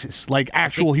eating asses,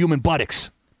 actual human buttocks.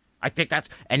 I think that's,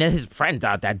 and then his friend,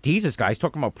 that Jesus guy, he's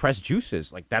talking about pressed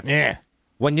juices.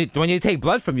 When you take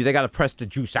blood from you, they got to press the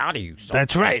juice out of you. So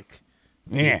that's right.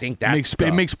 Yeah. Think that's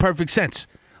it makes perfect sense.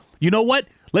 You know what?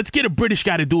 Let's get a British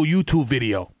guy to do a YouTube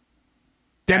video.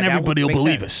 Then everybody will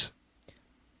believe us.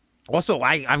 Also,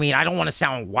 I don't want to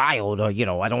sound wild or, I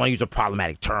don't want to use a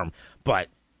problematic term, but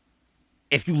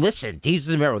if you listen, Jesus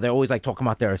and Mero, they're always talking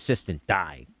about their assistant,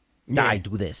 die,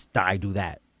 do this, die, do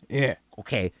that. Yeah.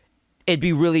 Okay. It'd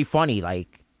be really funny,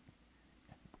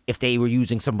 if they were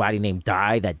using somebody named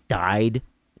Die that died,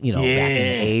 back in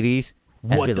the 80s.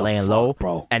 Has been laying low,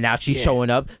 bro. And now she's showing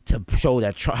up to show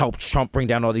that help Trump bring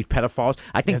down all these pedophiles.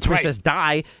 I think Princess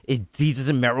Di is Jesus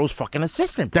and Mero's fucking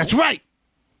assistant, bro. That's right.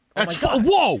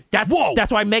 Whoa. That's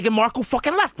why Meghan Markle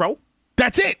fucking left, bro.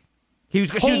 That's it. She was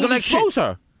going to expose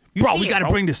her. We got to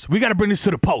bring this. We got to bring this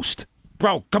to the Post.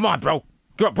 Bro, come on, bro.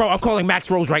 Bro, I'm calling Max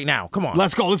Rose right now. Come on.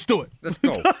 Let's go. Let's do it. Let's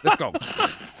go.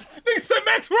 They said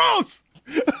Max Rose.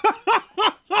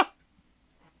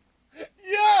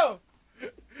 Yo.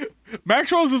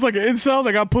 Max Rose is like an incel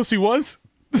that got pussy once.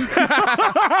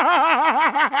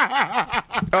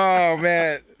 Oh,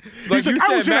 man. He's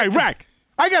I was in Iraq.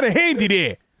 I got a handy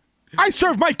there. I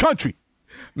served my country.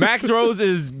 Max Rose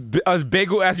is as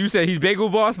bagel, as you said, he's bagel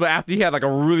boss, but after he had a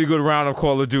really good round of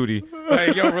Call of Duty.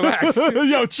 Yo, relax.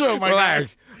 Yo, chill, my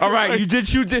relax. guy. All right, you did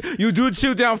shoot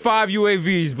down 5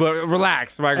 UAVs, but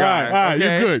relax, my guy. All right,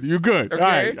 okay? You're good.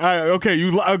 Okay. All right, okay. You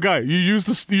used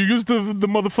the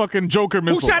motherfucking Joker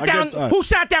missile. Who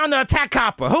shot down the attack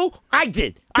copper? Who? I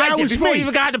did. I did before he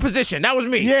even got into position. That was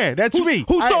me. Yeah, that's me.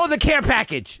 Who sold the care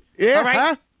package? Yeah. All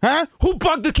right? Huh? Who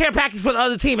bugged the care package for the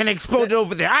other team and exploded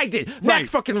over there? I did. Max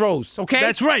fucking Rose, okay?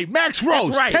 That's right. Max Rose.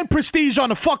 That's right. 10 prestige on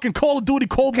the fucking Call of Duty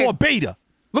Cold War beta.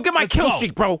 Look at my kill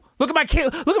streak, bro. Look at my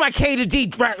K to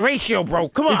D ratio, bro.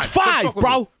 Come on. It's 5,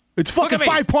 bro. It's fucking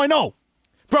 5.0.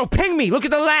 Bro, ping me. Look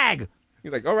at the lag.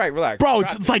 You're all right, relax. Bro,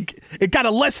 it's like it got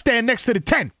a less than next to the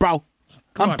 10, bro.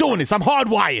 I'm doing this. I'm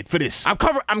hardwired for this.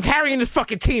 I'm carrying this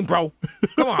fucking team, bro.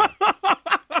 Come on.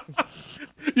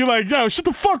 You're like, yo, shut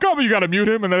the fuck up, and you gotta mute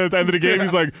him. And then at the end of the game,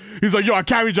 he's like, yo, I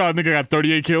carried y'all. I think I got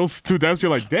 38 kills, 2 deaths.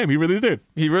 You're like, damn, he really did.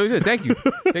 He really did. Thank you.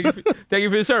 Thank you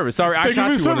for your service. Sorry, I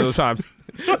shot you one of those times.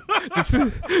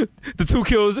 The 2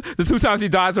 kills, the 2 times he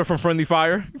dies are from friendly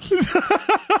fire.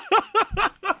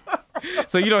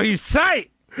 So he's tight.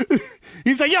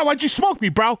 He's like, yo, why'd you smoke me,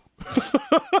 bro?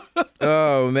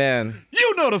 Oh, man.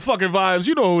 You know the fucking vibes.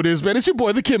 You know who it is, man. It's your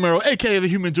boy, the Kid Mero, a.k.a. the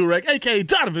Human Durag, a.k.a.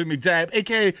 Donovan McDab,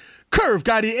 a.k.a. Curve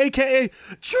Gotti, a.k.a.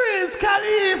 Triz Khalifa.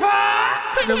 You know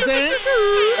what I'm saying?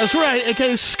 That's right,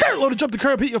 a.k.a. Skirt Load to jump the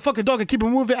curb, hit your fucking dog, and keep it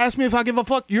moving. Ask me if I give a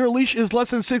fuck. Your leash is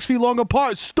less than 6 feet long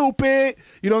apart, stupid.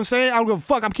 You know what I'm saying? I don't give a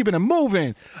fuck. I'm keeping it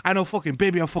moving. I know fucking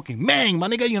baby, I'm fucking mang, my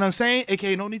nigga. You know what I'm saying?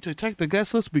 A.k.a. no need to check the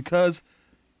guest list because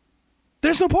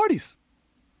there's no parties.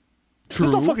 True.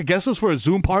 There's no fucking guest list for a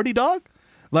Zoom party, dog.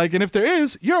 Like, and if there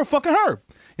is, you're a fucking herb.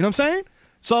 You know what I'm saying?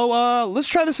 So let's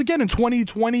try this again in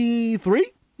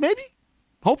 2023, maybe?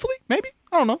 Hopefully, maybe?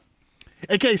 I don't know.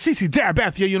 AKA CC Dab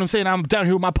Bath, you know what I'm saying? I'm down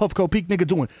here with my Puffco Peak nigga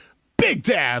doing big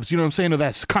dabs, you know what I'm saying?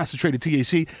 That's concentrated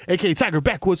THC. AKA Tiger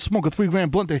Backwoods, smoke a 3 gram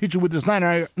blunt that hit you with this 9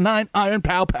 iron,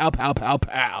 pow, pow, pow, pow,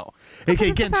 pow.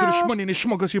 AKA getting to the shmoney and the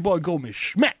schmuck, it's your boy Goldman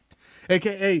Schmack.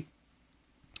 AKA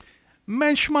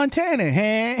Mensch Montana,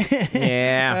 huh?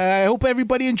 Yeah. I hope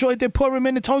everybody enjoyed their Purim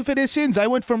and atoned for their sins. I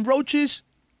went from roaches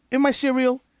in my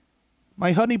cereal,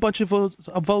 my honey bunch of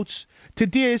votes, to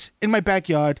deers in my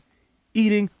backyard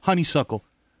eating honeysuckle.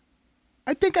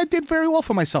 I think I did very well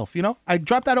for myself, you know? I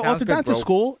dropped out of orthodontist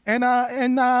school and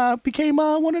became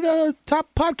one of the top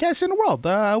podcasts in the world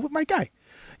with my guy.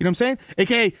 You know what I'm saying?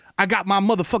 AKA, I got my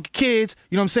motherfucking kids,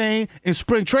 you know what I'm saying, in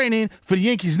spring training for the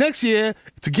Yankees next year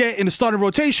to get in the starting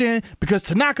rotation because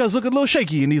Tanaka's looking a little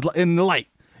shaky in the light.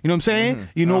 You know what I'm saying? Mm-hmm.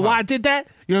 You know why I did that?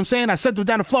 You know what I'm saying? I sent them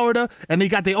down to Florida, and they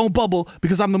got their own bubble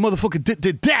because I'm the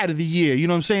motherfucking dad of the year. You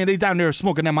know what I'm saying? They down there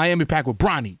smoking that Miami pack with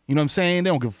Bronny. You know what I'm saying? They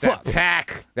don't give a fuck. That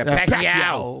Pacquiao.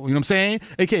 You know what I'm saying?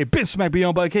 A.K.A. Ben Smack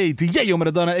Beyond, but A.K.A. Diego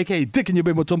Maradona, A.K.A. Dick in your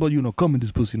baby tumble. You know, come in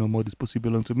this pussy no more. This pussy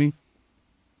belongs to me.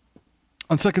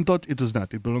 On second thought, it does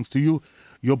not. It belongs to you,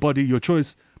 your body, your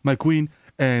choice, my queen.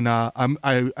 And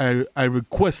I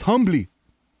request humbly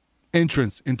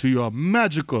entrance into your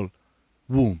magical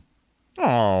womb.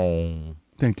 Oh,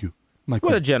 thank you, my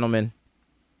queen. What a gentleman.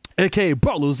 A.K.A.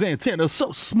 Barlow's antenna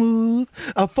so smooth,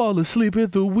 I fall asleep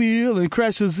at the wheel and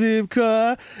crash a zip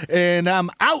car, and I'm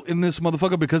out in this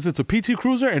motherfucker because it's a PT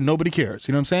Cruiser and nobody cares.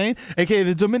 You know what I'm saying? A.K.A.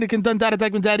 the Dominican Dundada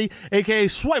Dykeman Daddy, A.K.A.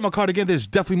 swipe my card again. There's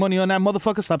definitely money on that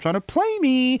motherfucker. Stop trying to play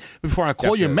me before I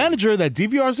call your manager that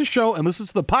DVRs the show and listens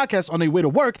to the podcast on their way to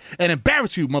work and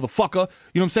embarrass you, motherfucker.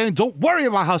 You know what I'm saying? Don't worry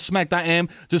about how smacked I am.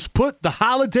 Just put the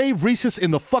holiday Reese's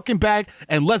in the fucking bag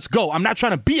and let's go. I'm not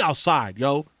trying to be outside, yo.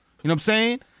 You know what I'm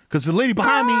saying? Because the lady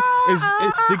behind me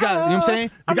they got, you know what I'm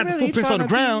saying? They got the footprints on the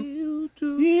ground.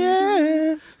 Yeah.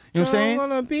 You know what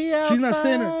I'm saying? She's not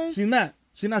standing.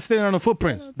 She's not standing on the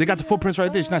footprints. They got the footprints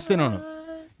right there. She's not standing on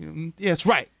them. Yeah, it's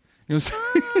right. You know what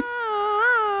I'm saying?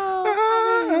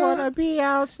 I want to be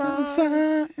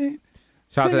outside.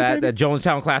 Shout out to that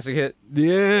Jonestown classic hit.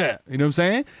 Yeah. You know what I'm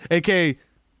saying? A.K.A.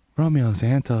 Romeo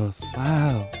Santos.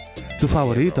 Wow. Tu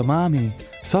favorito, mami.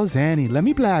 So zany. Let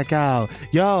me black out.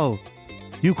 Yo.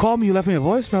 You called me, you left me a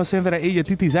voicemail saying that I ate your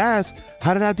titi's ass.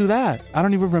 How did I do that? I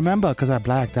don't even remember because I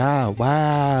blacked out.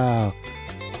 Wow.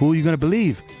 Who are you going to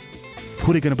believe? Who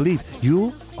are they going to believe?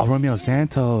 You or Romeo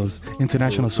Santos,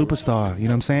 international superstar? You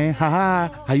know what I'm saying?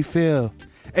 Ha. How you feel?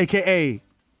 A.K.A.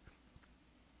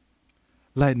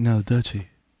 Lionel Dutchy.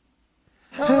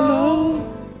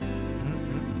 Hello?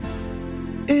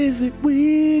 Is it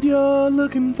weed you're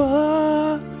looking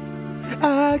for?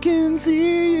 I can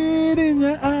see it in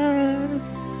your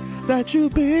eyes that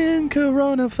you've been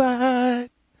coronafied.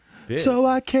 So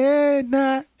I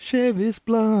cannot share this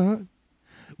blunt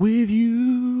with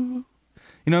you.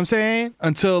 You know what I'm saying?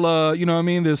 Until, you know what I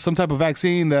mean, there's some type of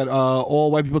vaccine that all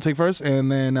white people take first,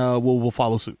 and then we'll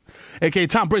follow suit. A.K.A.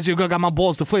 Tom Brady, got my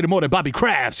balls deflated more than Bobby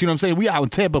Crafts. You know what I'm saying? We out in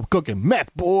Tampa cooking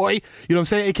meth, boy. You know what I'm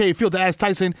saying? A.K.A. Field to Ass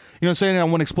Tyson. You know what I'm saying? I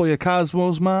want to explore your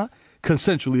cosmos, ma.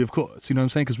 Consensually, of course. You know what I'm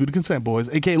saying? Because we the consent boys.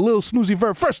 A.K.A. Lil Snoozy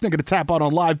Vert, first nigga to tap out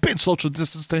on live, been social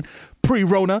distancing,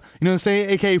 pre-Rona. You know what I'm saying?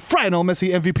 A.K.A. Frino Messi,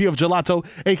 MVP of Gelato.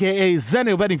 A.K.A.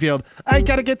 Zenil Bedingfield. I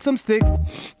gotta get some sticks.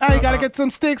 I gotta get some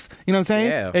sticks. You know what I'm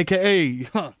saying? Yeah.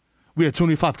 A.K.A. We at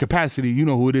 25 capacity. You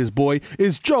know who it is, boy.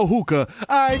 It's Joe Hookah.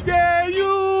 I dare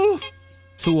you.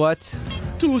 To what?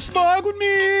 To smoke with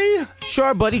me.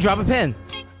 Sure, buddy. Drop a pen.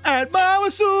 At Mama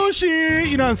Sushi,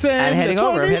 you know what I'm saying? I'm heading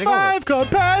over. 25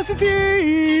 capacity,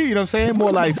 you know what I'm saying?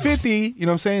 More like 50, you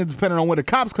know what I'm saying? Depending on when the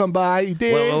cops come by, you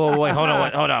did. Wait, hold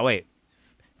on,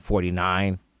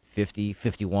 49, 50,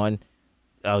 51.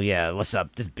 Oh, yeah, what's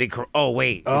up? This big,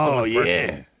 wait. Oh, yeah.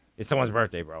 Birthday. It's someone's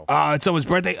birthday, bro. It's someone's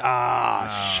birthday? Fuck!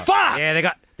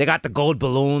 Yeah, they got the gold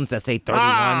balloons that say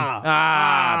 31.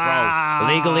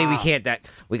 Bro. Legally, we can't,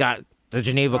 we got the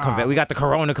Geneva Convention. We got the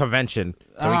Corona Convention.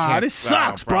 So we can't. This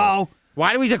sucks, bro.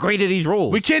 Why do we agree to these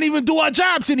rules? We can't even do our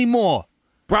jobs anymore.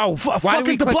 Bro,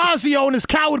 fucking de Blasio and his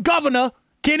coward governor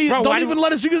don't even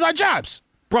let us use our jobs.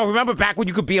 Bro, remember back when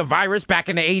you could be a virus back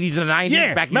in the 80s and the 90s?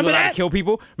 Yeah, back when you were allowed to kill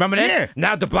people? Remember that? Yeah.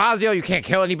 Now de Blasio, you can't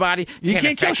kill anybody. You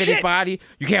can't affect anybody.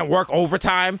 You can't work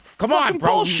overtime. Come on, bro.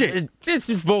 Bullshit. This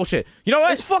is bullshit. You know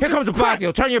what? Here comes de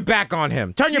Blasio. Turn your back on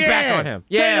him. Turn your back on him.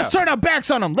 Yeah. Let's turn our backs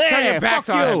on him. Turn your backs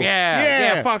on him.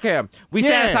 Yeah, fuck him. We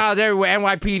stand in solidarity with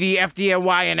NYPD,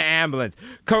 FDNY, and the ambulance.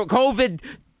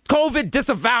 COVID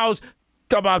disavows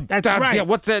That's right. Yeah,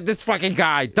 what's this fucking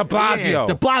guy? De Blasio. Yeah,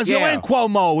 De Blasio and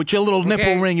Cuomo with your little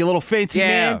nipple ring, your little fancy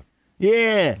man.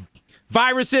 Yeah.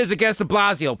 Viruses against De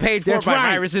Blasio. Paid for by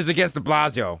viruses against De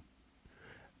Blasio.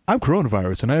 I'm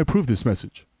coronavirus, and I approve this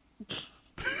message.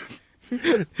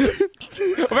 Imagine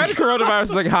coronavirus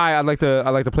is like, hi, I'd like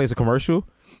to place a commercial.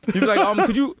 You'd be like,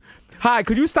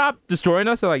 could you stop destroying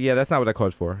us? They're like, yeah, that's not what I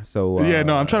called for. So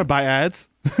no, I'm trying to buy ads.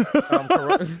 They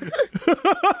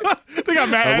got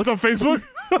mad ads on Facebook.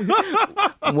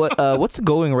 What's the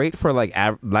going rate for like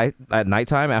at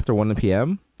nighttime after 1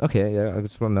 p.m.? Okay, yeah, I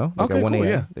just want to know. Like okay, cool,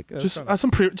 yeah. Like, just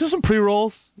some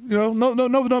pre-rolls. You know,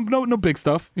 no big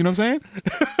stuff. You know what I'm saying?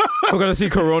 We're gonna see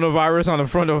coronavirus on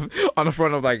the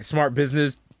front of like Smart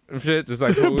Business and shit. Just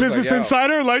like Business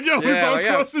Insider, like results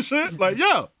across the shit. Like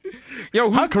how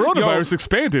coronavirus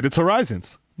expanded its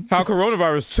horizons. How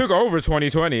coronavirus took over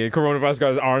 2020 and coronavirus got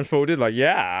his arms folded. Like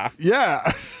yeah.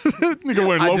 Nigga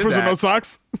wearing loafers with no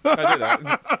socks. I did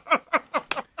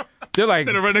that. They're like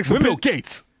right next to Bill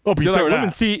Gates.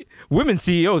 Women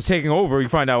CEOs taking over. You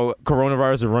find out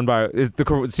coronavirus is run by the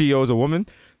CEO is a woman.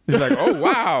 He's like,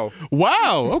 oh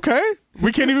wow, okay.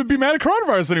 We can't even be mad at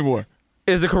coronavirus anymore.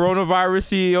 Is the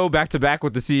coronavirus CEO back to back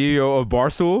with the CEO of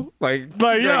Barstool? Like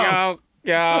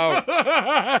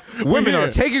women are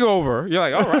taking over. You're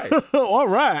like, all right, all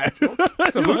right.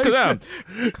 Salute to them.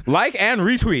 Like and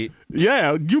retweet.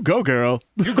 Yeah, you go, girl.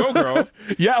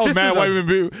 Yeah, man. Why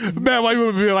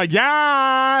women be like,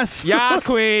 yes,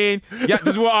 queen. Yeah,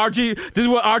 this is what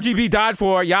RGB died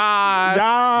for. Yes.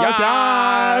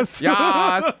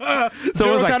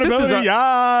 So it's like sisters.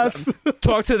 Yes.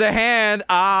 Talk to the hand.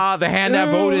 The hand that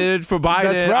voted for Biden.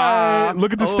 That's right.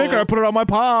 Look at the sticker. I put it on my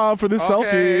palm for this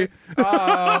selfie.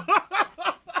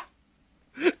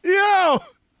 Yo.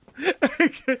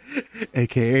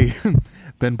 AKA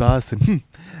Ben Boston.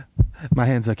 My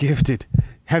hands are gifted.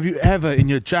 Have you ever in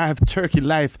your jive turkey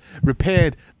life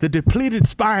repaired the depleted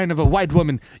spine of a white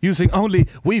woman using only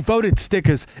 "We voted"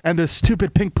 stickers and the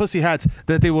stupid pink pussy hats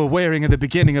that they were wearing at the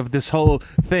beginning of this whole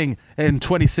thing in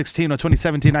 2016 or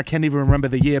 2017? I can't even remember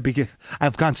the year because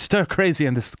I've gone stir crazy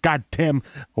in this goddamn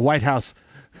White House.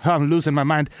 I'm losing my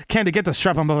mind. Candy, get the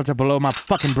strap. I'm about to blow my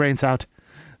fucking brains out.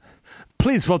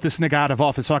 Please vote this nigga out of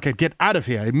office so I can get out of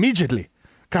here immediately.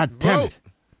 God damn it.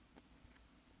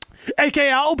 AKA,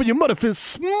 I'll open your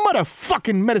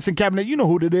motherfucking medicine cabinet. You know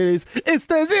who it is. It's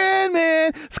the Zen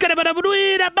Man.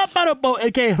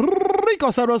 AKA Rico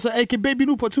Sarosa. AKA Baby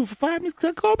Newport 2 for 5 minutes.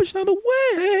 Garbage down the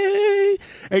way.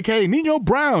 AKA Nino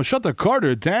Brown. Shut the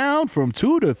Carter down from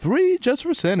 2 to 3 just for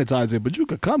sanitizing. But you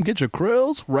could come get your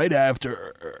krills right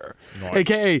after. Nice.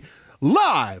 AKA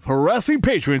live harassing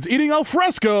patrons eating al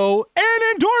fresco and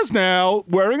indoors now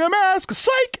wearing a mask.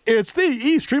 Psych! It's the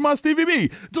E-Stream-Us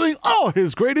TVB doing all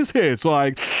his greatest hits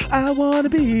like I wanna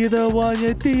be the one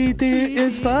your titi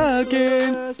is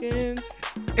fucking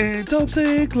and dope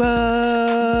sick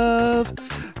love.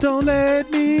 Don't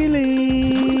let me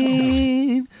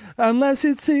leave unless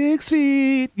it's 6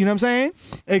 feet. You know what I'm saying?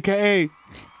 AKA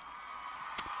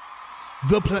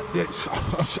the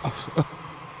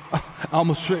I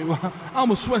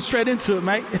almost went straight into it,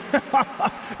 mate.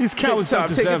 These cowards don't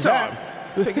deserve that.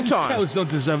 Take your time. These cowards don't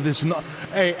deserve this. No.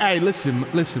 Hey, listen,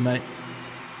 mate.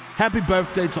 Happy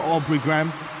birthday to Aubrey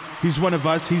Graham. He's one of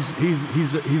us. He's a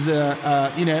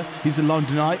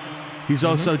Londonite. He's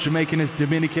also Jamaican as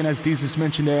Dominican, as Jesus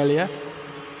mentioned earlier.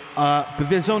 But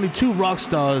there's only 2 rock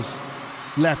stars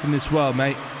left in this world,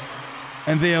 mate,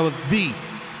 and they are the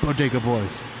Bodega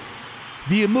Boys,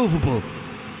 the immovable,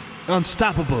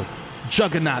 unstoppable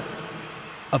juggernaut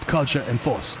of culture and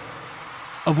force,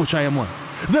 of which I am one.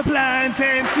 The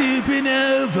plantain sleeping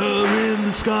over in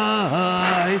the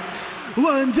sky.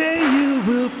 One day you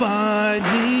will find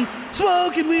me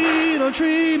smoking weed on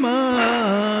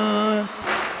Tremont,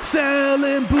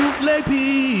 selling bootleg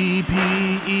PPE.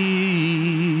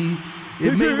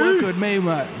 It may work or it may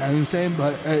not, you know what I'm saying?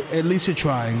 But at least you're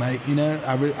trying, mate. You know,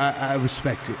 I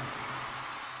respect it.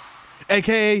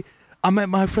 AKA, I met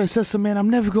my friend Cesar, man, I'm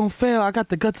never gonna fail. I got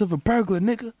the guts of a burglar,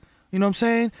 nigga. You know what I'm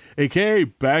saying? AKA,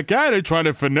 back at it, trying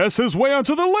to finesse his way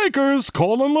onto the Lakers.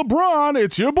 Calling LeBron,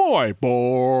 it's your boy,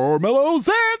 Bormelo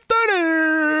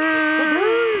Anthony.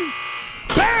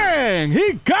 Bang!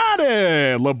 He got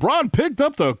it! LeBron picked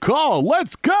up the call.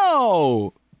 Let's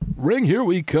go! Ring, here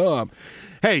we come.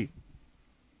 Hey,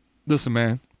 listen,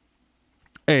 man.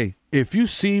 Hey, if you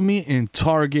see me in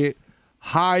Target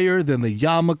higher than the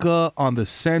yarmulke on the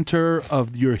center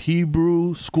of your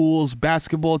Hebrew school's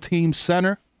basketball team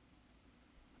center,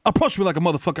 approach me like a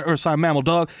motherfucking earth-sign mammal,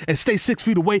 dog, and stay 6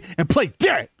 feet away and play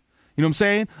dead. You know what I'm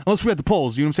saying? Unless we're at the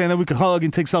polls, you know what I'm saying? Then we can hug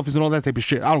and take selfies and all that type of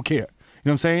shit. I don't care. You know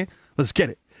what I'm saying? Let's get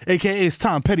it. AKA it's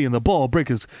Tom Petty and the Ball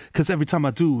Breakers. Because every time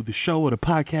I do the show or the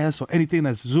podcast or anything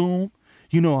that's Zoom,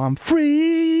 you know I'm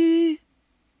free.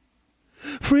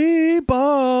 Free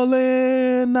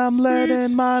balling. I'm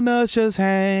letting my nuts just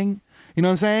hang. You know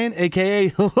what I'm saying? AKA,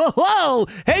 ho,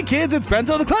 hey kids, it's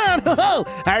Benzo the Clown.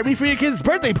 Hire me for your kid's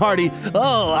birthday party.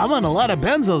 Oh, I'm on a lot of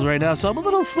benzos right now, so I'm a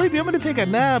little sleepy. I'm going to take a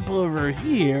nap over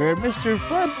here. Mr.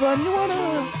 Fun, you want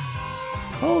to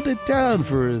hold it down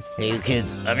for us? Hey, you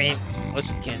kids. I mean,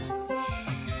 listen, kids.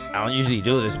 I don't usually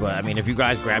do this, but I mean, if you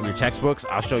guys grab your textbooks,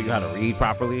 I'll show you how to read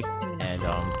properly. And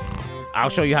I'll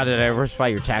show you how to diversify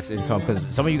your tax income, because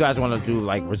some of you guys want to do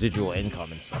like residual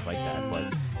income and stuff like that.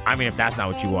 But I mean, if that's not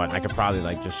what you want, I could probably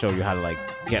like just show you how to like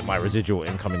get my residual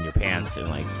income in your pants and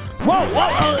like.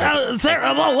 Whoa,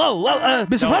 Sarah, whoa,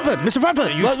 Mr.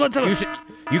 Funfun, what's up?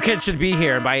 You kids should be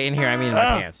here. By in here, I mean in my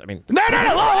pants. I mean. No,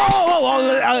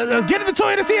 whoa, get in the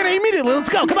toilet CNA immediately. Let's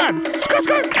go, come on,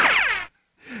 skirt.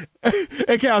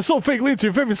 Okay, I'm so fake lead to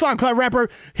your favorite SoundCloud rapper.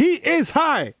 He is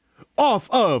high off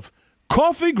of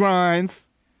coffee grinds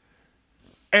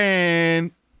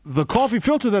and the coffee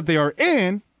filter that they are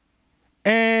in.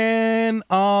 And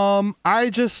I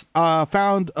just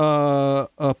found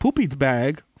a poopy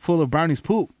bag full of Brownie's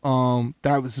poop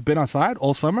that was been outside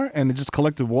all summer, and it just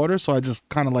collected water. So I just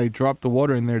kind of like dropped the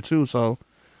water in there too. So,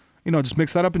 you know, just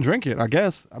mix that up and drink it, I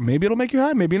guess. Maybe it'll make you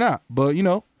high, maybe not. But, you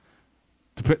know,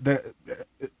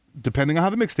 depending on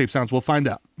how the mixtape sounds, we'll find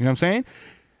out. You know what I'm saying?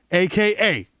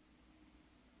 AKA,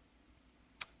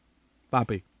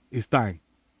 Papi, it's time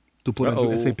to put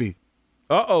into SAP.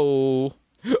 Uh-oh.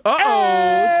 ¡Ey!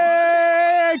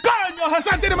 ¡Coño,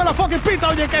 Hassan, tírame la fucking pita!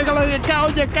 Oye, que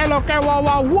lo que,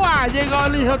 guau. Llegó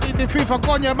el hijo Titi FIFA,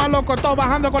 coño, el más loco, todo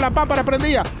bajando con la pámpara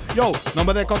prendida. Yo, no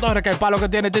me des cotorre, que el palo que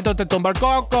tiene Tito te tumba el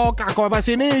coco, caco de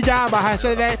vacinilla,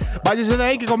 váyase de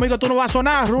ahí, que conmigo tú no vas a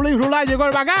sonar. Rulín, llegó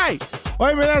el bagay.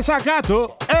 Hoy me da el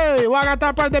sacato, ey, voy a gastar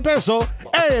un par de pesos.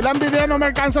 Ey, la envidia no me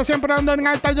alcanza, siempre ando en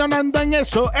alta, yo no ando en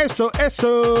eso.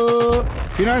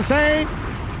 You know what I'm saying?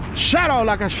 Shout out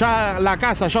la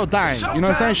casa Showtime. You know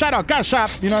what I'm saying? Shout out Cash App.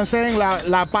 You know what I'm saying?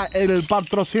 El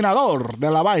patrocinador de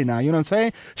la vaina. You know what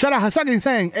I'm saying? Shout out Hassan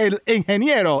Insane, el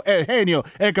ingeniero, el genio,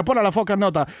 el que pone la fucking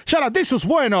nota. Shout out Disus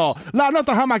Bueno, la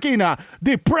nota jamaquina,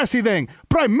 the president,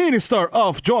 prime minister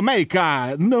of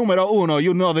Jamaica, número uno.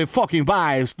 You know the fucking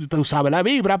vibes. Tú sabes la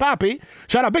vibra, papi.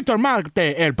 Shout out Víctor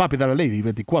Marte, el papi de la lady,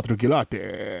 24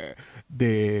 quilates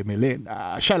de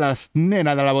melena. Ya las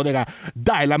nenas de la bodega,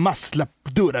 Dai, la más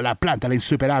dura, la planta, la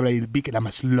insuperable, y Vicky, la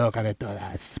más loca de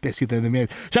todas, especie de miel.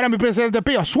 Ya era mi presidente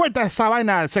Pío, suelta esa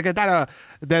vaina, secretario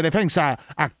de defensa,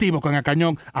 activo con el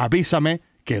cañón, avísame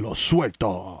que lo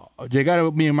suelto.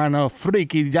 Llegaron mi hermano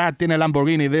Friki, ya tiene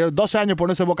Lamborghini, de 12 años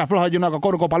ponerse boca floja y una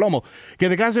cocorco palomo. Que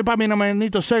descanse para mi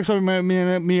hermanito Sexo,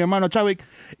 mi hermano Chavik,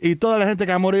 y toda la gente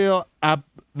que ha morido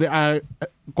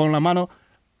con la mano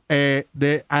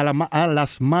a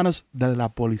las manos de la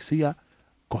policía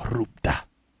corrupta.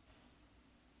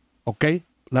 ¿Ok?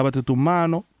 Lávate tu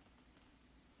mano.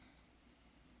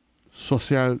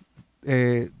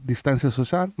 Distancia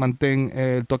social. Mantén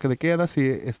el toque de queda si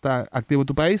está activo en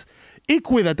tu país. Y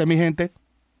cuídate, mi gente.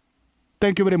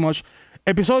 Thank you very much.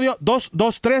 Episodio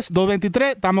 223,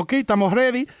 223. Estamos aquí, estamos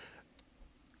ready.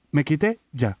 Me quité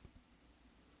ya.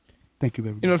 Thank you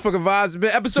very much. You know the fucking vibes.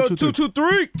 Episode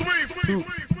 223.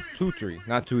 2-3,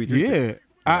 not 2-3. Yeah.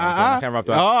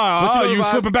 You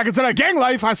slipping back into that gang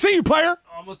life. I see you, player.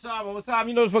 Almost time.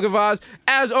 You know the fucking vibes.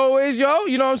 As always, yo,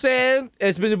 you know what I'm saying?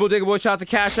 It's been the Bodega Boy. Shout out to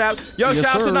Cash App. Yo, yes,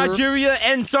 shout out to Nigeria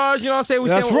and SARS. You know what I'm saying? We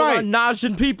stand with all our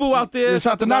Nigerian people out there.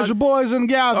 Shout out to Nigerian boys and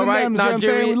gals and them. You know what I'm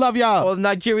saying? We love y'all. All the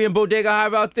Nigerian Bodega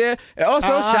Hive out there. And also,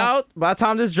 shout out, by the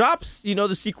time this drops, you know,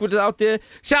 the secret is out there.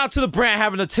 Shout out to the brand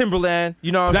having a Timberland.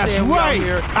 You know what I'm saying? That's right. We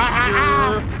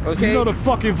out here. Okay? You know the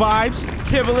fucking vibes.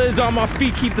 Timberland's on my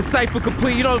feet. Keep the cipher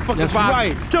complete. You know the fucking vibes.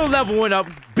 Right. Still leveling up.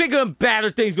 Bigger and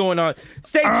badder things going on.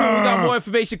 Stay tuned. We got more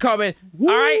information coming. All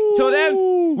right. Till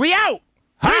then, we out.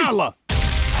 Holla.